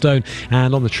Watton at Stone.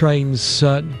 And on the trains...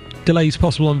 delays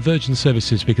possible on Virgin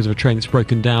services because of a train that's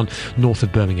broken down north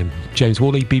of Birmingham. James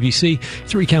Worley, BBC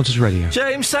Three Counties Radio.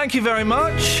 James, thank you very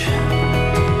much.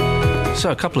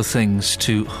 So, a couple of things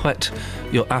to whet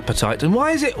your appetite. And why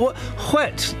is it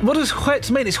whet? What does whet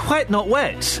mean? It's whet, not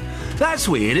wet. That's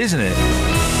weird, isn't it?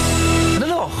 I don't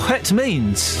know what whet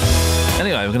means.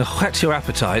 Anyway, we're going to whet your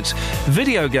appetite.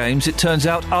 Video games, it turns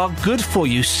out, are good for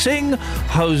you. Sing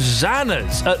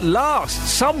hosannas. At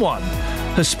last, someone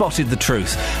has spotted the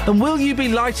truth. And will you be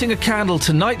lighting a candle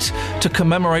tonight to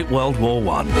commemorate World War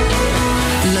One?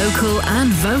 Local and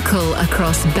vocal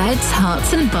across beds,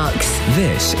 hearts and bucks.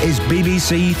 This is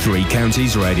BBC Three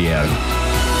Counties Radio.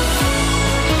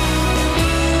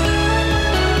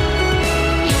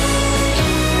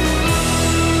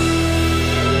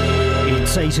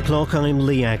 It's 8 o'clock, I'm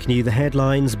Lee Agnew. The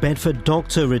headlines: Bedford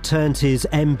doctor returns his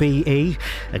MBE,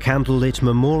 a candlelit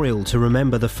memorial to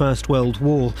remember the First World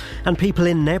War, and people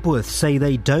in Nebworth say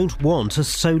they don't want a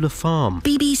solar farm.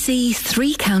 BBC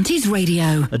Three Counties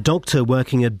Radio. A doctor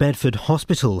working at Bedford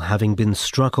Hospital, having been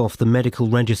struck off the medical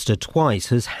register twice,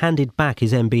 has handed back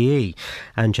his MBE.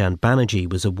 Anjan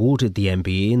Banerjee was awarded the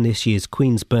MBE in this year's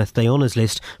Queen's Birthday Honours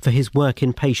List for his work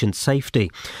in patient safety.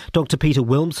 Dr Peter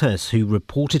Wilmshurst, who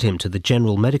reported him to the General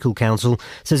Medical Council,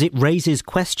 says it raises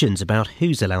questions about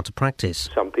who's allowed to practice.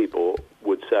 Some people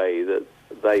would say that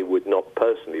they would not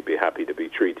personally be happy to be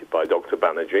treated by Dr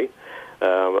Banerjee.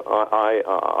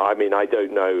 I mean, I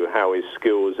don't know how his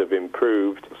skills have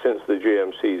improved since the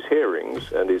GMC's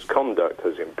hearings, and his conduct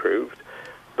has improved,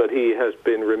 but he has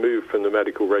been removed from the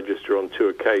medical register on 2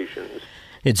 occasions.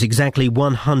 It's exactly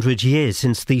 100 years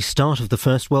since the start of the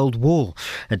First World War.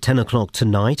 At 10 o'clock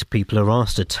tonight, people are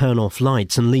asked to turn off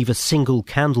lights and leave a single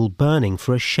candle burning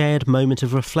for a shared moment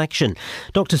of reflection.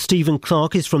 Dr Stephen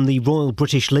Clark is from the Royal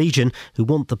British Legion, who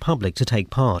want the public to take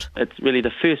part. It's really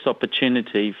the first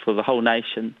opportunity for the whole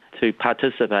nation to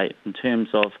participate in terms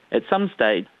of, at some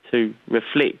stage, to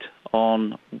reflect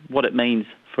on what it means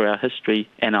for our history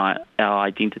and our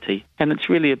identity. And it's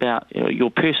really about your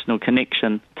personal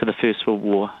connection to the First World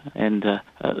War and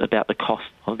about the cost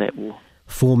of that war.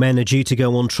 4 men are due to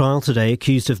go on trial today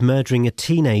accused of murdering a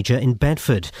teenager in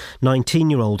Bedford.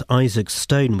 19-year-old Isaac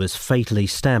Stone was fatally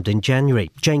stabbed in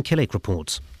January. Jane Killick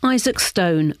reports. Isaac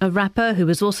Stone, a rapper who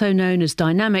was also known as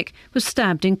Dynamic, was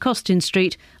stabbed in Costin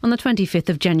Street on the 25th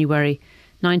of January.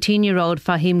 19-year-old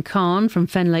Fahim Khan from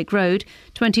Fenlake Road,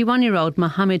 21-year-old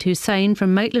Mohammed Hussein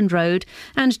from Maitland Road,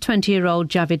 and 20-year-old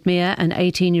Javid Mir and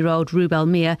 18-year-old Rubel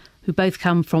Mir, who both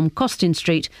come from Costin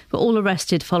Street, were all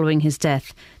arrested following his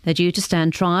death. They're due to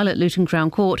stand trial at Luton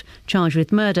Crown Court, charged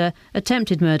with murder,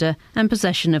 attempted murder and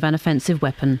possession of an offensive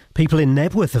weapon. People in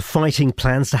Nebworth are fighting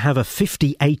plans to have a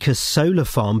 50-acre solar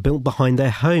farm built behind their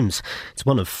homes. It's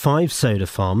one of 5 solar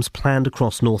farms planned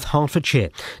across North Hertfordshire.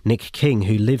 Nick King,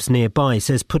 who lives nearby,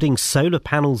 says putting solar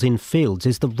panels in fields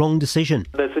is the wrong decision.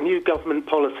 There's a new government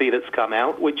policy that's come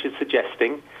out which is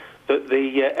suggesting that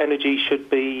the energy should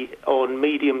be on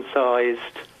medium-sized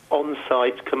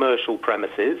on-site commercial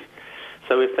premises.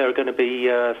 So if there are going to be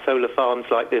solar farms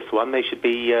like this one, they should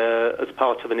be as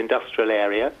part of an industrial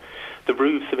area, the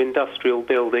roofs of industrial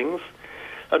buildings,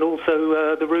 and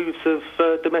also the roofs of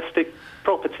domestic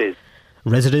properties.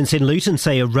 Residents in Luton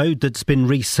say a road that's been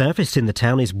resurfaced in the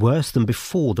town is worse than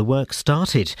before the work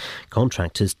started.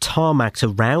 Contractors tarmacked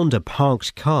around a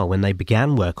parked car when they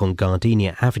began work on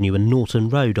Gardenia Avenue and Norton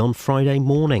Road on Friday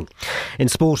morning. In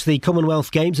sport, the Commonwealth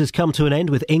Games has come to an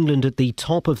end with England at the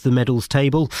top of the medals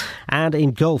table. And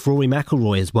in golf, Rory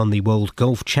McIlroy has won the World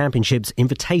Golf Championships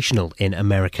Invitational in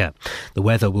America. The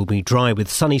weather will be dry with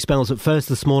sunny spells at first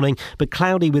this morning, but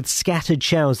cloudy with scattered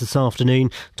showers this afternoon.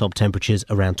 Top temperatures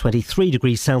around 23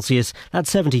 degrees Celsius,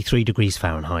 that's 73 degrees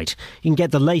Fahrenheit. You can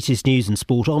get the latest news and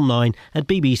sport online at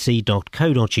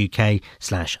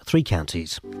bbc.co.uk/Three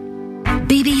Counties.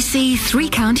 BBC Three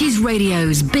Counties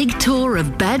Radio's big tour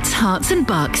of beds, hearts and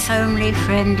bucks. Homely,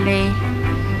 friendly.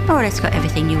 Oh, it's got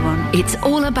everything you want. It's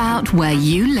all about where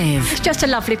you live. It's just a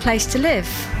lovely place to live.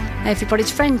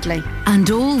 Everybody's friendly.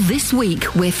 And all this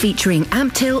week, we're featuring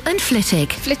Amptill and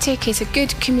Flitwick. Flitwick is a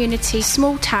good community,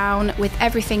 small town with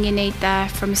everything you need there,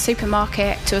 from a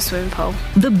supermarket to a swimming pool.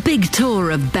 The big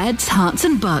tour of beds, hearts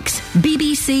and bucks.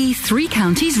 BBC Three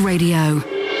Counties Radio.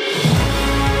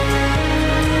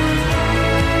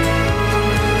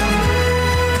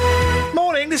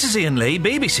 This is Iain Lee,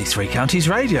 BBC Three Counties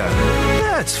Radio.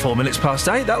 Yeah, it's 4 minutes past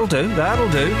 8. That'll do.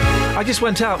 I just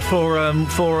went out for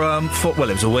well,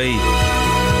 it was a wee.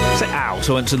 I say out,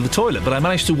 I went to the toilet, but I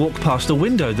managed to walk past a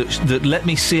window that let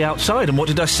me see outside. And what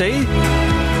did I see?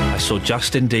 I saw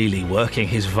Justin Dealey working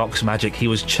his Vox magic. He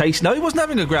was no, he wasn't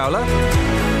having a growler.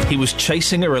 He was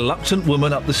chasing a reluctant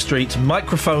woman up the street,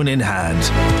 microphone in hand.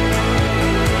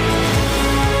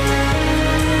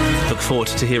 Look forward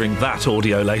to hearing that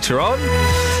audio later on.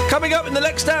 Coming up in the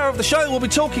next hour of the show, we'll be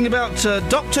talking about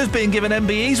doctors being given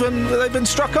MBEs when they've been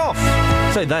struck off.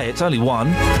 Say they, it's only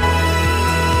one.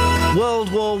 World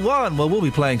War I. Well, we'll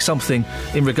be playing something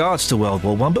in regards to World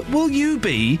War I, but will you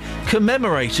be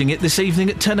commemorating it this evening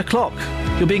at 10 o'clock?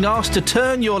 You're being asked to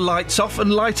turn your lights off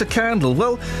and light a candle.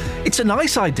 Well, it's a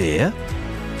nice idea.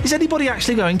 Is anybody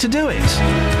actually going to do it?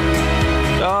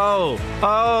 Oh,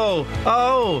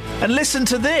 and listen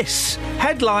to this.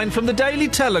 Headline from the Daily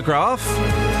Telegraph.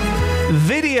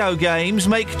 Video games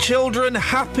make children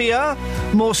happier,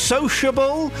 more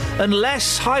sociable and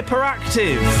less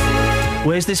hyperactive.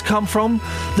 Where's this come from?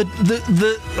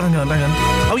 Hang on.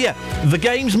 Oh, yeah. The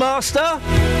Games Master?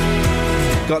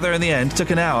 Got there in the end.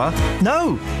 Took an hour.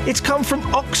 No, it's come from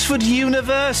Oxford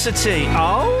University.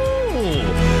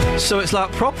 Oh, so it's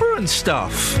like proper and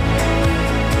stuff.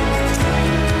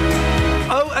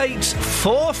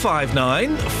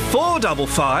 08459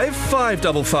 455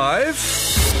 555.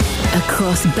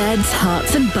 Across beds,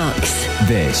 hearts and bucks.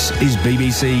 This is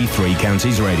BBC Three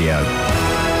Counties Radio.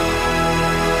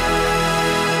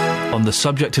 On the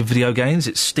subject of video games,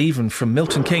 it's Stephen from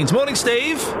Milton Keynes. Morning,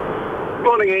 Steve.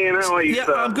 Morning, Ian. How are you, Yeah,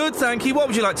 sir? I'm good, thank you. What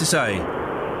would you like to say?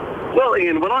 Well,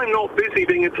 Ian, when I'm not busy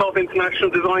being a top international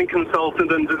design consultant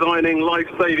and designing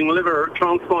life-saving liver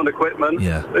transplant equipment,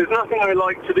 there's nothing I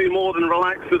like to do more than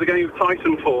relax with a game of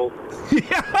Titanfall.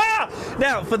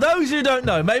 Now, for those who don't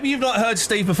know, maybe you've not heard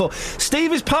Steve before.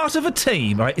 Steve is part of a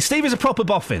team, right? Steve is a proper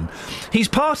boffin. He's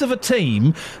part of a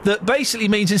team that basically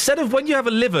means instead of when you have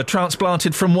a liver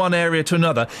transplanted from one area to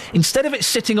another, instead of it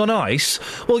sitting on ice,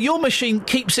 well, your machine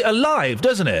keeps it alive,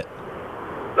 doesn't it?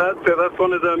 That's it. That's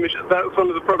one of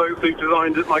the products we've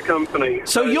designed at my company.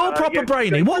 So you're proper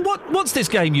brainy. What's this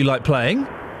game you like playing?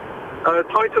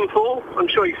 Titanfall. I'm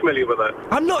sure you're familiar with it.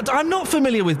 I'm not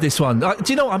familiar with this one. Do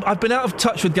you know? I've been out of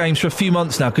touch with games for a few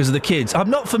months now because of the kids. I'm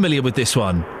not familiar with this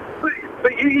one.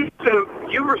 But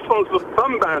you're responsible for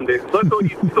Thumb Bandits. I thought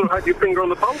you sort of had your finger on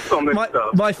the pulse on this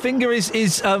stuff. My finger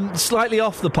is slightly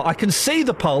off the pulse. I can see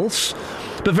the pulse,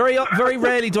 but very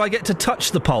rarely do I get to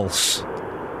touch the pulse.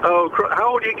 Oh,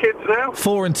 how old are your kids now?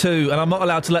 4 and 2, and I'm not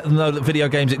allowed to let them know that video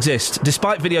games exist,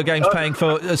 despite video games paying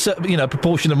for a certain,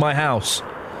 proportion of my house.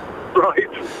 Right.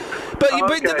 But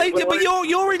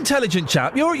you're intelligent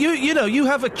chap. You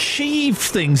have achieved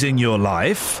things in your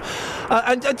life.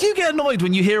 And do you get annoyed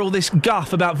when you hear all this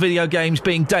guff about video games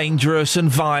being dangerous and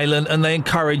violent, and they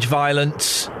encourage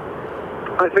violence?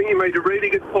 I think you made a really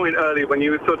good point earlier when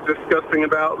you were sort of discussing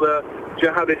about the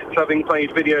jihadists having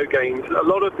played video games. A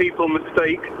lot of people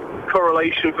mistake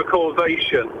correlation for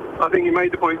causation. I think you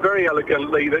made the point very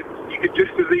elegantly that you could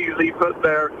just as easily put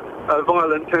their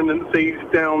violent tendencies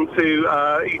down to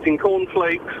eating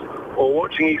cornflakes or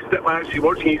watching EastEnders. Well, actually,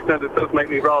 watching EastEnders does make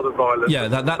me rather violent. Yeah,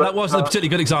 that was a particularly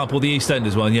good example, the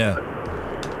EastEnders one, yeah.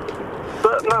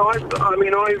 But no, my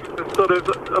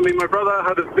brother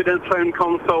had a Videophone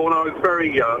console when I was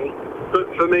very young,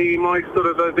 but for me, my sort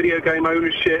of video game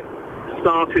ownership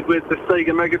started with the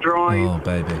Sega Mega Drive. Oh,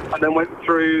 baby. And then went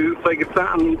through Sega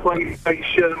Saturn,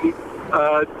 PlayStation,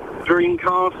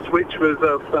 Dreamcast, which was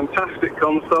a fantastic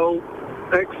console,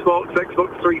 Xbox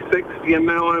 360, and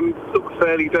now I'm sort of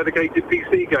fairly dedicated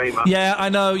PC gamer. Yeah, I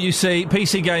know, you see,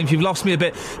 PC games, you've lost me a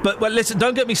bit. But listen,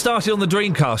 don't get me started on the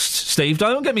Dreamcast, Steve.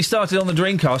 Don't get me started on the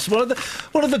Dreamcast.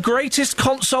 One of the greatest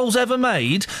consoles ever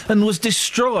made and was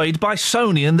destroyed by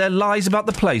Sony and their lies about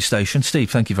the PlayStation. Steve,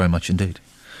 thank you very much indeed.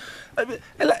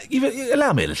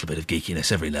 Allow me a little bit of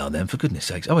geekiness every now and then, for goodness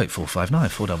sakes. 08459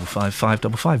 455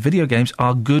 555. Video games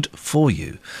are good for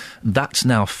you. That's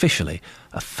now officially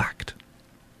a fact.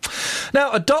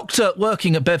 Now, a doctor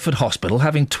working at Bedford Hospital,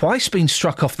 having twice been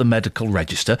struck off the medical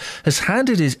register, has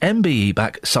handed his MBE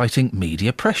back, citing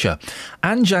media pressure.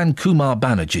 Anjan Kumar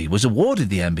Banerjee was awarded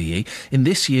the MBE in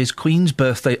this year's Queen's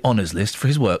Birthday Honours List for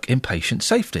his work in patient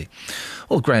safety.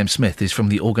 Well, Graham Smith is from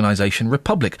the organisation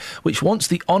Republic, which wants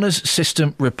the honours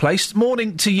system replaced.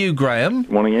 Morning to you, Graham.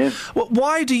 Morning, Ian. Well,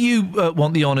 why do you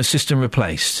want the honours system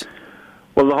replaced?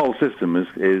 Well, the whole system is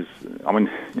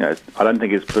I don't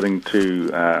think it's putting too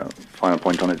fine a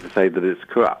point on it to say that it's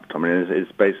corrupt. I mean, it's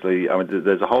basically,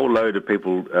 there's a whole load of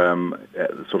people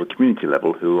at the sort of community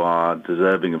level who are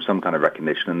deserving of some kind of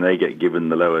recognition, and they get given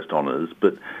the lowest honours.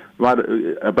 But right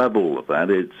above all of that,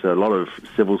 it's a lot of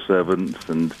civil servants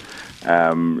and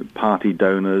party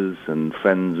donors and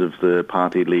friends of the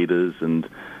party leaders and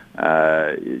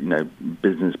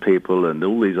business people and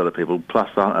all these other people, plus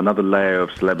another layer of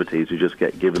celebrities who just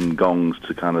get given gongs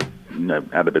to kind of,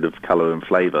 add a bit of colour and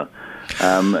flavour.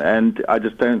 And I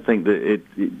just don't think that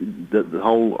that the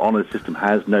whole honours system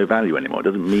has no value anymore. It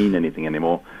doesn't mean anything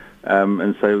anymore.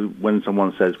 And so when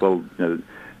someone says, well,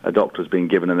 a doctor's been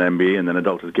given an MBE and then a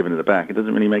doctor's given it back, it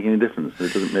doesn't really make any difference.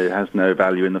 It has no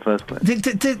value in the first place.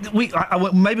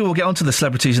 Maybe we'll get onto the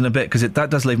celebrities in a bit, because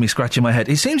that does leave me scratching my head.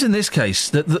 It seems in this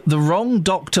case that the wrong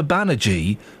Dr.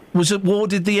 Banerjee was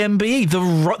awarded the MBE.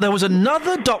 There was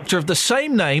another doctor of the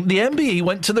same name. The MBE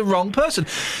went to the wrong person.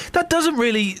 That doesn't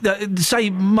really say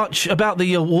much about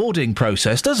the awarding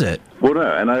process, does it? Well, no.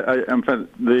 And in fact,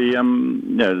 the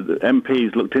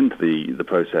MPs looked into the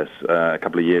process a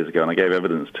couple of years ago, and I gave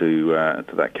evidence to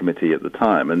that committee at the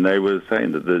time, and they were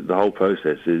saying that the whole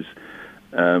process is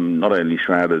not only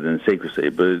shrouded in secrecy,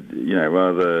 but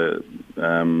rather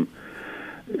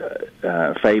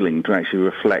failing to actually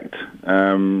reflect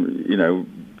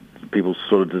people's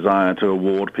sort of desire to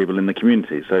award people in the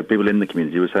community. So people in the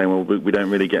community were saying, well, we don't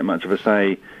really get much of a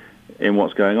say in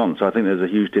what's going on. So I think there's a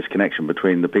huge disconnection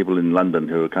between the people in London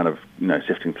who are kind of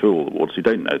sifting through all the awards, who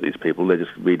don't know these people. They're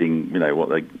just reading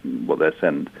what they're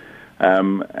sent,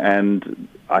 and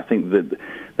I think that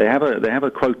they have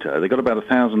a quota. They've got about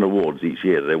 1,000 awards each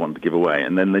year that they want to give away,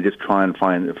 and then they just try and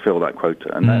fill that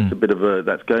quota. And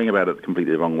that's going about it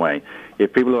completely the wrong way.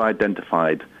 If people are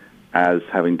identified as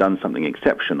having done something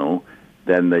exceptional,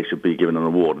 then they should be given an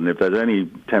award. And if there's only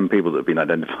 10 people that have been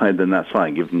identified, then that's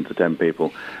fine. Give them to 10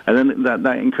 people, and then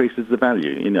that increases the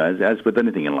value. As with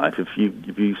anything in life, if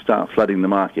you start flooding the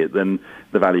market, then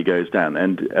the value goes down.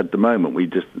 And at the moment, we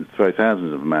just throw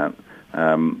thousands of them out.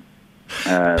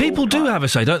 People do have a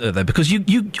say, don't they? Though, because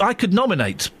I could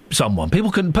nominate someone.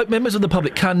 Members of the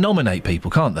public can nominate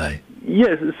people, can't they?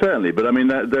 Yes, certainly. But I mean,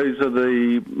 those are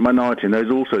the minority, and those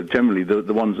are also generally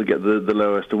the ones that get the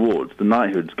lowest awards. The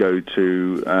knighthoods go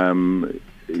to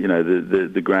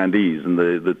the grandees and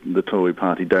the Tory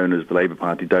party donors, the Labour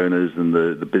Party donors, and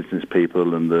the business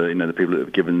people, and the people that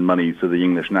have given money to the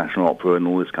English National Opera and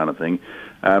all this kind of thing.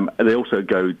 They also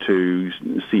go to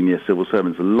senior civil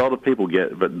servants. A lot of people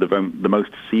get the most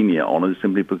senior honours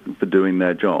simply for doing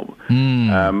their job,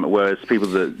 whereas people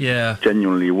that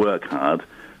genuinely work hard,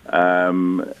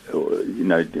 often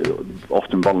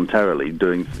voluntarily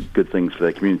doing good things for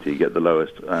their community, get the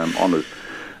lowest honours.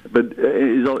 But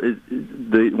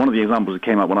one of the examples that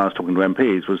came up when I was talking to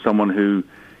MPs was someone who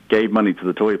gave money to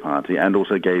the Tory party and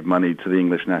also gave money to the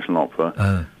English National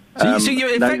Opera. So you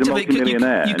effectively you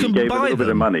can gave buy a little bit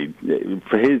of money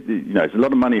for his. It's a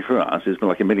lot of money for us. It's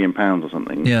like £1 million or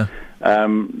something. Yeah.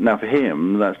 Now for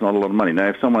him, that's not a lot of money. Now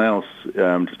if someone else,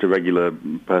 just a regular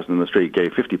person in the street,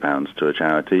 gave £50 to a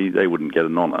charity, they wouldn't get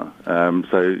an honour.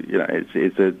 So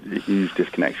it's a huge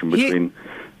disconnection between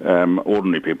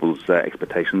ordinary people's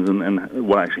expectations and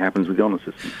what actually happens with the honour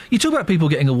system. You talk about people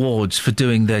getting awards for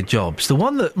doing their jobs. The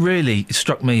one that really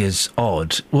struck me as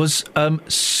odd was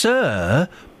Sir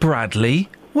Bradley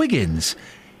Wiggins.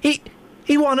 He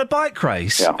won a bike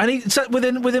race, and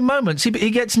within moments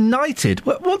he gets knighted.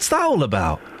 What's that all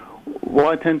about? Well,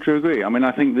 I tend to agree. I mean,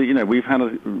 I think that we've had a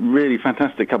really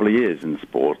fantastic couple of years in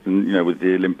sport, and with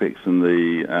the Olympics and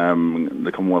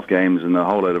the Commonwealth Games and a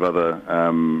whole load of other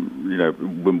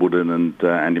Wimbledon and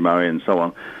Andy Murray and so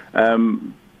on.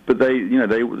 But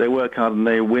they work hard and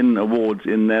they win awards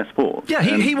in their sport. Yeah,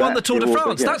 he won the Tour de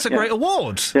France. That's a great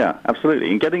award. Yeah, absolutely.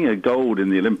 And getting a gold in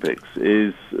the Olympics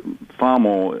is far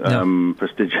more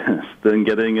prestigious than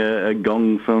getting a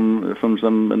gong from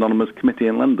some anonymous committee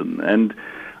in London. And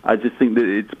I just think that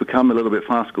it's become a little bit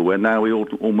farcical, where now we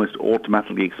almost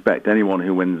automatically expect anyone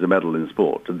who wins a medal in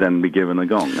sport to then be given a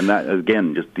gong, and that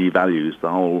again just devalues the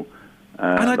whole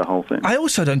thing. I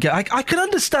also don't get. I can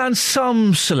understand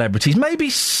some celebrities, maybe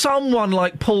someone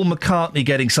like Paul McCartney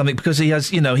getting something because he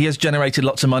has generated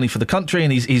lots of money for the country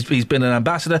and he's been an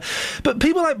ambassador. But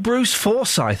people like Bruce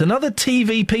Forsyth and other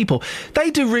TV people, they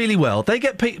do really well. They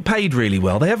get paid really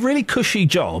well. They have really cushy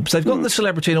jobs. They've got the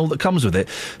celebrity and all that comes with it.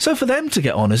 So for them to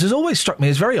get honours has always struck me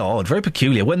as very odd, very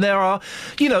peculiar. When there are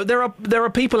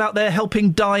people out there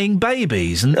helping dying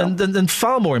babies and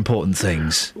far more important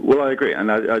things. Well, I agree,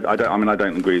 and I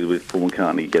don't agree with Paul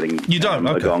McCartney getting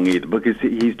a gong either, because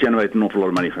he's generated an awful lot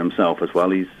of money for himself as well.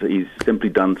 He's simply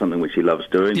done something which he loves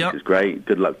doing, which is great.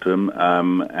 Good luck to him.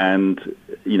 And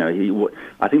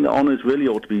I think the honours really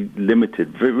ought to be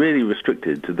limited, really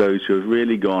restricted to those who have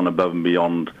really gone above and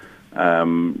beyond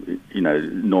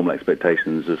normal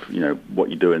expectations of what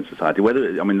you do in society.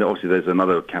 Obviously there's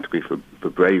another category for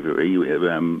bravery. You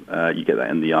get that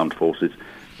in the armed forces.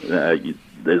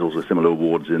 There's also similar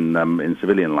awards in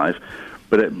civilian life,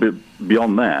 but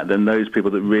beyond that, then those people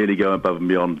that really go above and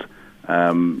beyond,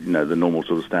 the normal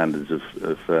sort of standards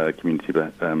of community,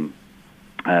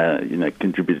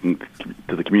 contributing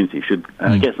to the community should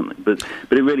get something. But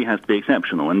it really has to be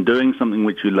exceptional, and doing something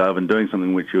which you love and doing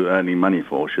something which you're earning money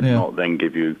for should not then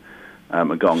give you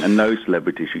a gong. And no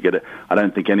celebrity should get it. I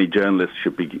don't think any journalist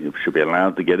should be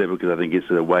allowed to get it, because I think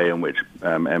it's a way in which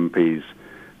MPs.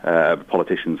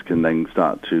 Politicians can then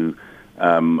start to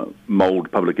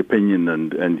mould public opinion,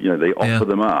 and they offer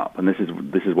them up, and this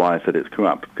is why I said it's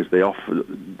corrupt, because they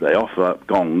offer up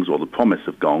gongs, or the promise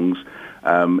of gongs,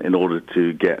 in order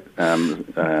to get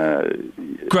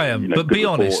Graham, but be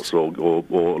honest, or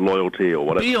loyalty or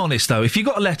whatever. Be honest though, if you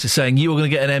got a letter saying you were going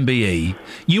to get an MBE,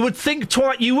 you would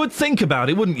think about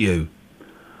it, wouldn't you?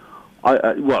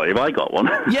 Well, if I got one,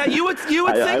 yeah, you would think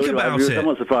about it. I was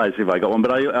somewhat surprised if I got one,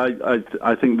 but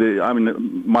I think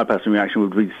my personal reaction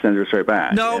would be to send her straight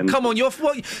back. No, come on, your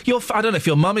I don't know if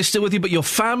your mum is still with you, but your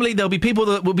family, there'll be people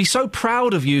that would be so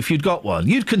proud of you if you'd got one.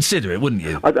 You'd consider it, wouldn't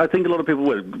you? I think a lot of people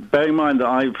would. Bear in mind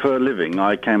that for a living,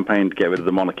 I campaigned to get rid of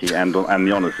the monarchy and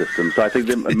the honour system. So I think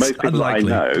that most people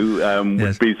unlikely. I know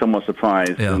would be somewhat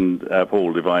surprised and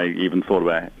appalled if I even thought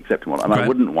about accepting one, and I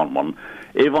wouldn't want one.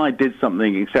 If I did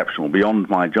something exceptional beyond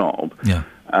my job,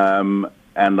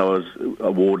 and I was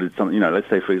awarded something, let's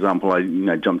say, for example, I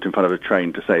jumped in front of a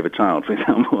train to save a child, for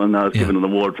example, and I was given an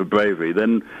award for bravery,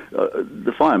 then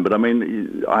fine. But, I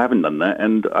mean, I haven't done that,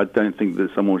 and I don't think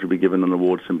that someone should be given an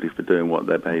award simply for doing what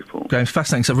they're paid for. Graham,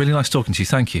 fascinating. So really nice talking to you.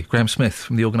 Thank you. Graham Smith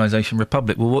from the organisation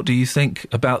Republic. Well, what do you think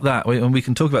about that? And we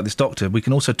can talk about this, Doctor. We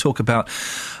can also talk about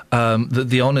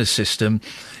the honours system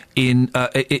in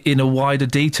a wider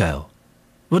detail.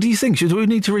 What do you think? Do we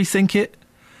need to rethink it?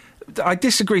 I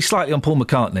disagree slightly on Paul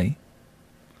McCartney,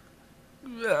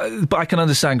 but I can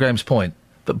understand Graham's point.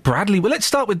 But let's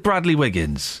start with Bradley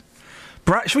Wiggins.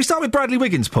 Shall we start with Bradley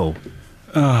Wiggins, Paul?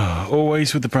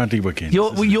 Always with the Bradley Wiggins.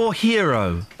 Your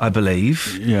hero, I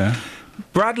believe. Yeah.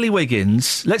 Bradley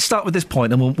Wiggins, let's start with this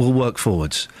point and we'll work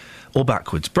forwards or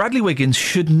backwards. Bradley Wiggins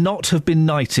should not have been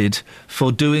knighted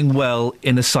for doing well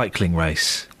in a cycling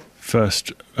race.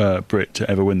 First Brit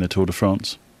to ever win the Tour de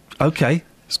France. OK.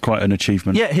 It's quite an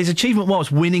achievement. Yeah, his achievement was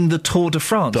winning the Tour de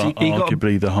France.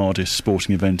 Arguably the hardest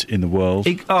sporting event in the world.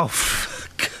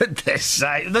 Goodness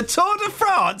sake. The Tour de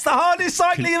France, the hardest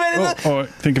cycling event in the... All right,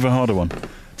 think of a harder one.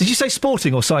 Did you say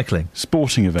sporting or cycling?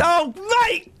 Sporting event. Oh,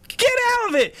 mate! Get out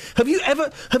of it! Have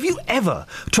you ever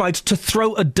tried to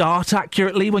throw a dart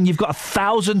accurately when you've got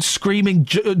 1,000 screaming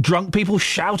drunk people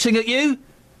shouting at you?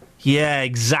 Yeah,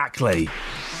 exactly.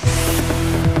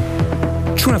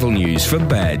 Travel news for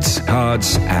beds,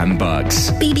 cards and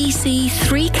bugs. BBC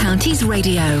Three Counties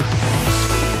Radio.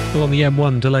 Well, on the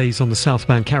M1, delays on the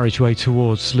southbound carriageway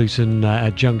towards Luton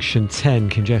at Junction 10.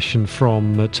 Congestion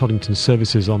from Toddington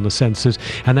services on the sensors.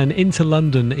 And then into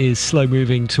London is slow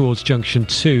moving towards Junction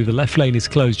 2. The left lane is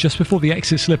closed just before the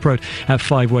exit slip road at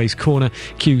Five Ways Corner.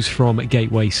 Queues from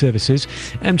Gateway services.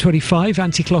 M25,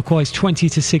 anti-clockwise 20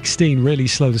 to 16. Really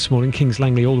slow this morning. Kings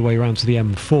Langley all the way around to the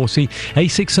M40.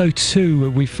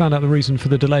 A602, we've found out the reason for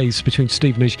the delays between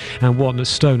Stevenage and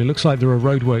Watton-at-Stone. It looks like there are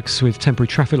roadworks with temporary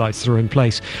traffic lights that are in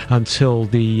place until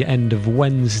the end of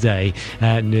Wednesday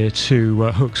near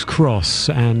to Hooks Cross.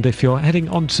 And if you're heading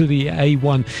onto the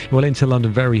A1, well, into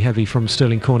London, very heavy from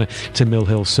Stirling Corner to Mill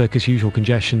Hill Circus. Usual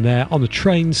congestion there. On the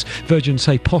trains, Virgin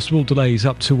say possible delays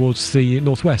up towards the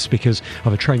northwest because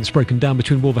of a train that's broken down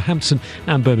between Wolverhampton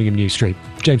and Birmingham New Street.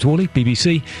 James Worley,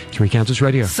 BBC Three Counties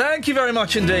Radio. Thank you very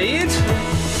much indeed.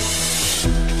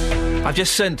 I've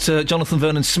just sent Jonathan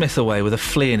Vernon-Smith away with a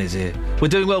flea in his ear. We're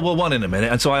doing World War I in a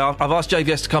minute, and so I've asked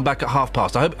JVS to come back at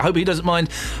 8:30. I hope he doesn't mind,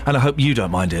 and I hope you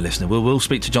don't mind, dear listener. We'll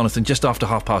speak to Jonathan just after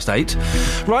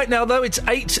 8:30. Right now, though, it's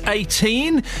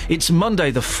 8:18. It's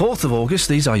Monday, the 4th of August.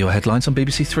 These are your headlines on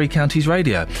BBC Three Counties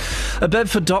Radio. A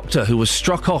Bedford doctor who was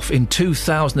struck off in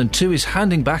 2002 is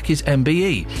handing back his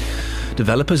MBE.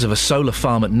 Developers of a solar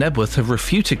farm at Nebworth have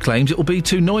refuted claims it will be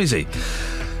too noisy.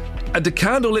 And a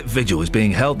candlelit vigil is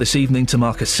being held this evening to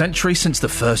mark a century since the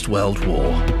First World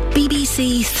War.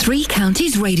 BBC Three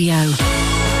Counties Radio.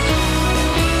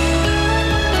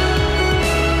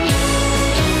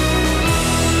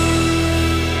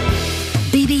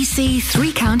 BBC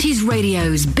Three Counties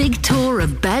Radio's big tour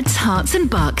of beds, hearts and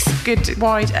bucks. Good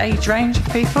wide age range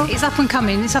of people. It's up and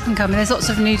coming. There's lots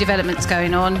of new developments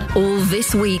going on. All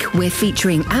this week we're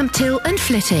featuring Ampthill and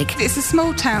Flitwick. It's a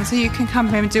small town, so you can come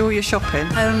here and do all your shopping.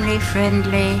 Homely,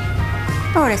 friendly.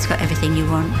 Oh, it's got everything you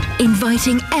want.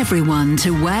 Inviting everyone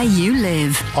to where you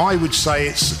live. I would say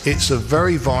it's a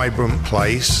very vibrant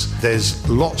place. There's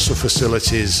lots of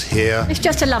facilities here. It's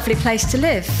just a lovely place to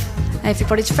live.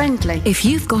 Everybody's friendly. If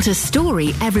you've got a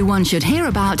story everyone should hear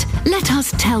about, let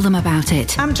us tell them about it.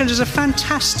 Ampthill is a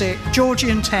fantastic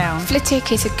Georgian town.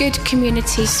 Flitwick is a good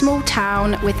community, small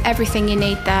town with everything you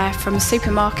need there, from a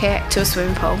supermarket to a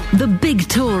swimming pool. The big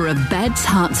tour of beds,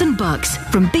 hearts and bucks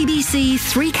from BBC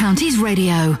Three Counties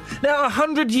Radio. Now,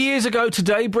 100 years ago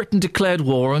today, Britain declared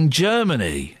war on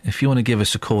Germany. If you want to give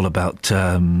us a call about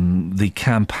the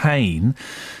campaign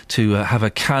to have a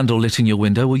candle lit in your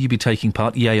window, will you be taking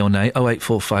part, yay or nay?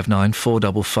 08459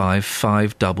 455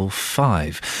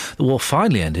 555. The war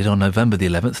finally ended on November the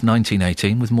 11th,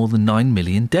 1918, with more than 9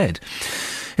 million dead.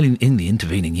 In the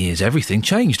intervening years, everything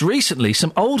changed. Recently,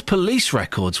 some old police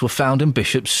records were found in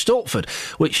Bishop's Stortford,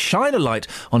 which shine a light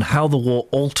on how the war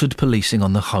altered policing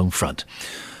on the home front.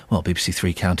 Well, BBC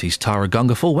Three Counties' Tara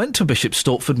Gungerfall went to Bishop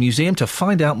Stortford Museum to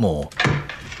find out more.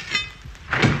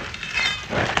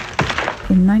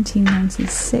 In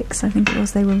 1996, I think it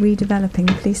was, they were redeveloping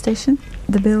the police station.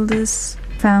 The builders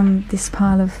found this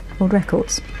pile of old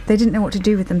records. They didn't know what to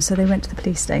do with them, so they went to the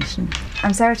police station.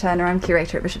 I'm Sarah Turner, I'm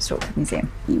curator at Bishop Stortford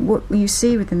Museum. What you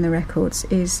see within the records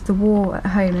is the war at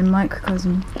home in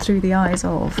microcosm through the eyes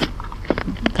of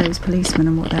those policemen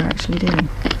and what they're actually doing.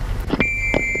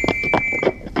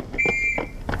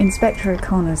 Inspector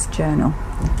O'Connor's journal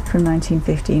from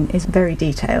 1915 is very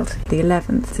detailed. The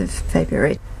 11th of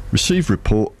February. Received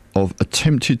report of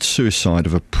attempted suicide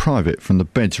of a private from the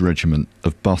Beds Regiment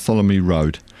of Bartholomew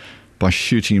Road by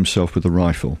shooting himself with a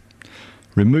rifle.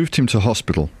 Removed him to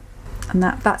hospital. And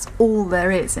that's all there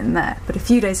is in there. But a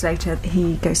few days later,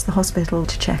 he goes to the hospital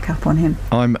to check up on him.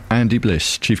 I'm Andy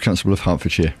Bliss, Chief Constable of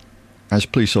Hertfordshire. As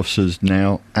police officers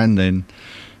now and then,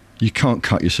 you can't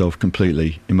cut yourself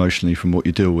completely emotionally from what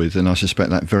you deal with, and I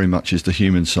suspect that very much is the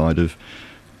human side of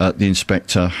the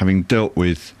inspector, having dealt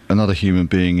with another human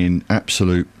being in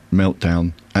absolute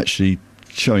meltdown, actually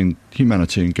showing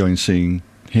humanity and going seeing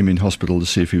him in hospital to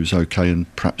see if he was okay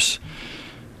and perhaps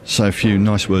say a few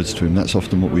nice words to him. That's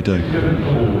often what we do.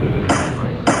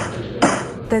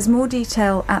 There's more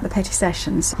detail at the petty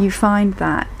sessions. You find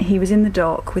that he was in the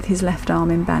dock with his left arm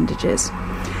in bandages.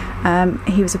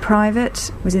 He was a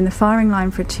private, was in the firing line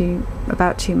for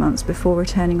about 2 months before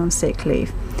returning on sick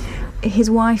leave. His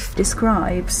wife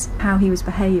describes how he was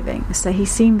behaving. So he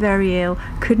seemed very ill,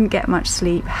 couldn't get much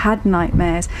sleep, had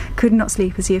nightmares, could not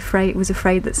sleep as he was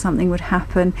afraid that something would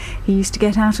happen. He used to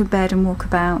get out of bed and walk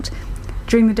about.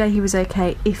 During the day he was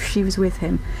okay if she was with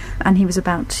him, and he was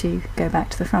about to go back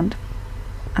to the front.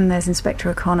 And there's Inspector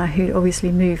O'Connor, who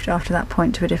obviously moved after that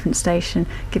point to a different station,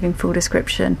 giving full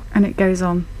description, and it goes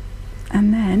on.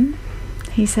 And then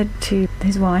he said to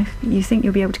his wife, "You think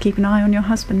you'll be able to keep an eye on your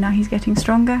husband now he's getting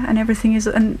stronger and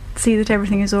see that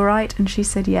everything is all right?" And she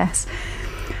said yes.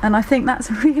 And I think that's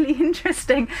really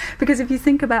interesting, because if you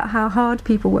think about how hard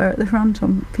people were at the front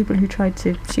on people who tried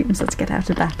to shoot themselves to get out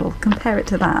of battle, compare it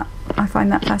to that. I find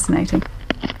that fascinating.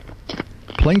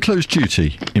 Plainclothes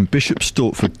duty in Bishop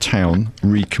Stortford town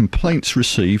re complaints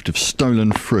received of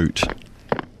stolen fruit.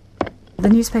 The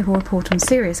newspaper will report on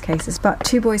serious cases, but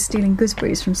 2 boys stealing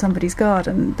gooseberries from somebody's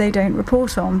garden, they don't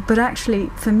report on. But actually,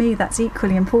 for me, that's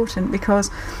equally important, because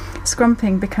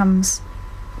scrumping becomes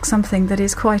something that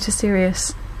is quite a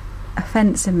serious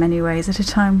offence in many ways at a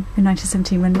time in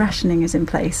 1917 when rationing is in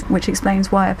place, which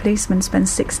explains why a policeman spends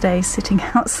 6 days sitting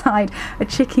outside a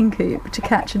chicken coop to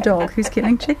catch a dog who's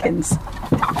killing chickens.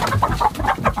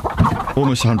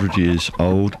 Almost 100 years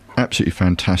old, absolutely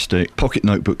fantastic. Pocket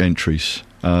notebook entries.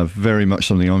 Very much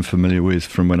something I'm familiar with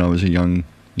from when I was a young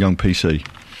PC.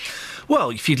 Well,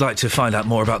 if you'd like to find out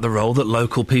more about the role that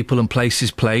local people and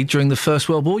places played during the First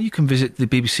World War, you can visit the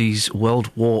BBC's World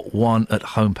War I at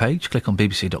homepage. Click on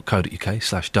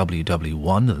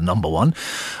bbc.co.uk/WW1, the number 1.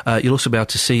 You'll also be able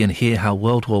to see and hear how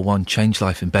World War I changed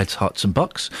life in Beds, Herts and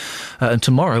Bucks. And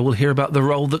tomorrow we'll hear about the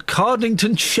role that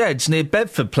Cardington Sheds near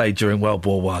Bedford played during World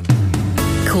War I.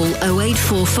 Call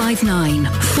 08459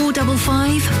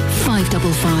 455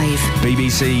 555.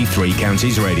 BBC Three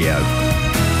Counties Radio.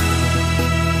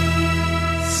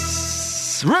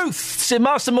 Ruth in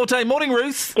Marston Mortain. Morning,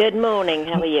 Ruth. Good morning.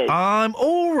 How are you? I'm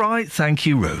all right, thank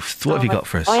you, Ruth. What have you got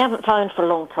for us? I haven't phoned for a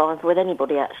long time with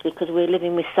anybody, actually, because we're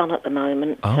living with son at the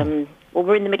moment. Oh. Well,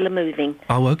 we're in the middle of moving.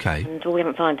 Oh, okay. And we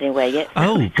haven't found anywhere yet.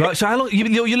 Oh, so how long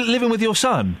you're living with your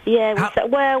son? Yeah.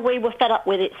 We were fed up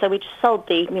with it, so we just sold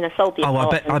the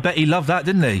apartment. I bet he loved that,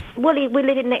 didn't he? Well, we're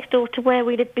living next door to where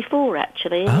we lived before,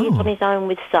 actually. Oh. He's on his own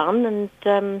with son, and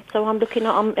so I'm looking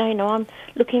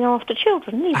after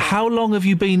children. Anyway. How long have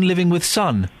you been living with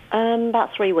son?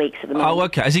 About 3 weeks at the moment. Oh,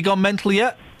 okay. Has he gone mental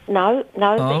yet? No.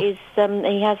 Oh. He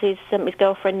has his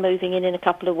girlfriend moving in a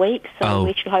couple of weeks, so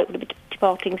we should hopefully be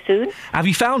departing soon. Have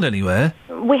you found anywhere?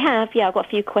 We have, yeah. I've got a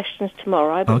few questions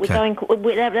tomorrow, but Okay.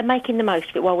 they're making the most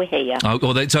of it while we're here. Oh,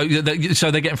 so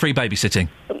they're getting free babysitting?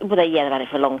 Well, they've had it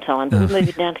for a long time, but we're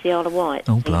moving down to the Isle of Wight.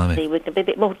 Oh, blimey. See, we're going to be a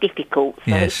bit more difficult. So.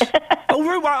 Yes. Oh,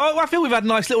 Ruth, I feel we've had a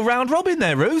nice little round robin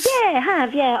there, Ruth. Yeah, I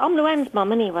have, yeah. I'm Luann's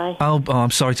mum, anyway. Oh, I'm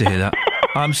sorry to hear that.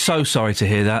 I'm so sorry to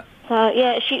hear that. So,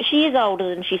 yeah, she is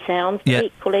older than she sounds, but Yeah.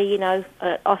 equally, I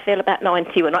feel about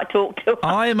 90 when I talk to her.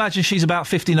 I imagine she's about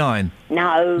 59.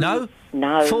 No. No?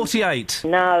 No. 48?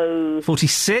 No.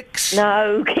 46?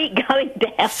 No, keep going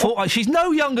down. She's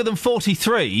no younger than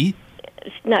 43.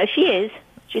 No, she is.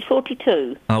 She's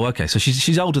 42. Oh, OK, so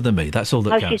she's older than me. That's all that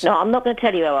counts. No, she's not. I'm not going to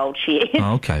tell you how old she is.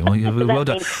 Oh, OK, well, well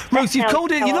done. Ruth, you've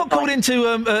called in. You're not called in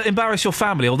to embarrass your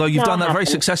family, although you've done that very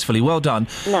successfully. Well done.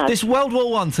 No. This World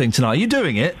War I thing tonight, are you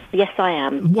doing it? Yes, I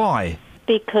am. Why?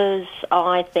 Because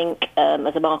I think,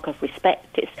 as a mark of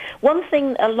respect, it's one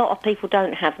thing a lot of people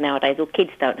don't have nowadays, or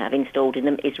kids don't have installed in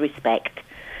them, is respect.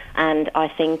 And I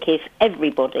think if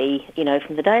everybody,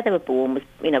 from the day they were born,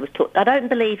 was taught. I don't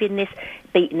believe in this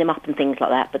beating them up and things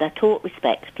like that, but they're taught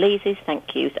respect, pleases,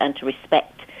 thank yous, and to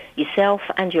respect yourself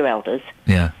and your elders.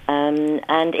 Yeah.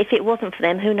 And if it wasn't for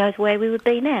them, who knows where we would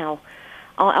be now?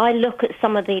 I look at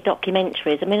some of the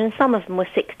documentaries. I mean, and some of them were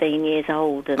 16 years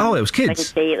old. And it was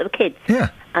kids. They were kids. Yeah.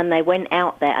 And they went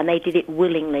out there and they did it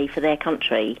willingly for their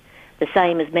country, the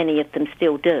same as many of them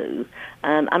still do.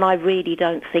 And I really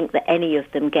don't think that any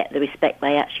of them get the respect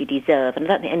they actually deserve. And I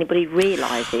don't think anybody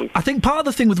realises. I think part of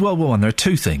the thing with World War I, there are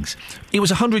two things. It was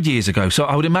 100 years ago, so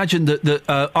I would imagine that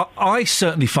I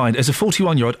certainly find, as a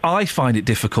 41-year-old, I find it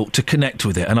difficult to connect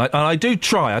with it. And I do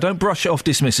try. I don't brush it off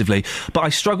dismissively, but I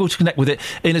struggle to connect with it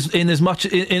in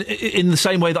the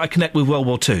same way that I connect with World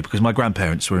War II, because my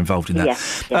grandparents were involved in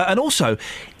that. Yeah. And also,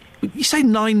 you say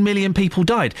 9 million people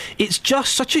died. It's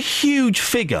just such a huge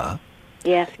figure.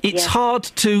 Yeah, it's hard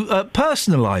to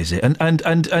personalise it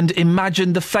and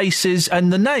imagine the faces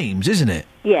and the names, isn't it?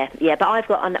 Yeah, but I've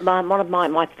got one of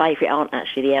my favourite aunt,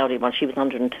 actually, the elderly one. She was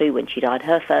 102 when she died.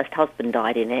 Her first husband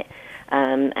died in it,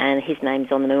 and his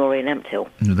name's on the memorial in Ampthill.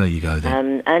 Well, there you go,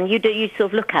 then. And you sort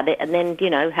of look at it, and then,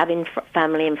 having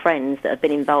family and friends that have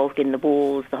been involved in the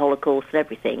wars, the Holocaust and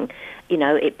everything,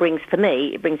 it brings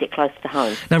it closer to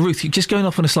home. Now, Ruth, just going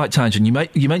off on a slight tangent,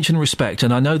 you mentioned respect,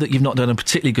 and I know that you've not done a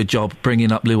particularly good job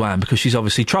bringing up Luann because she's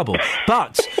obviously trouble.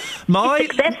 But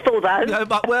successful, though.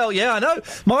 Well, yeah, I know.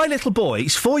 My little boy,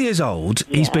 he's 4 years old.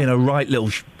 Yeah. He's been a right little...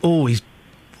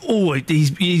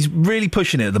 He's really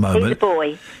pushing it at the moment. He's a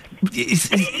boy.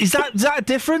 Is that a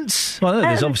difference? Well, I know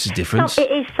there's obviously a difference.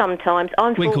 It is sometimes.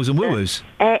 Winkles and woo-woos.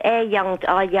 Our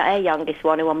youngest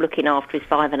one, who I'm looking after, is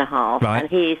 5.5, right. And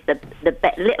he is the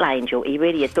little angel. He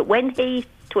really is. But when he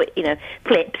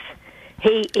flips,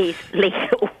 he is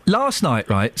lethal. Last night,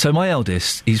 right? So my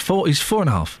eldest, he's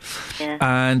 4.5, yeah.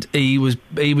 And he was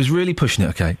really pushing it,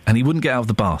 okay, and he wouldn't get out of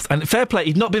the bath. And fair play,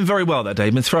 he'd not been very well that day.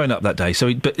 He'd been throwing up that day,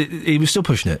 but he was still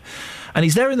pushing it. And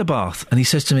he's there in the bath, and he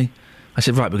says to me, I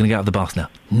said, right, we're going to get out of the bath now.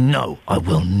 No, I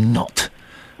will not.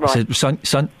 Right. I said,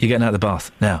 son, you're getting out of the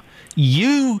bath now.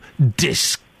 You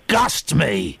disgust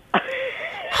me. I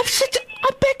said,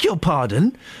 I beg your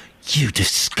pardon. You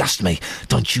disgust me.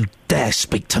 Don't you dare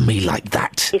speak to me like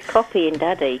that. He's copying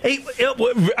Daddy.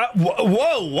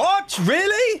 Whoa, what?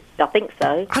 Really? I think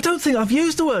so. I don't think I've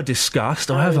used the word disgust,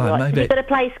 or have I? Maybe. You've got a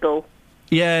play school.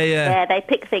 Yeah. Yeah, they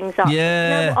pick things up.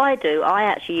 Yeah. You know what I do? I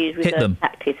actually use reverse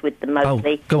tactics with them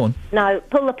mostly. Oh, go on. No,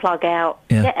 pull the plug out,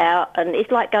 get out, and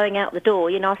it's like going out the door.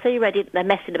 I see you ready, they're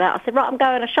messing about. I said, right, I'm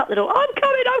going, I shut the door. I'm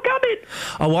coming.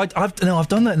 Oh, I've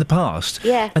done that in the past.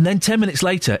 Yeah. And then 10 minutes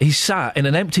later, he's sat in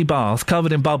an empty bath,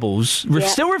 covered in bubbles,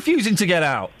 still refusing to get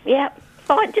out. Yeah.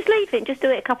 Fine, just leave it. Just do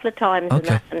it a couple of times.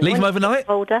 Okay. And leave him overnight?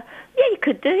 Older. Yeah, you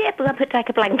could do. Yeah, but I'll take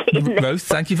a blanket in there. Ruth,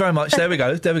 thank you very much. There we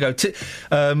go.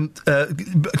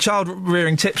 Child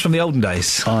rearing tips from the olden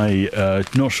days. I'm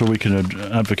not sure we can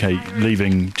advocate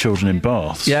leaving children in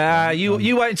baths. Yeah,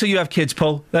 you wait until you have kids,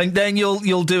 Paul. Then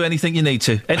you'll do anything you need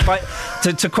to.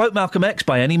 To quote Malcolm X,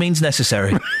 by any means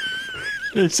necessary.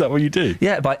 Is that what you do?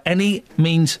 Yeah, by any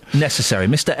means necessary.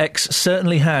 Mr. X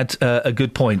certainly had a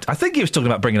good point. I think he was talking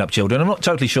about bringing up children. I'm not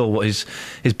totally sure what his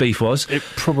beef was. It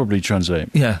probably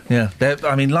translates. Yeah.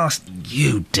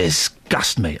 You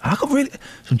disgust me.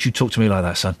 Don't you talk to me like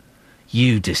that, son.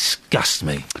 You disgust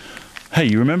me. Hey,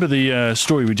 you remember the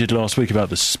story we did last week about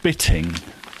the spitting?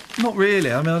 Not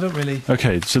really. I don't really...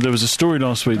 OK, so there was a story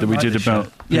last week that we did about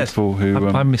people who...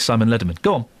 I miss Simon Lederman.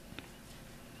 Go on.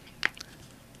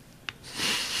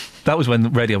 That was when the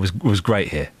radio was great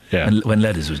here. Yeah. And when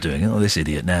Ledders was doing it. Oh, this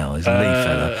idiot now is a Lee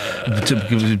fella.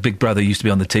 His big brother used to be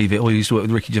on the TV. He used to work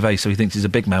with Ricky Gervais, so he thinks he's a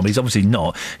big man, but he's obviously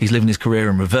not. He's living his career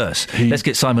in reverse. Let's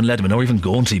get Simon Lederman or even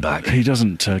Gaunty back. He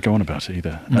doesn't go on about it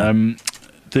either. No.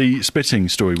 The spitting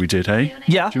story we did, hey?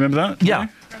 Yeah. Do you remember that? Yeah.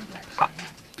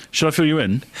 Shall I fill you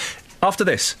in? After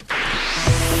this.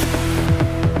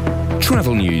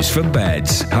 Travel news for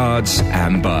beds, cards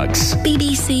and bugs.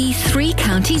 BBC Three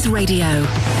Counties Radio.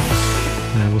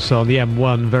 And we'll start on the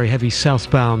M1, very heavy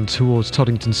southbound towards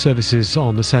Toddington Services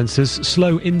on the sensors.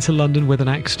 Slow into London with an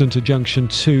accident at junction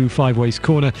 2, Five Ways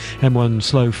Corner. M1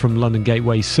 slow from London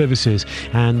Gateway Services.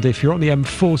 And if you're on the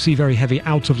M40, very heavy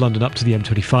out of London up to the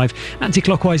M25.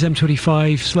 Anti-clockwise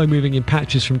M25, slow moving in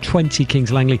patches from 20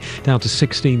 Kings Langley down to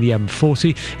 16 the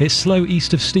M40. It's slow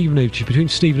east of Stevenage, between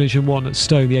Stevenage and 1 at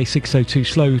Stone. The A602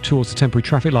 slow towards the temporary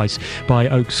traffic lights by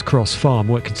Oaks Cross Farm.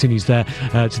 Work continues there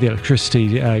to the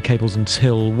electricity cables until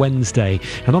Wednesday.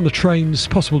 And on the trains,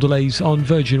 possible delays on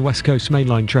Virgin West Coast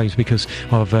mainline trains because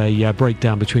of a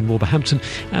breakdown between Wolverhampton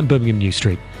and Birmingham New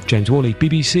Street. James Worley,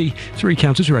 BBC Three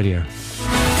Counties Radio.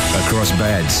 Across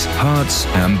beds, hearts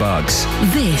and bugs.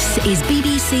 This is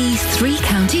BBC Three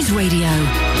Counties Radio.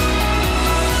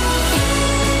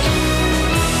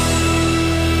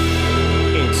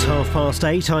 It's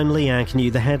 8:30. I'm Iain. Can you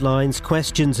the headlines?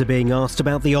 Questions are being asked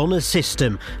about the honours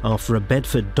system after a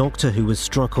Bedford doctor who was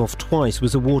struck off twice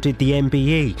was awarded the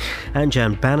MBE.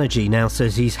 Anjan Banerjee now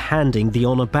says he's handing the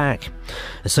honour back.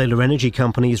 A solar energy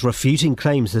company is refuting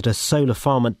claims that a solar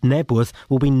farm at Nebworth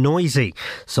will be noisy.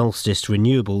 Solstice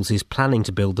Renewables is planning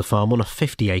to build the farm on a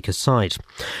 50-acre site.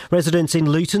 Residents in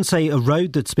Luton say a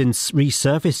road that's been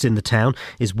resurfaced in the town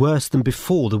is worse than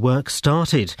before the work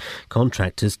started.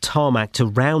 Contractors tarmacked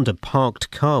around a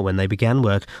parked car when they began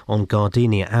work on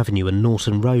Gardenia Avenue and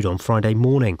Norton Road on Friday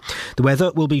morning. The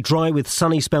weather will be dry with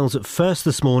sunny spells at first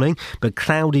this morning, but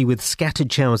cloudy with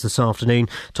scattered showers this afternoon.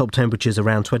 Top temperatures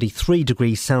around 23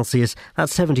 degrees Celsius,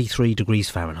 that's 73 degrees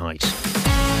Fahrenheit.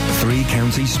 Three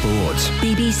Counties Sports.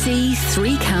 BBC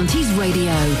Three Counties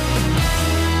Radio.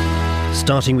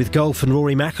 Starting with golf, and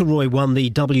Rory McIlroy won the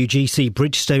WGC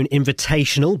Bridgestone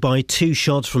Invitational by 2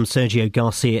 shots from Sergio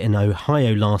Garcia in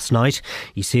Ohio last night.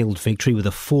 He sealed victory with a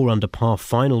 4-under par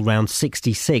final round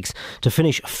 66 to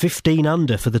finish 15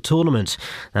 under for the tournament.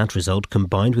 That result,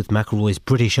 combined with McIlroy's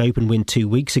British Open win 2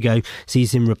 weeks ago,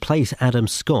 sees him replace Adam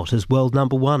Scott as world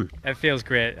number 1. It feels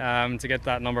great. To get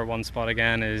that number 1 spot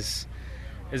again is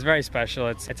very special.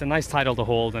 It's a nice title to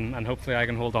hold, and hopefully I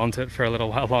can hold on to it for a little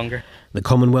while longer. The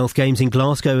Commonwealth Games in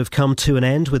Glasgow have come to an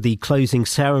end with the closing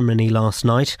ceremony last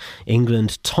night.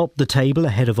 England topped the table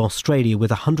ahead of Australia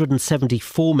with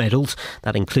 174 medals.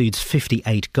 That includes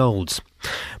 58 golds.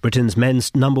 Britain's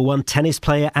men's number 1 tennis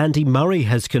player Andy Murray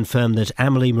has confirmed that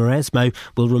Amelie Mauresmo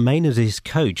will remain as his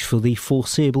coach for the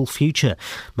foreseeable future.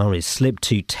 Murray slipped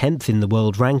to 10th in the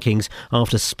world rankings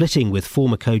after splitting with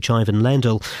former coach Ivan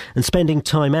Lendl and spending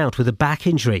time out with a back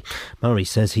injury. Murray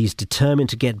says he's determined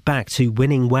to get back to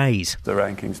winning ways. The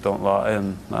rankings don't lie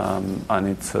in. I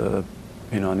need to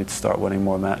start winning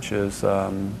more matches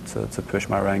to push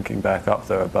my ranking back up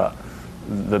there, but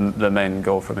the main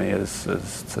goal for me is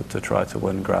to try to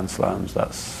win Grand Slams.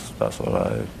 That's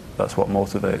what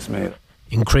motivates me.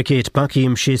 In cricket,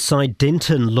 Buckinghamshire's side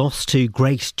Dinton lost to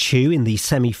Grace Chew in the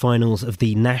semi-finals of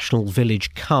the National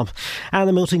Village Cup. And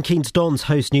the Milton Keynes Dons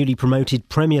host newly promoted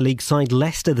Premier League side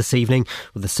Leicester this evening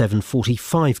with a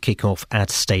 7:45 kick-off at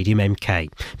Stadium MK.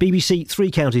 BBC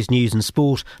Three Counties News and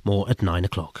Sport, more at 9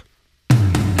 o'clock.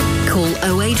 Call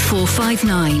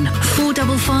 08459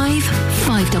 455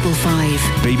 555.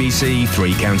 BBC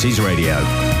Three Counties Radio.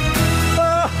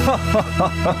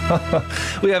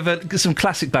 We have some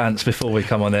classic bands before we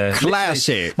come on air.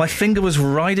 Classic. My finger was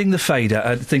riding the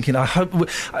fader thinking, I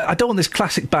don't want this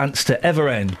classic bants to ever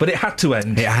end, but it had to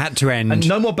end. It had to end. And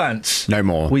no more bants. No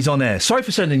more. We's on air. Sorry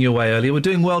for sending you away earlier. We're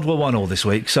doing World War I all this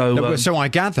week, so... so I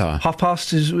gather. Half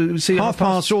past is... Half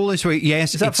past all this week,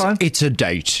 yes. Is that fine? It's a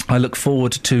date. I look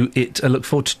forward to it. I look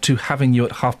forward to having you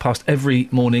at past every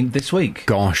morning this week.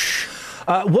 Gosh.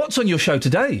 What's on your show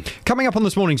today? Coming up on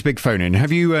this morning's Big Phone In,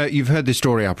 have you you've heard this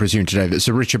story, I presume, today, that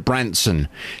Sir Richard Branson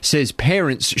says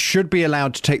parents should be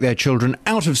allowed to take their children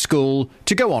out of school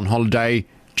to go on holiday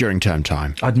during term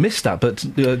time. I'd missed that, but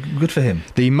good for him.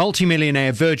 The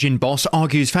multimillionaire Virgin boss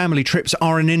argues family trips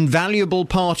are an invaluable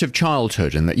part of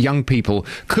childhood and that young people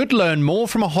could learn more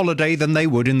from a holiday than they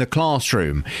would in the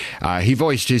classroom. He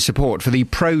voiced his support for the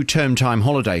pro-term time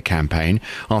holiday campaign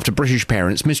after British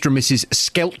parents, Mr. and Mrs.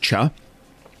 Skelcher,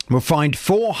 were fined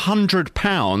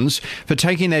 £400 for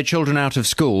taking their children out of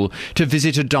school to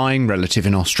visit a dying relative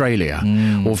in Australia.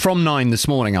 Well, from 9 this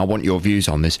morning, I want your views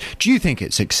on this. Do you think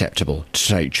it's acceptable to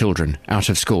take children out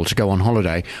of school to go on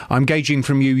holiday? I'm gauging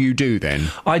from you do then.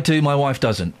 I do, my wife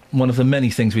doesn't. One of the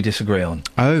many things we disagree on.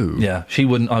 Oh. Yeah, she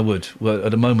wouldn't, I would,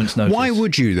 at a moment's notice. Why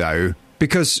would you, though?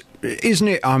 Because, isn't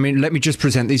it... I mean, let me just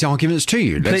present these arguments to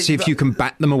you. Let's see if you can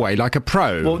bat them away like a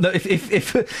pro. Well, no,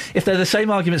 if they're the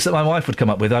same arguments that my wife would come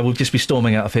up with, I would just be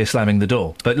storming out of here slamming the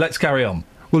door. But let's carry on.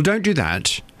 Well, don't do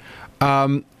that.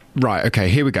 Right, okay,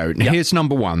 here we go. Here's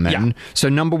number one then. Yeah. So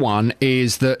number one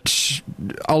is that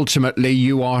ultimately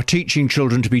you are teaching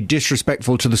children to be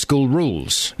disrespectful to the school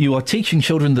rules. You are teaching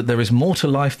children that there is more to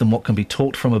life than what can be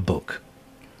taught from a book.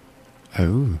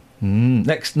 Oh.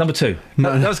 Next, number two.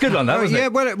 That was a good one, wasn't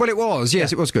it? Well, it was.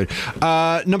 Yes, it was good.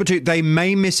 Number two, they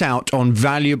may miss out on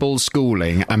valuable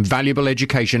schooling and valuable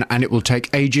education, and it will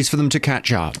take ages for them to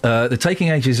catch up. The taking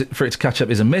ages for it to catch up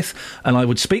is a myth, and I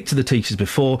would speak to the teachers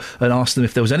before and ask them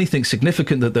if there was anything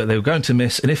significant that they were going to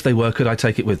miss, and if they were, could I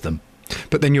take it with them?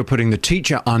 But then you're putting the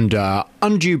teacher under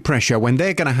undue pressure when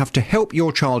they're going to have to help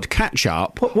your child catch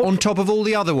up on top of all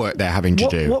the other work they're having to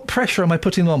do. What pressure am I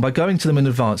putting them on by going to them in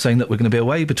advance saying that we're going to be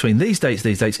away between these dates?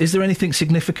 Is there anything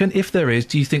significant? If there is,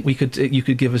 do you think you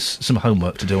could give us some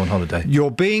homework to do on holiday? You're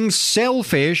being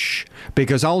selfish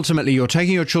because ultimately you're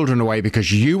taking your children away because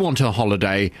you want a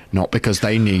holiday, not because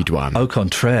they need one. Au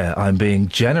contraire, I'm being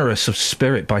generous of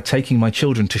spirit by taking my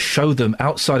children to show them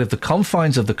outside of the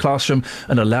confines of the classroom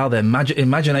and allow their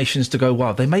imaginations to go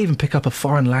wild. They may even pick up a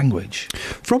foreign language.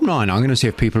 From 9, I'm going to see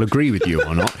if people agree with you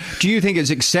or not. Do you think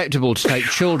it's acceptable to take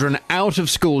children out of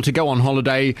school to go on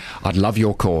holiday? I'd love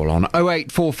your call on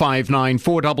 08459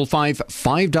 455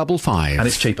 555. And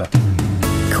it's cheaper.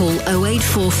 Call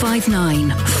 08459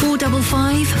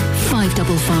 455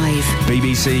 555.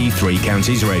 BBC Three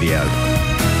Counties Radio.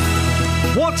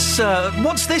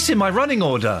 What's this in my running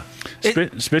order?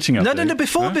 Spitting update. No.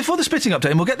 Before the spitting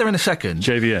update, and we'll get there in a second.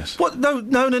 JVS. What?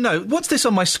 No. What's this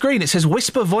on my screen? It says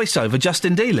Whisper voiceover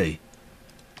Justin Dealey.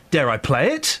 Dare I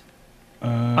play it?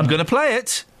 I'm going to play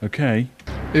it. Okay.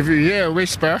 If you hear a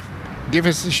whisper, give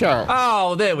us a shout.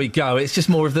 Oh, there we go. It's just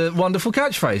more of the wonderful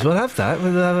catchphrase. We'll have that.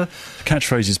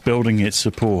 Catchphrase is building its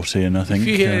support in, I think. If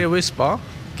you hear a whisper,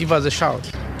 give us a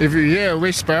shout. If you hear a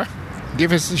whisper,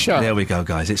 give us a shout. There we go,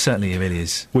 guys. It certainly really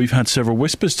is. We've had several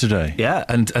whispers today. Yeah,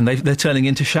 and they're turning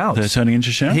into shouts. They're turning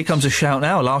into shouts? Here comes a shout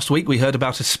now. Last week we heard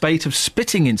about a spate of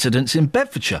spitting incidents in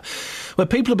Bedfordshire, where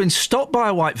people have been stopped by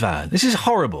a white van. This is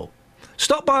horrible.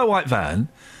 Stopped by a white van.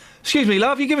 Excuse me,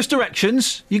 love, you give us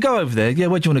directions. You go over there. Yeah,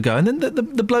 where do you want to go? And then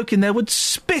the bloke in there would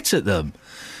spit at them.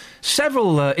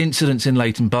 Several incidents in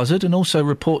Leighton Buzzard and also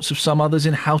reports of some others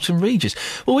in Houghton Regis.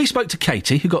 Well, we spoke to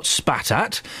Katie, who got spat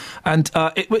at, and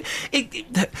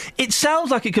it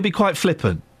sounds like it could be quite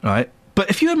flippant, right? But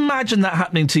if you imagine that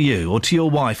happening to you or to your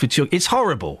wife, it's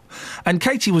horrible. And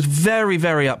Katie was very,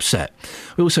 very upset.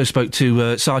 We also spoke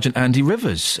to Sergeant Andy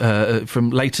Rivers from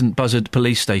Leighton Buzzard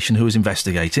Police Station, who was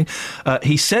investigating.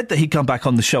 He said that he'd come back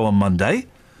on the show on Monday.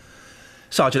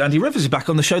 Sergeant Andy Rivers is back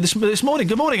on the show this morning.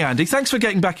 Good morning, Andy. Thanks for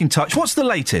getting back in touch. What's the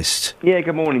latest? Yeah,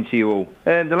 good morning to you all.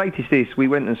 The latest is we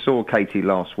went and saw Katie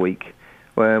last week.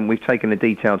 We've taken a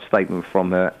detailed statement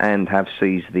from her and have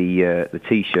seized the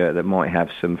T-shirt that might have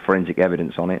some forensic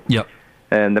evidence on it. Yep.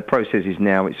 The process is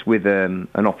now it's with an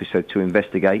officer to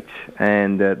investigate,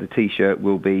 and the T-shirt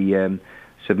will be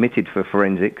submitted for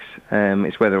forensics.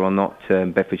 It's whether or not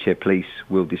Bedfordshire Police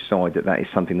will decide that is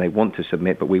something they want to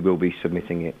submit, but we will be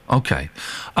submitting it. OK.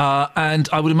 And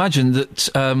I would imagine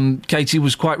that Katie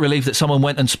was quite relieved that someone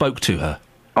went and spoke to her.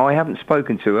 I haven't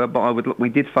spoken to her, but we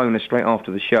did phone her straight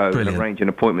after the show. Brilliant. And arrange an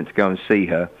appointment to go and see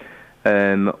her.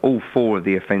 All 4 of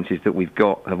the offences that we've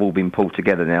got have all been pulled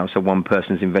together now, so one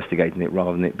person's investigating it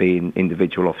rather than it being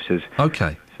individual officers.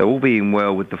 OK. So all being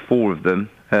well with the 4 of them,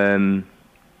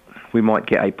 we might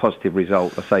get a positive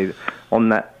result. I say, on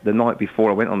the night before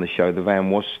I went on the show, the van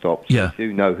was stopped. Yeah. We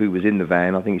do know who was in the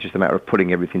van. I think it's just a matter of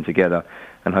putting everything together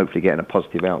and hopefully getting a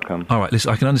positive outcome. All right,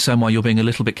 listen, I can understand why you're being a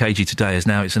little bit cagey today, as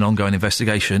now it's an ongoing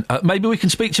investigation. Maybe we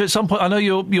can speak to you at some point. I know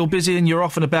you're busy and you're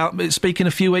off and about, but speak in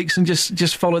a few weeks and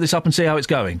just follow this up and see how it's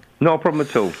going. Not a problem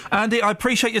at all. Andy, I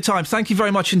appreciate your time. Thank you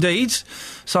very much indeed.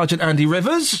 Sergeant Andy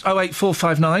Rivers,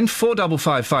 08459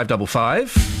 455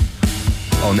 555.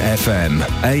 On FM,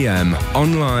 AM,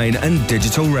 online and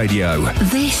digital radio.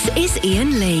 This is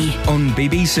Iain Lee. On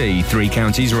BBC Three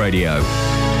Counties Radio.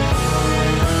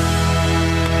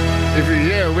 If you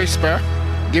hear a whisper,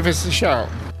 give us a shout.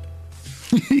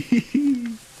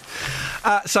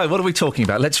 So, what are we talking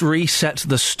about? Let's reset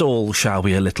the stall, shall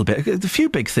we, a little bit. A few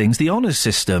big things. The honours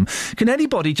system. Can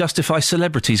anybody justify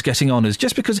celebrities getting honours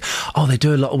just because, they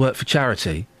do a lot of work for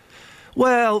charity?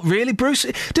 Well, really,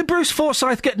 did Bruce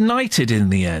Forsyth get knighted in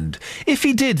the end? If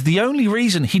he did, the only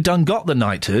reason he done got the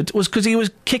knighthood was because he was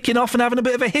kicking off and having a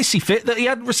bit of a hissy fit that he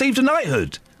hadn't received a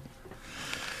knighthood.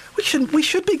 We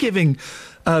should be giving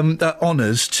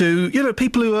honours to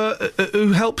people who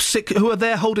are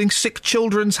there holding sick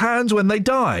children's hands when they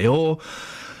die, or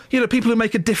people who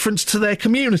make a difference to their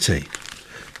community.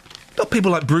 Not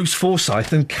people like Bruce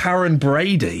Forsyth and Karen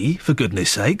Brady, for goodness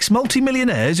sakes,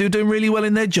 multi-millionaires who are doing really well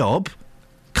in their job.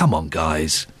 Come on,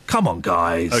 guys.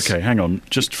 OK, hang on,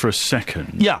 just for a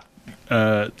second. Yeah.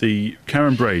 The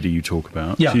Karen Brady you talk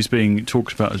about, Yeah. she's being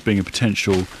talked about as being a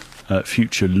potential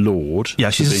future lord.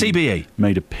 Yeah, she's for a being CBE.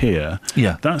 Made a peer.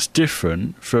 Yeah. That's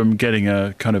different from getting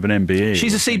a kind of an MBE.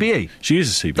 She's a CBE. She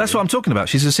is a CBE. That's what I'm talking about.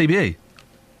 She's a CBE.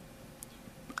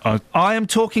 I am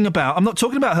talking about... I'm not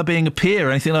talking about her being a peer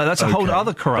or anything like that. That's a whole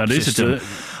other corrupt That is system.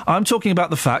 I'm talking about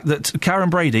the fact that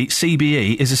Karen Brady,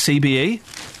 CBE, is a CBE.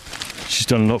 She's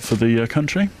done a lot for the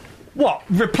country. What?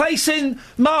 Replacing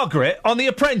Margaret on The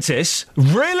Apprentice?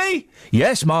 Really?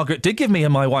 Yes, Margaret did give me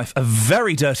and my wife a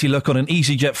very dirty look on an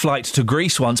EasyJet flight to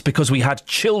Greece once because we had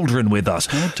children with us.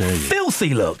 How dare you?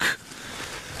 Filthy look.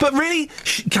 But really,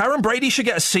 Karen Brady should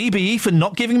get a CBE for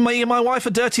not giving me and my wife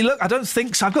a dirty look? I don't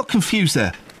think so. I've got confused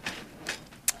there.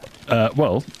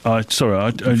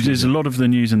 There's a lot of the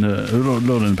news a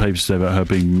lot in the papers today about her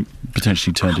being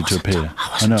potentially turned into a peer.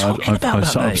 I know.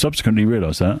 I've subsequently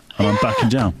realised that, and I'm backing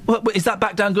down. Well, is that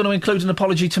back down going to include an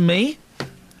apology to me?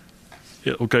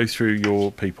 It'll go through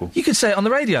your people. You could say it on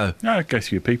the radio. No, it'll go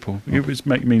through your people.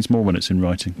 It means more when it's in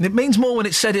writing. It means more when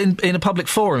it's said in a public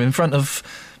forum in front of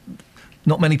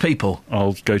not many people.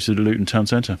 I'll go to the Luton Town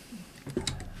Centre.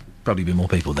 Probably be more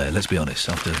people there, let's be honest,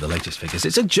 after the latest figures.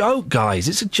 It's a joke, guys.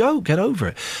 It's a joke. Get over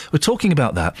it. We're talking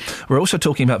about that. We're also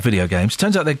talking about video games.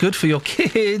 Turns out they're good for your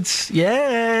kids.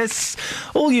 Yes.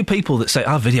 All you people that say,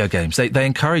 video games, they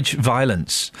encourage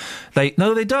violence.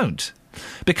 No, they don't.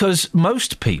 Because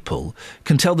most people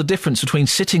can tell the difference between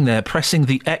sitting there pressing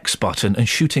the X button and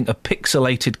shooting a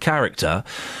pixelated character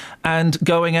and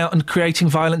going out and creating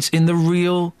violence in the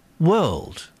real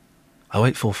world.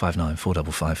 08459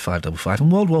 455 555.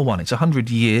 And World War I, it's 100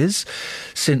 years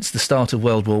since the start of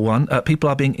World War I. People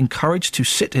are being encouraged to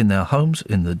sit in their homes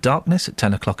in the darkness at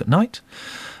 10 o'clock at night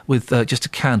with just a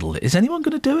candle lit. Is anyone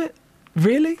going to do it?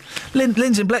 Really?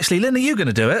 Lynn's in Bletchley. Lynn, are you going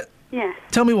to do it? Yes.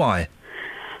 Tell me why.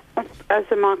 As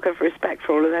a mark of respect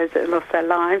for all of those that have lost their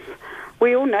lives,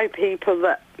 we all know people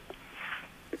that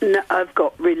have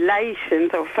got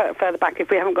relations, or further back, if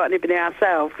we haven't got anybody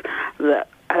ourselves, that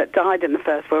died in the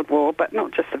First World War, but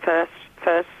not just the first,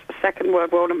 Second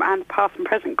World War, and past and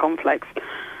present conflicts.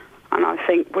 And I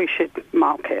think we should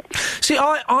mark it. See,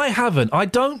 I haven't. I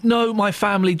don't know my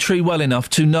family tree well enough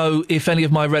to know if any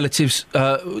of my relatives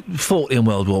fought in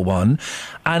World War I.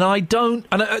 And I don't...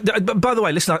 And by the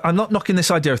way, listen, I'm not knocking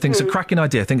this idea. I think it's a cracking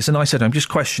idea. I think it's a nice idea. I'm just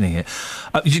questioning it.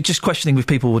 Just questioning if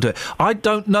people will do it. I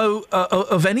don't know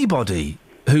of anybody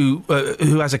who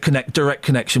has a direct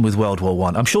connection with World War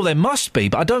I. I'm sure there must be,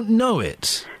 but I don't know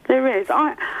it. There is.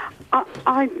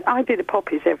 I do the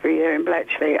poppies every year in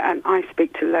Bletchley, and I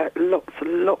speak to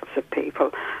lots of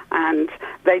people, and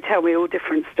they tell me all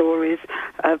different stories,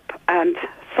 and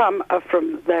some are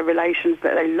from their relations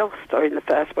that they lost during the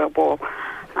First World War,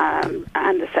 and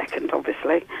the Second,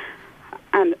 obviously,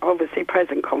 and obviously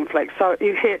present conflict. So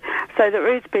you hear, so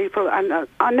there is people, and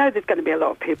I know there's going to be a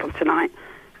lot of people tonight.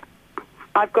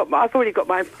 I've already got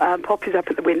my poppies up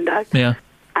at the window. Yeah.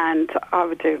 And I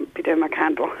would be doing my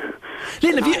candle.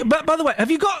 Lynn, by the way, have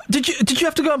you got? Did you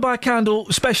have to go and buy a candle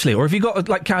specially, or have you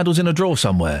got candles in a drawer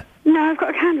somewhere? No, I've got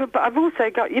a candle, but I've also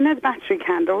got the battery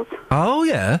candles. Oh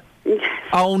yeah. Yes.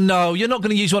 Oh no, you're not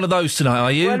going to use one of those tonight,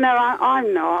 are you? Well, no,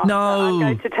 I'm not. No. I'm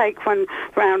going to take one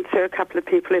round to a couple of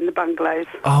people in the bungalows.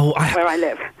 Oh, where I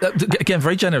live. Again,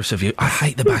 very generous of you. I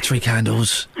hate the battery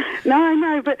candles. No, I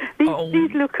know, but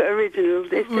these look original.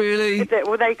 Really?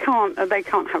 They can't have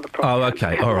a problem. Oh,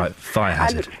 okay, all right, fire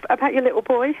hazard. And about your little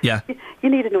boy. Yeah. You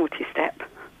need a naughty step.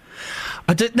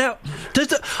 I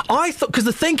thought, because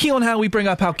the thinking on how we bring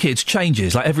up our kids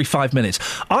changes like every 5 minutes.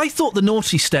 I thought the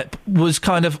naughty step was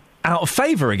kind of out of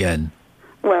favour again.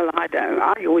 Well, I don't.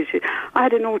 I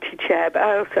had a naughty chair, but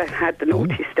I also had the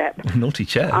naughty step. Naughty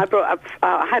chair.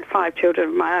 I had 5 children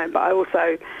of my own, but I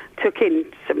also took in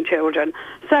some children.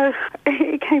 So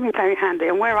it came in very handy.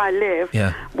 And where I live,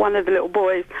 one of the little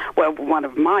boys, one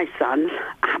of my sons,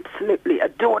 absolutely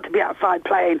adored to be outside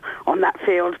playing on that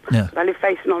field. Yeah. I live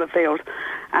facing on a field.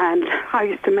 And I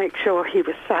used to make sure he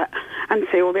was sat and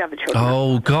see all the other children.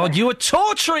 Oh, God, you were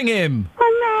torturing him!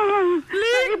 Oh, no!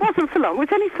 Lynn. It wasn't for long. It was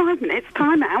only 5 minutes.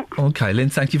 Time out. OK, Lynn,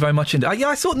 thank you very much indeed.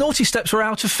 I thought naughty steps were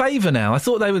out of favour now. I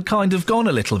thought they were kind of gone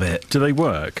a little bit. Do they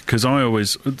work? Because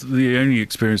the only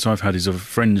experience I've had is of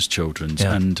friends' children's,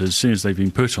 and as soon as they've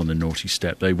been put on the naughty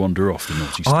step, they wander off the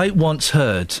naughty step. I once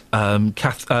heard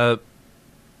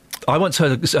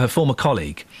a former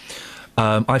colleague.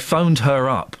 I phoned her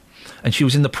up, and she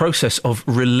was in the process of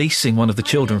releasing one of the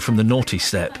children from the naughty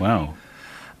step. Wow.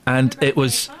 And it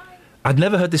was... I'd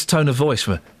never heard this tone of voice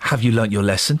from her. Have you learnt your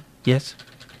lesson? Yes.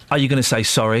 Are you going to say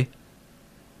sorry?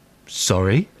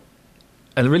 Sorry?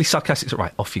 And a really sarcastic...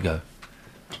 Right, off you go.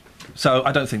 So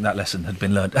I don't think that lesson had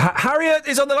been learned. Harriet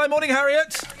is on the line. Morning,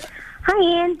 Harriet. Hi,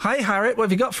 Ian. Hi, Harriet. What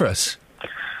have you got for us?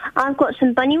 I've got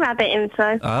some bunny rabbit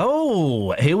info.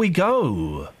 Oh, here we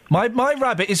go. My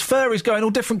rabbit, his fur is going all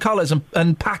different colours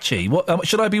and patchy. What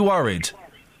should I be worried?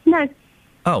 No.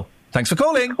 Oh, thanks for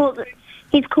calling.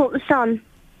 He's caught the sun.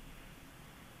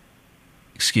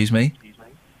 Excuse me?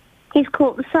 He's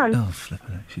caught the sun. Oh,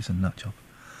 flippin' it. She's a nut job.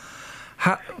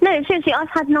 No, seriously, I've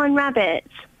had 9 rabbits.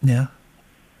 Yeah.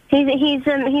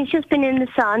 He's just been in the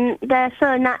sun. Their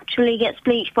fur naturally gets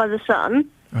bleached by the sun.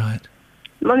 Right.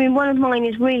 I mean, one of mine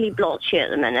is really blotchy at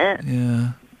the minute.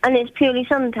 Yeah. And it's purely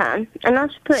suntan. And as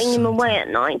for putting him away at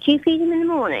night, do you feed him in the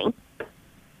morning?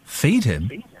 Feed him?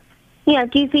 Yeah,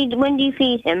 when do you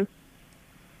feed him?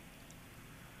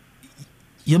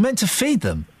 You're meant to feed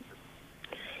them?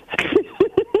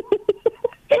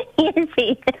 Yes,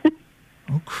 feed him.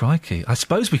 Oh, crikey. I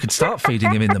suppose we could start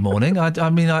feeding him in the morning. I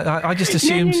just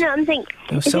assumed... No, I'm thinking...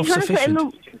 they were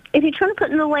self-sufficient. If you're trying to put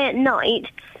them away at night,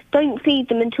 don't feed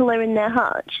them until they're in their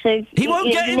hutch. So he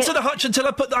won't get into the hutch until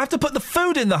I have to put the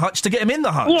food in the hutch to get him in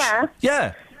the hutch. Yeah.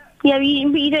 Yeah. Yeah, but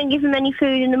you don't give him any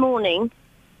food in the morning.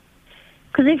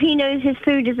 Because if he knows his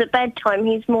food is at bedtime,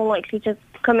 he's more likely to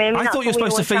come in. I thought you were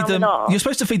supposed to feed them... You're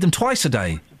supposed to feed them twice a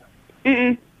day.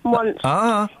 Mm-mm. Once.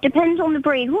 Ah. Depends on the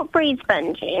breed. What breed's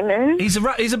Benjamin? He's a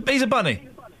bunny.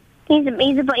 He's a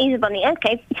bunny.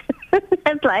 Okay.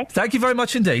 Fair play. Thank you very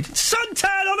much indeed.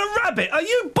 Suntan on a rabbit. Are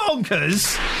you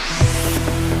bonkers?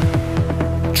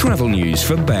 Travel news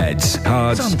for beds,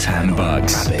 cards and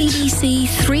bugs. BBC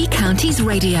Three Counties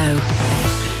Radio.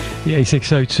 The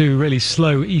A602 really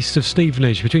slow east of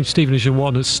Stevenage. Between Stevenage and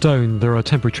Walnut Stone, there are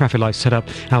temporary traffic lights set up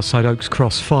outside Oaks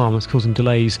Cross Farm. That's causing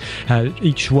delays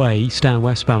each way, east and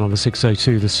westbound on the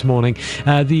 602 this morning.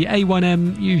 The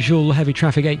A1M, usual heavy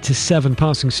traffic, 8 to 7,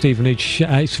 passing Stevenage.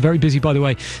 It's very busy, by the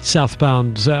way,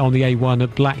 southbound on the A1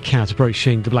 at Black Cat,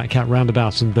 approaching the Black Cat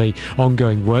roundabout and the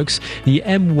ongoing works. The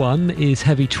M1 is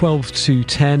heavy 12 to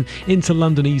 10. Into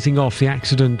London, easing off. The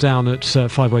accident down at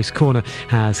Five Ways Corner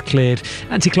has cleared.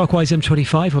 Anti-clockwise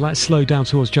M25, well, that's slowed down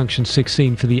towards junction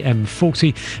 16 for the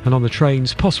M40. And on the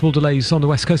trains, possible delays on the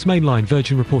West Coast Main Line.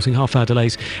 Virgin reporting half-hour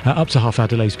delays, up to half-hour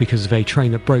delays because of a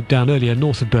train that broke down earlier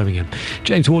north of Birmingham.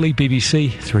 James Worley,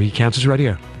 BBC Three Counties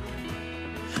Radio.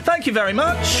 Thank you very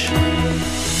much.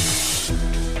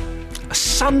 A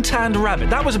suntanned rabbit.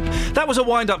 That was a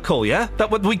wind-up call, yeah?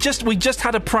 We just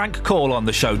had a prank call on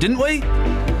the show, didn't we?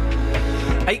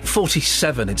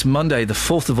 8:47. It's Monday, the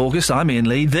 4th of August. I'm Iain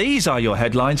Lee. These are your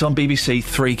headlines on BBC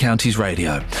Three Counties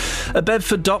Radio. A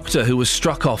Bedford doctor who was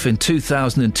struck off in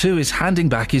 2002 is handing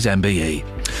back his MBE.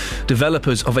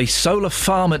 Developers of a solar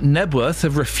farm at Nebworth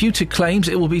have refuted claims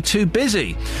it will be too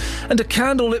busy. And a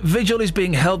candlelit vigil is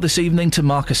being held this evening to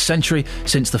mark a century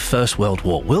since the First World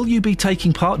War. Will you be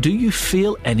taking part? Do you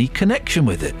feel any connection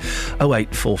with it?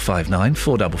 08459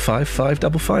 455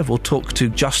 555. We'll talk to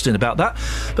Justin about that.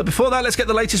 But before that, let's get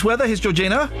the latest weather. Here's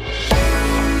Georgina.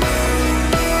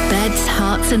 Beds,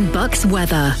 Herts and Bucks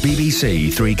weather.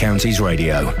 BBC Three Counties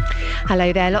Radio.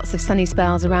 Hello there, lots of sunny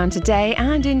spells around today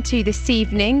and into this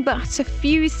evening, but a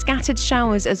few scattered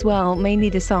showers as well, mainly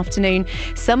this afternoon.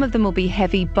 Some of them will be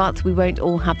heavy, but we won't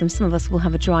all have them. Some of us will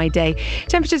have a dry day.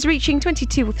 Temperatures reaching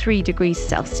 22 or 3 degrees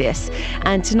Celsius.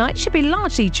 And tonight should be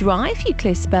largely dry, a few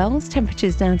clear spells.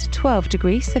 Temperatures down to 12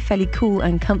 degrees, so fairly cool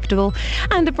and comfortable.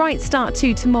 And a bright start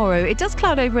to tomorrow. It does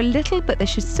cloud over a little, but there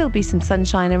should still be some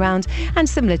sunshine around and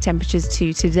similar temperatures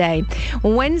to today.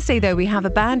 On Wednesday, though, we have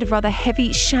a band of rather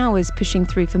heavy showers pushing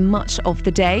through for much of the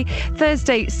day.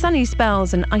 Thursday, sunny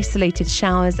spells and isolated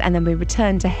showers, and then we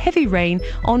return to heavy rain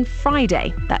on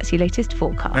Friday. That's your latest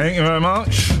forecast. Thank you very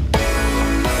much.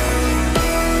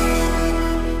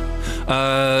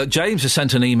 James has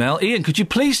sent an email. Ian, could you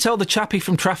please tell the chappie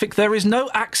from traffic there is no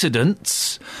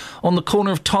accidents on the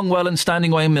corner of Tongwell and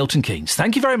Standing Way in Milton Keynes?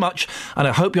 Thank you very much, and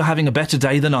I hope you're having a better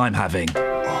day than I'm having.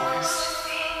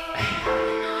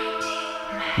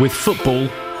 With football,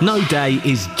 no day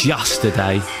is just a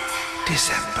day.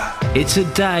 December. It's a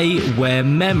day where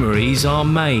memories are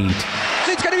made.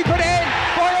 It's going to be put in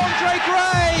by Andre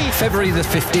Gray. February the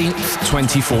 15th,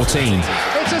 2014.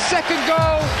 It's a second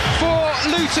goal for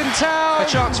Luton Town. A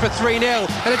chance for 3-0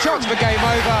 and a chance for game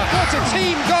over. What a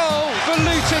team goal for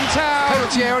Luton Town.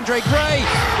 Penalty, Andre Gray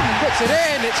puts it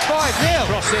in. It's 5-0.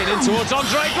 Cross it in towards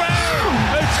Andre Gray,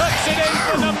 who tucks it in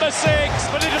for number 6,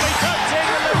 but it'll be tucked in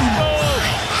the loose ball.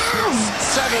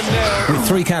 7-0. With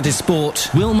Three Counties Sport,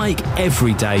 we'll make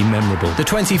every day memorable. The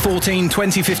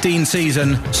 2014-2015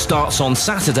 season starts on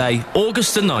Saturday,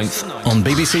 August the 9th on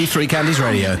BBC Three Counties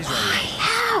Radio.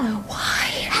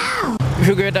 Vi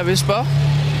får gå ut og whisper.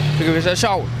 Det kan være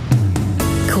sjovt.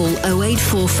 Call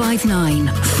 08459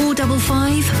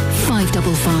 455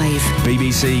 555.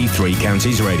 BBC Three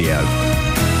Counties Radio.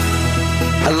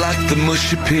 I like the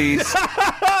mushy peas.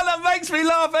 That makes me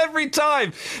laugh every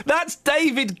time. That's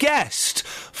David Guest,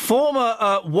 former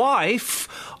wife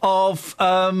of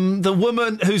the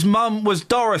woman whose mum was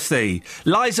Dorothy,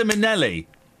 Liza Minnelli.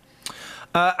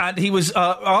 And he was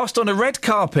asked on a red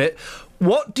carpet,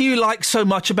 what do you like so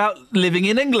much about living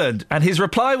in England? And his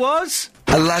reply was...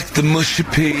 I like the mushy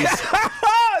peas.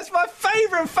 It's my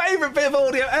favourite bit of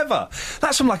audio ever.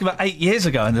 That's from like about 8 years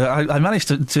ago, and I managed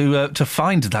to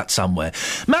find that somewhere.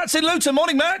 Matt's in Luton.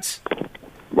 Morning, Matt.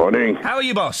 Morning. How are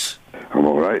you, boss? I'm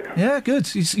all right. Yeah,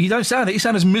 good. You don't sound it. You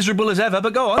sound as miserable as ever,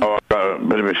 but go on. Oh, I've got a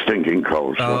bit of a stinking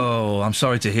cold. So. Oh, I'm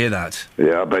sorry to hear that.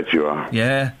 Yeah, I bet you are.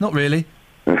 Yeah, not really.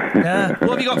 Yeah.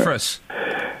 What have you got for us?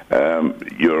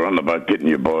 You were on about getting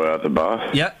your boy out of the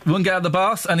bath. Yeah, wouldn't get out of the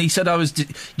bath, and he said I was...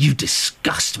 you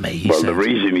disgust me, he Well, said. the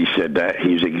reason he said that,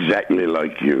 he's exactly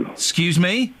like you. Excuse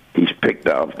me? He's picked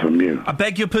that up from you. I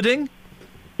beg your pudding?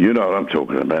 You know what I'm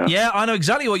talking about. Yeah, I know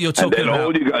exactly what you're talking and then about.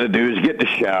 all you got to do is get the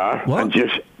shower and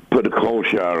just put a cold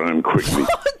shower on him quickly.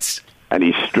 What? And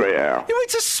he's straight out. You need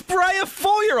to spray a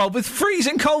 4-year-old with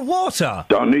freezing cold water?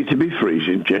 Don't need to be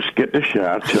freezing. Just get the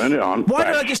shower, turn it on. Why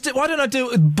don't I do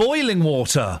it with boiling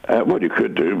water? Well, you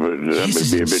could do, but that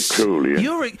would be a bit cruel.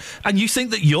 Yeah. And you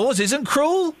think that yours isn't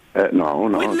cruel? No.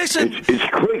 Wait, listen. It's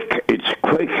quick. It's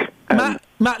quick.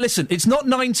 Matt, listen, it's not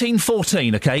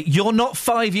 1914, OK? You're not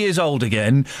 5 years old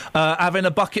again, having a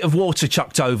bucket of water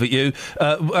chucked over you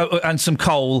and some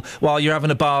coal while you're having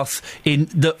a bath in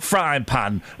the frying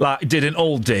pan like you did in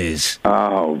old days.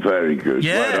 Oh, very good.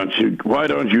 Yeah. Why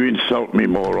don't you insult me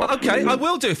more often? OK, I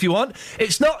will do if you want.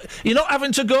 You're not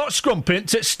having to go scrumping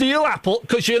to steal apple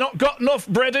because you're not got enough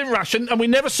bread in ration, and we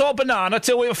never saw banana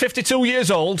till we were 52 years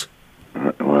old.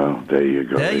 Well, there you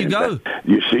go. There you go.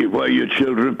 You see where your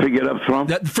children pick it up from?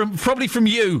 Probably from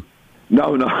you.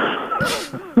 No.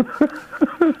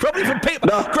 Probably from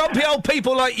grumpy old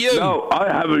people like you. No,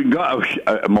 I haven't got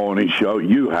a morning show.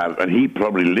 You have, and he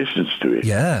probably listens to it.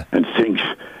 Yeah. And thinks,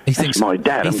 that's my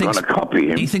dad. I'm going to copy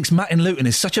him. He thinks Matt in Luton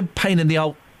is such a pain in the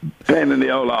old... Pain in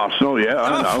the old Arsenal, yeah,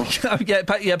 I know.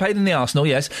 Pain in the Arsenal,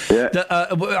 yes. Yeah.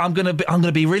 I'm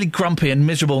gonna be really grumpy and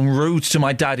miserable and rude to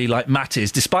my daddy like Matt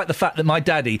is, despite the fact that my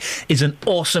daddy is an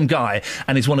awesome guy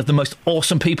and is one of the most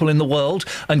awesome people in the world.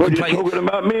 And you're talking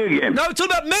about me again? No, talking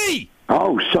about me!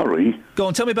 Oh, sorry. Go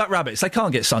on, tell me about rabbits. They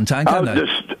can't get suntan, can they?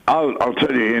 I'll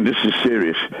tell you, Ian, this is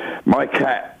serious. My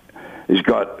cat has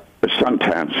got a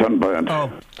sunburn.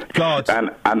 Oh, God. And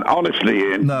honestly,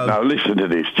 Ian, now listen to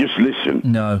this. Just listen.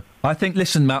 No.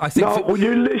 Listen, Matt, I think... will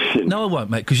you listen? No, I won't,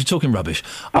 mate, because you're talking rubbish.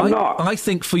 I'm not. I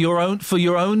think for your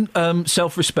own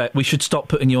self-respect, we should stop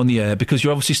putting you on the air, because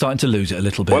you're obviously starting to lose it a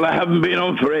little bit. Well, I haven't been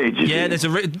on for ages. Yeah, Ian. there's a...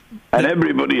 And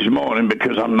everybody's mourning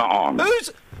because I'm not on.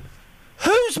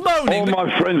 Who's moaning? All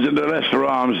my friends in the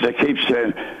restaurants, they keep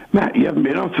saying, Matt, you haven't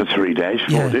been on for 3 days,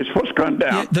 4 days. What's going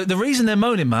down? Yeah, the reason they're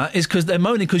moaning, Matt, is because they're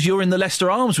moaning because you're in the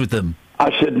Leicester Arms with them. I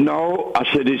said, no. I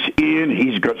said, it's Ian.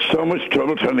 He's got so much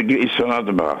trouble trying to get his son out of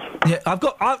the bath. Yeah,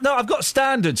 I've got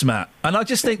standards, Matt. And I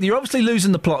just think that you're obviously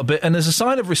losing the plot a bit, and as a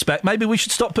sign of respect, maybe we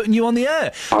should stop putting you on the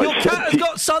air. Your cat has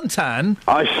got suntan.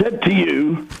 I said to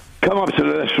you, come up to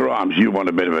the Leicester Arms. You want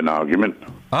a bit of an argument.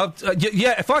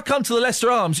 Yeah, if I come to the Leicester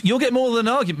Arms, you'll get more than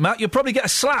an argument, Matt. You'll probably get a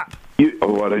slap.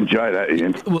 I'd enjoy that,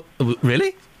 Ian.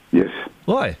 Really? Yes.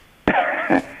 Why?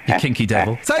 You kinky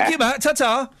devil. Thank you, Matt.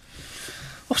 Ta-ta.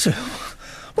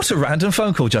 What's a random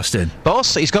phone call, Justin?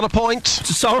 Boss, he's got a point.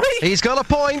 Sorry? He's got a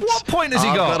point. What point has he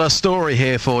got? I've got a story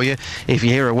here for you. If you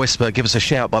hear a whisper, give us a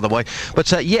shout, by the way. But,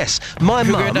 yes, my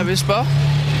mum... a whisper?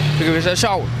 Give us a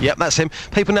shout. Yep, that's him.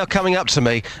 People now coming up to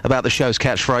me about the show's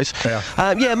catchphrase.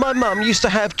 Yeah. My mum used to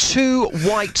have 2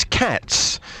 white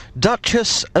cats,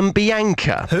 Duchess and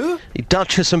Bianca. Who?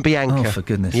 Duchess and Bianca. Oh, for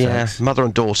goodness sakes. Mother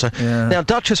and daughter. Yeah. Now,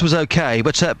 Duchess was okay,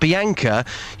 but Bianca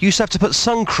used to have to put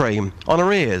sun cream on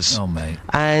her ears. Oh, mate.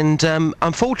 And,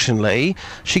 unfortunately,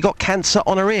 she got cancer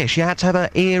on her ear. She had to have her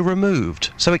ear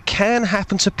removed. So it can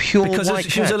happen to pure white cats.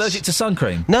 Because she was allergic to sun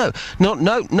cream? No,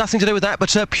 nothing to do with that,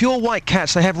 but pure white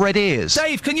cats, they have red ears.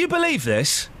 Dave, can you believe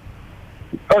this?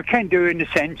 I can do in a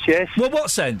sense, yes. Well, what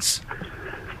sense?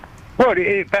 Well,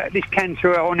 about this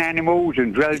cancer on animals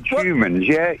and humans,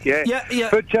 yeah.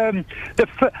 But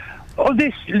on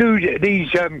these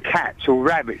cats or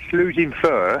rabbits losing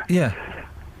fur,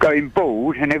 going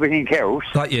bald and everything else,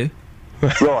 like you,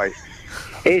 right?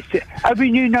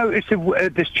 Haven't you noticed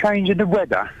this change in the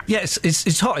weather? Yes,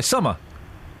 it's hot. It's summer.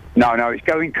 No, it's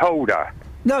going colder.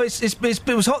 No, it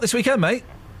was hot this weekend, mate.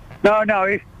 No,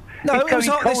 No, it was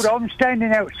hot cold. I'm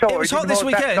standing outside. It was hot this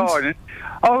weekend.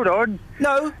 Hold on.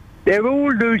 No. They're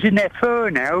all losing their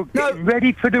fur now, getting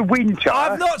ready for the winter.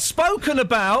 I've not spoken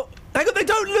about... They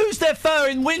don't lose their fur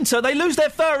in winter. They lose their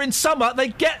fur in summer. They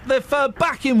get their fur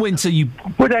back in winter,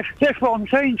 Well, that's what I'm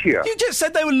saying to you. You just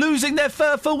said they were losing their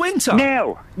fur for winter.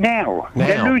 Now.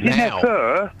 They're losing their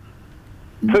fur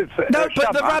for No, but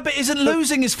summer. the rabbit isn't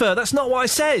losing his fur. That's not what I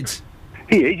said.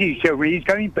 He is. He's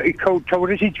going. He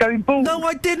told us he's going bald. No,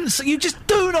 I didn't. You just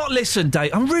do not listen,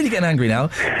 Dave. I'm really getting angry now.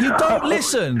 You don't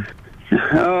listen.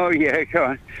 Oh, yeah, go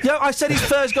on. Yeah, I said his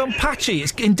fur's gone patchy.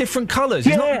 It's in different colours.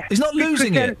 He's not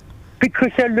losing it.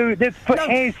 Because their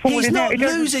hair's falling out. He's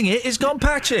not losing it. It's gone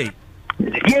patchy.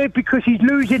 Yeah, because he's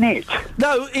losing it.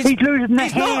 No, he's losing the hair.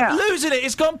 He's not losing it.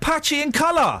 It's gone patchy in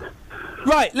colour.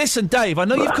 Right, listen, Dave, I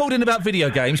know you've called in about video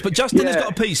games, but Justin has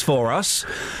got a piece for us,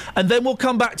 and then we'll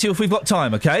come back to you if we've got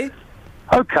time, OK?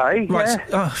 OK, right.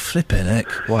 Oh, flipping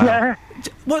heck. Wow. Yeah.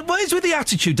 What is with the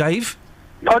attitude, Dave?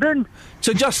 Pardon?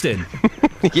 So, Justin.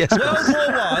 Yes. World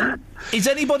War I. Is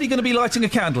anybody going to be lighting a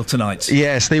candle tonight?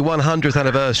 Yes, the 100th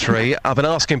anniversary. I've been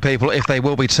asking people if they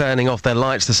will be turning off their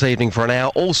lights this evening for an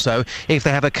hour. Also, if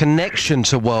they have a connection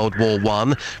to World War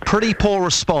I. Pretty poor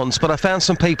response, but I found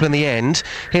some people in the end.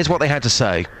 Here's what they had to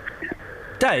say.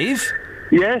 Dave?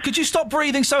 Yes? Could you stop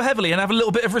breathing so heavily and have a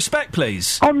little bit of respect,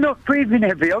 please? I'm not breathing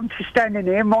heavy. I'm just standing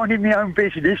here minding my own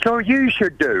business like you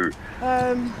should do.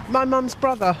 My mum's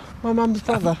brother.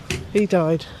 He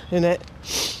died in it.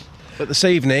 But this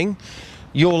evening,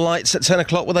 your lights at 10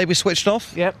 o'clock, will they be switched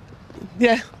off? Yep.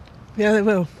 Yeah, they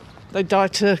will. They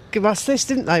died to give us this,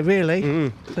 didn't they, really?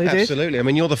 They did. Absolutely. I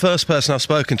mean, you're the first person I've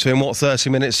spoken to in, 30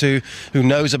 minutes who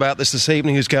knows about this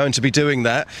evening, who's going to be doing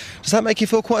that. Does that make you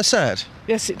feel quite sad?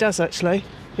 Yes, it does, actually.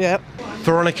 Yeah.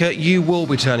 Veronica, you will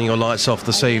be turning your lights off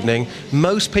this evening.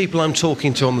 Most people I'm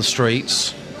talking to on the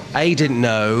streets, A, didn't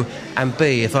know, and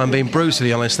B, if I'm being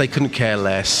brutally honest, they couldn't care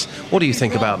less. What do you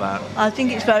think about that? I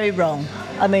think it's very wrong.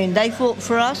 I mean, they fought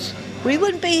for us. We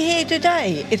wouldn't be here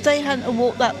today if they hadn't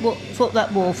fought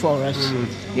that war for us.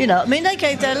 You know, I mean, they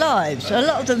gave their lives. A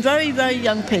lot of them very, very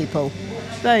young people.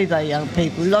 Very, very young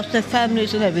people. Lost their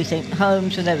families and everything,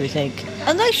 homes and everything.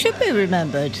 And they should be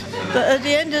remembered. But at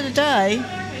the end of the day,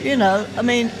 you know, I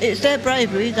mean, it's their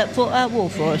bravery that fought our war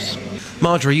for us.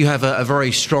 Marjorie, you have a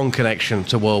very strong connection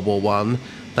to World War I,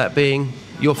 that being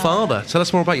your father. Tell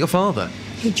us more about your father.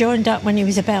 He joined up when he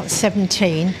was about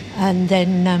 17, and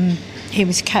then he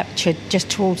was captured just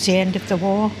towards the end of the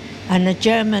war. And a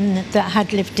German that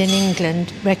had lived in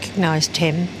England recognised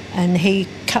him, and he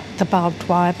cut the barbed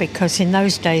wire because in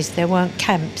those days there weren't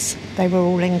camps. They were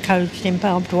all enclosed in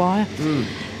barbed wire.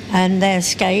 And they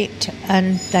escaped,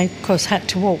 and they, of course, had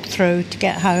to walk through to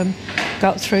get home,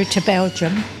 got through to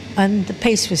Belgium, and the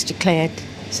peace was declared.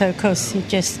 So, of course, he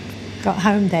just got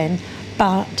home then.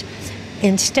 But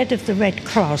instead of the Red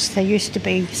Cross, there used to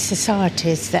be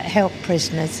societies that helped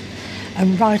prisoners.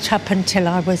 And right up until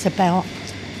I was about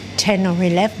 10 or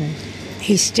 11,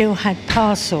 he still had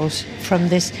parcels from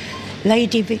this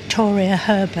Lady Victoria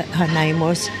Herbert, her name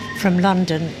was, from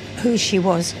London. Who she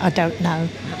was, I don't know.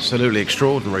 Absolutely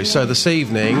extraordinary. So this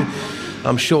evening,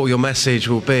 I'm sure your message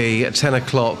will be at 10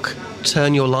 o'clock,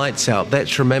 turn your lights out.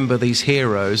 Let's remember these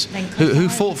heroes who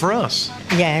fought for us.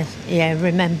 Yeah,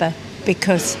 remember.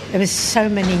 Because there was so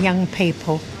many young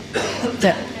people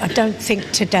that I don't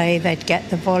think today they'd get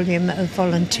the volume of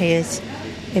volunteers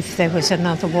if there was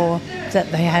another war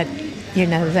that they had. You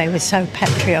know, they were so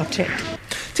patriotic.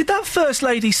 Did that First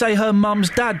Lady say her mum's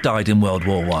dad died in World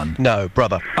War I? No,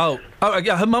 brother. Oh,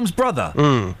 yeah, her mum's brother?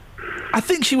 I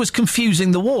think she was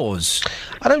confusing the wars.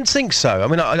 I don't think so. I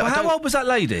mean, how old was that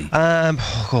lady? It's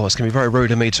going to be very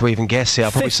rude of me to even guess here.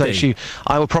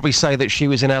 I would probably say that she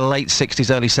was in her late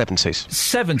 60s, early 70s.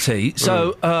 70?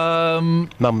 So,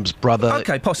 mum's brother.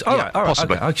 Okay, possibly. All right,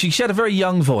 possibly. Okay. She had a very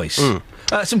young voice.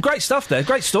 Some great stuff there,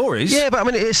 great stories. Yeah, but I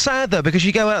mean, it's sad though, because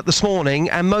you go out this morning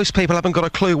and most people haven't got a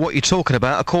clue what you're talking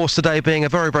about. Of course, today being a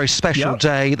very, very special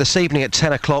day, this evening at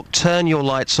 10 o'clock, turn your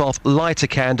lights off, light a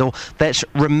candle. Let's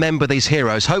remember these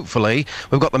heroes. Hopefully,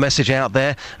 we've got the message out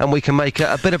there and we can make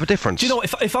a bit of a difference. Do you know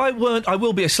what? If I weren't, I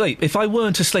will be asleep. If I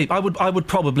weren't asleep, I would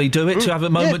probably do it to have a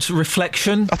moment's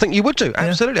reflection. I think you would do,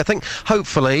 absolutely. I think,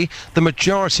 hopefully, the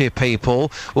majority of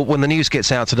people, when the news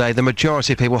gets out today, the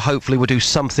majority of people hopefully will do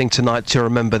something tonight to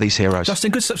remember these heroes.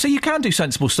 Justin, good stuff. So you can do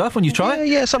sensible stuff when you try?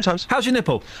 Yeah, sometimes. How's your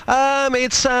nipple?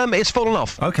 It's fallen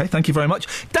off. OK, thank you very much.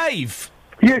 Dave!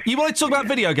 Yes? You wanted to talk about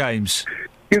video games?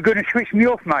 You're going to switch me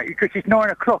off, mate, because it's 9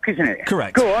 o'clock, isn't it?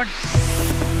 Correct. Go on.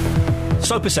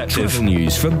 So perceptive. Travel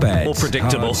news for beds, or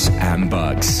predictable. Hearts and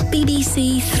bugs.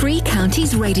 BBC Three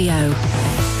Counties Radio.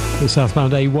 The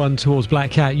southbound A1 towards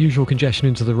Black Cat, usual congestion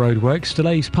into the roadworks.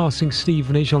 Delays passing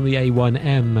Stevenage on the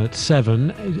A1M at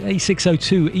 7.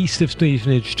 A602 east of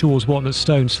Stevenage towards Watton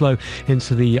Stone, slow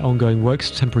into the ongoing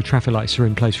works. Temporary traffic lights are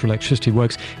in place for electricity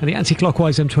works. And the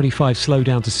anti-clockwise M25 slow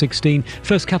down to 16.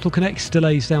 First Capital connects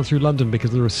delays down through London because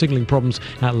there are signalling problems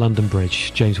at London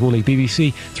Bridge. James Worley,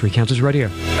 BBC Three Counties Radio.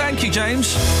 Thank you,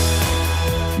 James.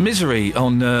 Misery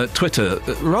on Twitter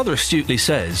rather astutely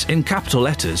says, in capital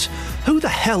letters, who the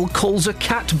hell calls a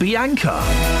cat Bianca?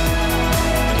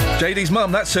 JD's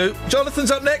mum, that's who. Jonathan's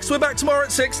up next. We're back tomorrow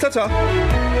at 6. Ta-ta.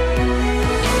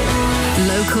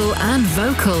 Local and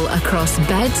vocal across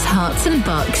beds, hearts and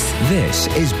bucks. This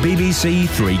is BBC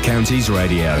Three Counties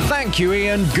Radio. Thank you,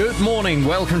 Ian. Good morning.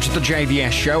 Welcome to the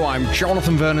JVS show. I'm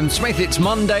Jonathan Vernon-Smith. It's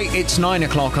Monday, it's 9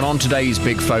 o'clock, and on today's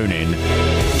Big Phone In,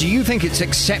 do you think it's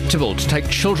acceptable to take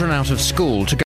children out of school to go